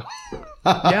games. So.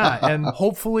 Yeah, and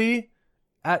hopefully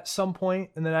at some point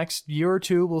in the next year or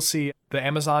two, we'll see the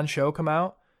Amazon show come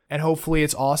out, and hopefully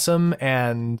it's awesome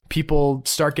and people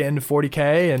start getting to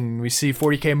 40K and we see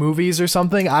 40K movies or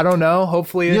something. I don't know.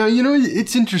 Hopefully. Yeah, you know,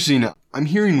 it's interesting. I'm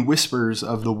hearing whispers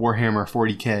of the Warhammer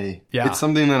 40K. Yeah. It's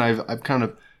something that I've kind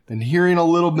of been hearing a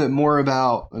little bit more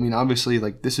about. I mean, obviously,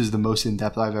 like, this is the most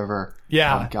in-depth I've ever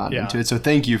gotten into it. So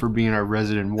thank you for being our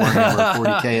resident Warhammer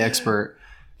 40K expert.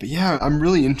 But yeah, I'm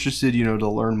really interested, you know, to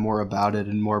learn more about it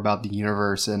and more about the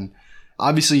universe. And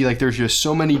obviously, like, there's just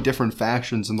so many different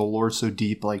factions and the lore's so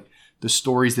deep. Like, the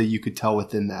stories that you could tell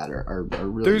within that are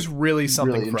really There's really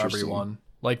something really for everyone.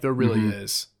 Like, there really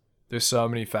is. There's so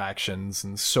many factions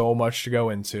and so much to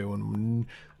go into. And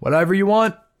whatever you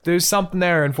want, there's something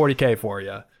there in 40K for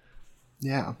you.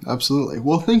 Yeah, absolutely.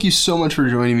 Well, thank you so much for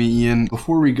joining me, Ian.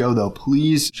 Before we go, though,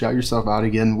 please shout yourself out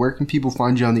again. Where can people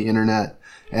find you on the internet?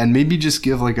 And maybe just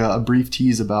give like a brief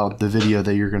tease about the video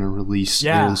that you're going to release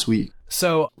later this week.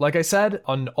 So, like I said,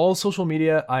 on all social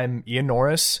media, I'm Ian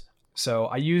Norris. So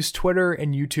I use Twitter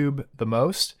and YouTube the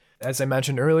most. As I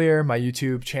mentioned earlier, my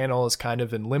YouTube channel is kind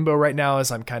of in limbo right now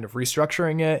as I'm kind of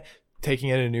restructuring it, taking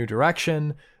it in a new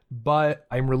direction. But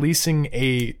I'm releasing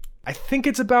I think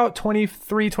it's about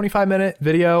 25 minute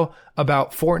video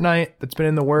about Fortnite that's been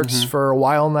in the works for a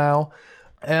while now.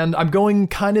 And I'm going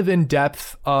kind of in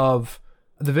depth of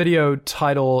the video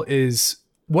title is,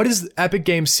 what is Epic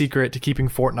Games' secret to keeping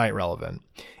Fortnite relevant?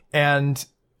 And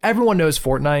everyone knows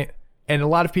Fortnite, and a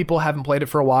lot of people haven't played it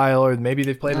for a while, or maybe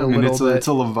they've played it a little bit. It's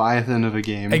a leviathan of a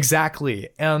game. Exactly.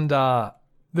 And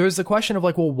there's the question of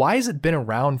like, well, why has it been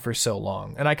around for so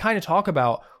long? And I kind of talk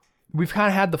about, we've kind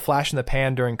of had the flash in the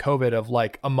pan during COVID of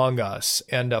like Among Us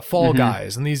and Fall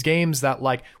Guys and these games that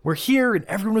like were here and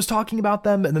everyone was talking about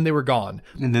them and then they were gone.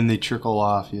 And then they trickle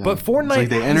off. Yeah. But Fortnite, it's like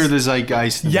they enter the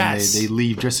zeitgeist and yes, they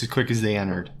leave just as quick as they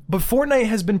entered. But Fortnite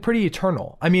has been pretty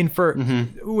eternal. I mean,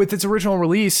 with its original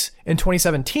release in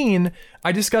 2017,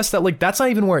 I discussed that like that's not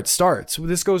even where it starts.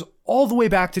 This goes all the way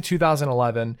back to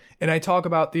 2011, and I talk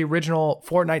about the original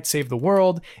Fortnite Save the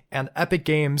World and Epic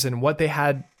Games and what they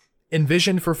had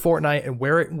envisioned for Fortnite and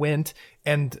where it went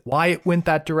and why it went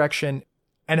that direction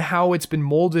and how it's been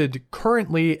molded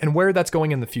currently and where that's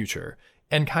going in the future.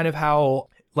 And kind of how,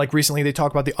 like recently they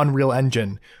talk about the Unreal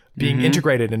Engine being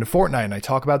integrated into Fortnite, and I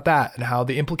talk about that and how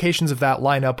the implications of that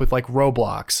line up with like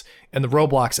Roblox and the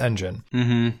Roblox engine.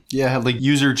 Yeah, like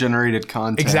user generated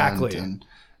content. Exactly. And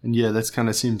yeah, that's kind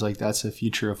of seems like that's the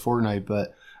future of Fortnite.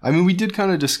 But I mean, we did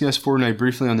kind of discuss Fortnite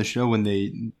briefly on the show when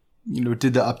they, you know,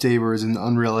 did the update where it was in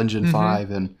Unreal Engine 5,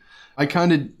 and I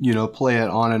kind of, you know, play it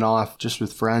on and off just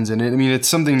with friends. And it's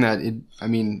something that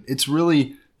it's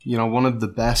really, you know, one of the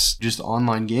best just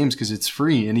online games because it's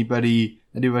free. Anybody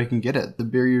can get it. The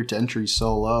barrier to entry is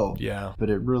so low. Yeah.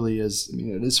 But it really is, I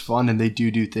mean, it is fun, and they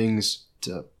do things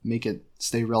to make it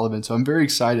stay relevant. So I'm very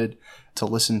excited to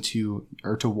listen to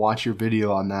or to watch your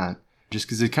video on that, just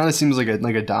because it kind of seems like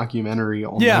a documentary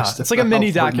almost. Yeah, it's like a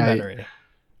mini documentary.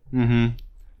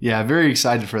 Yeah, very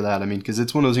excited for that. I mean, because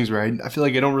it's one of those things where I feel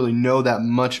like I don't really know that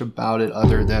much about it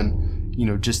other than, you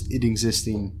know, just it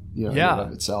existing, you know, in and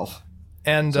of itself.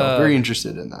 And so I'm very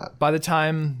interested in that. By the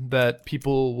time that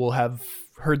people will have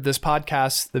heard this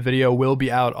podcast, the video will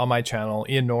be out on my channel,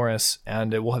 Ian Norris,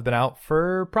 and it will have been out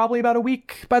for probably about a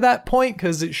week by that point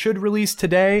because it should release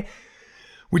today.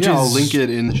 I'll link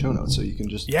it in the show notes so you can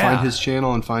just find his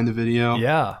channel and find the video.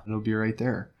 Yeah. It'll be right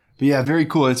there. But yeah, very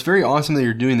cool. It's very awesome that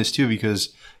you're doing this too,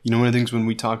 because, one of the things when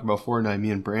we talk about Fortnite, me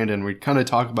and Brandon, we kind of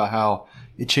talk about how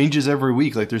it changes every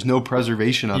week. Like there's no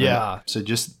preservation of it. So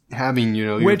just having,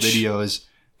 your video is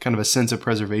kind of a sense of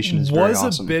preservation is very awesome.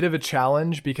 Was a bit of a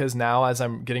challenge because now as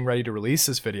I'm getting ready to release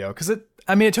this video, because it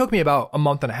took me about a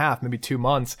month and a half, maybe 2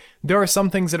 months. There are some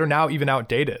things that are now even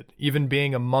outdated, even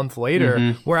being a month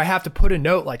later, where I have to put a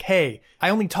note like, hey,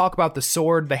 I only talk about the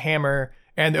sword, the hammer,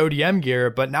 and the ODM gear,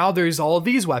 but now there's all of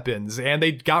these weapons and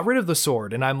they got rid of the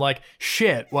sword. And I'm like,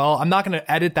 shit, well, I'm not going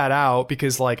to edit that out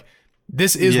because like,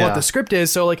 this is what the script is.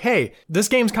 So like, hey, this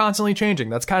game's constantly changing.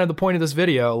 That's kind of the point of this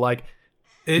video. Like,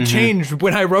 it changed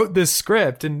when I wrote this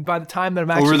script, and by the time that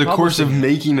I'm actually over the course of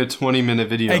making a 20-minute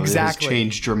video, exactly. It has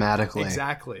changed dramatically.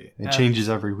 Exactly. It changes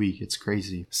every week. It's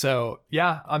crazy. So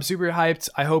yeah, I'm super hyped.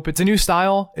 I hope it's a new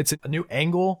style. It's a new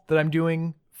angle that I'm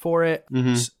doing for it.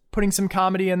 Just putting some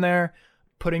comedy in there,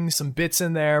 putting some bits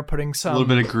in there, putting some... A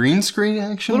little bit of green screen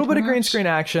action? A little bit of green screen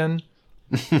action.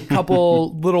 A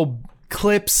couple little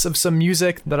clips of some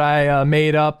music that I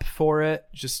made up for it,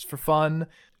 just for fun.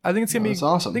 I think it's going to be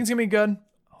awesome. I think it's going to be good.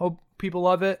 Hope people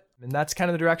love it. And that's kind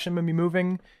of the direction I'm going to be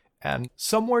moving. And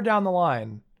somewhere down the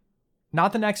line,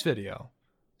 not the next video,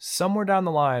 somewhere down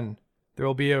the line, there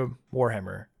will be a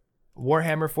Warhammer.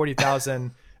 Warhammer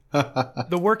 40,000.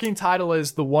 The working title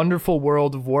is The Wonderful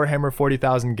World of Warhammer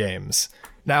 40,000 Games.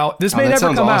 Now, this may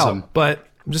never come out, but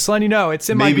I'm just letting you know, it's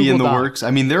in my Google Maybe in the Doc. works.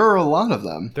 I mean, there are a lot of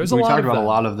them. We talked about a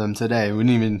lot of them today. We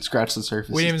didn't even scratch the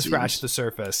surface. We didn't even scratch the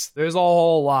surface. There's a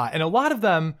whole lot. And a lot of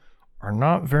them are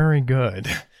not very good.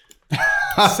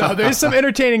 So there's some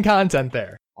entertaining content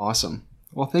there. Awesome.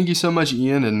 Well, thank you so much,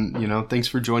 Ian. And, thanks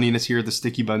for joining us here at the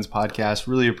Sticky Buns podcast.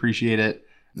 Really appreciate it.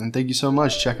 And thank you so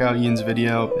much. Check out Ian's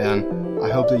video. And I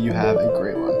hope that you have a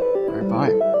great one. All right,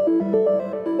 bye.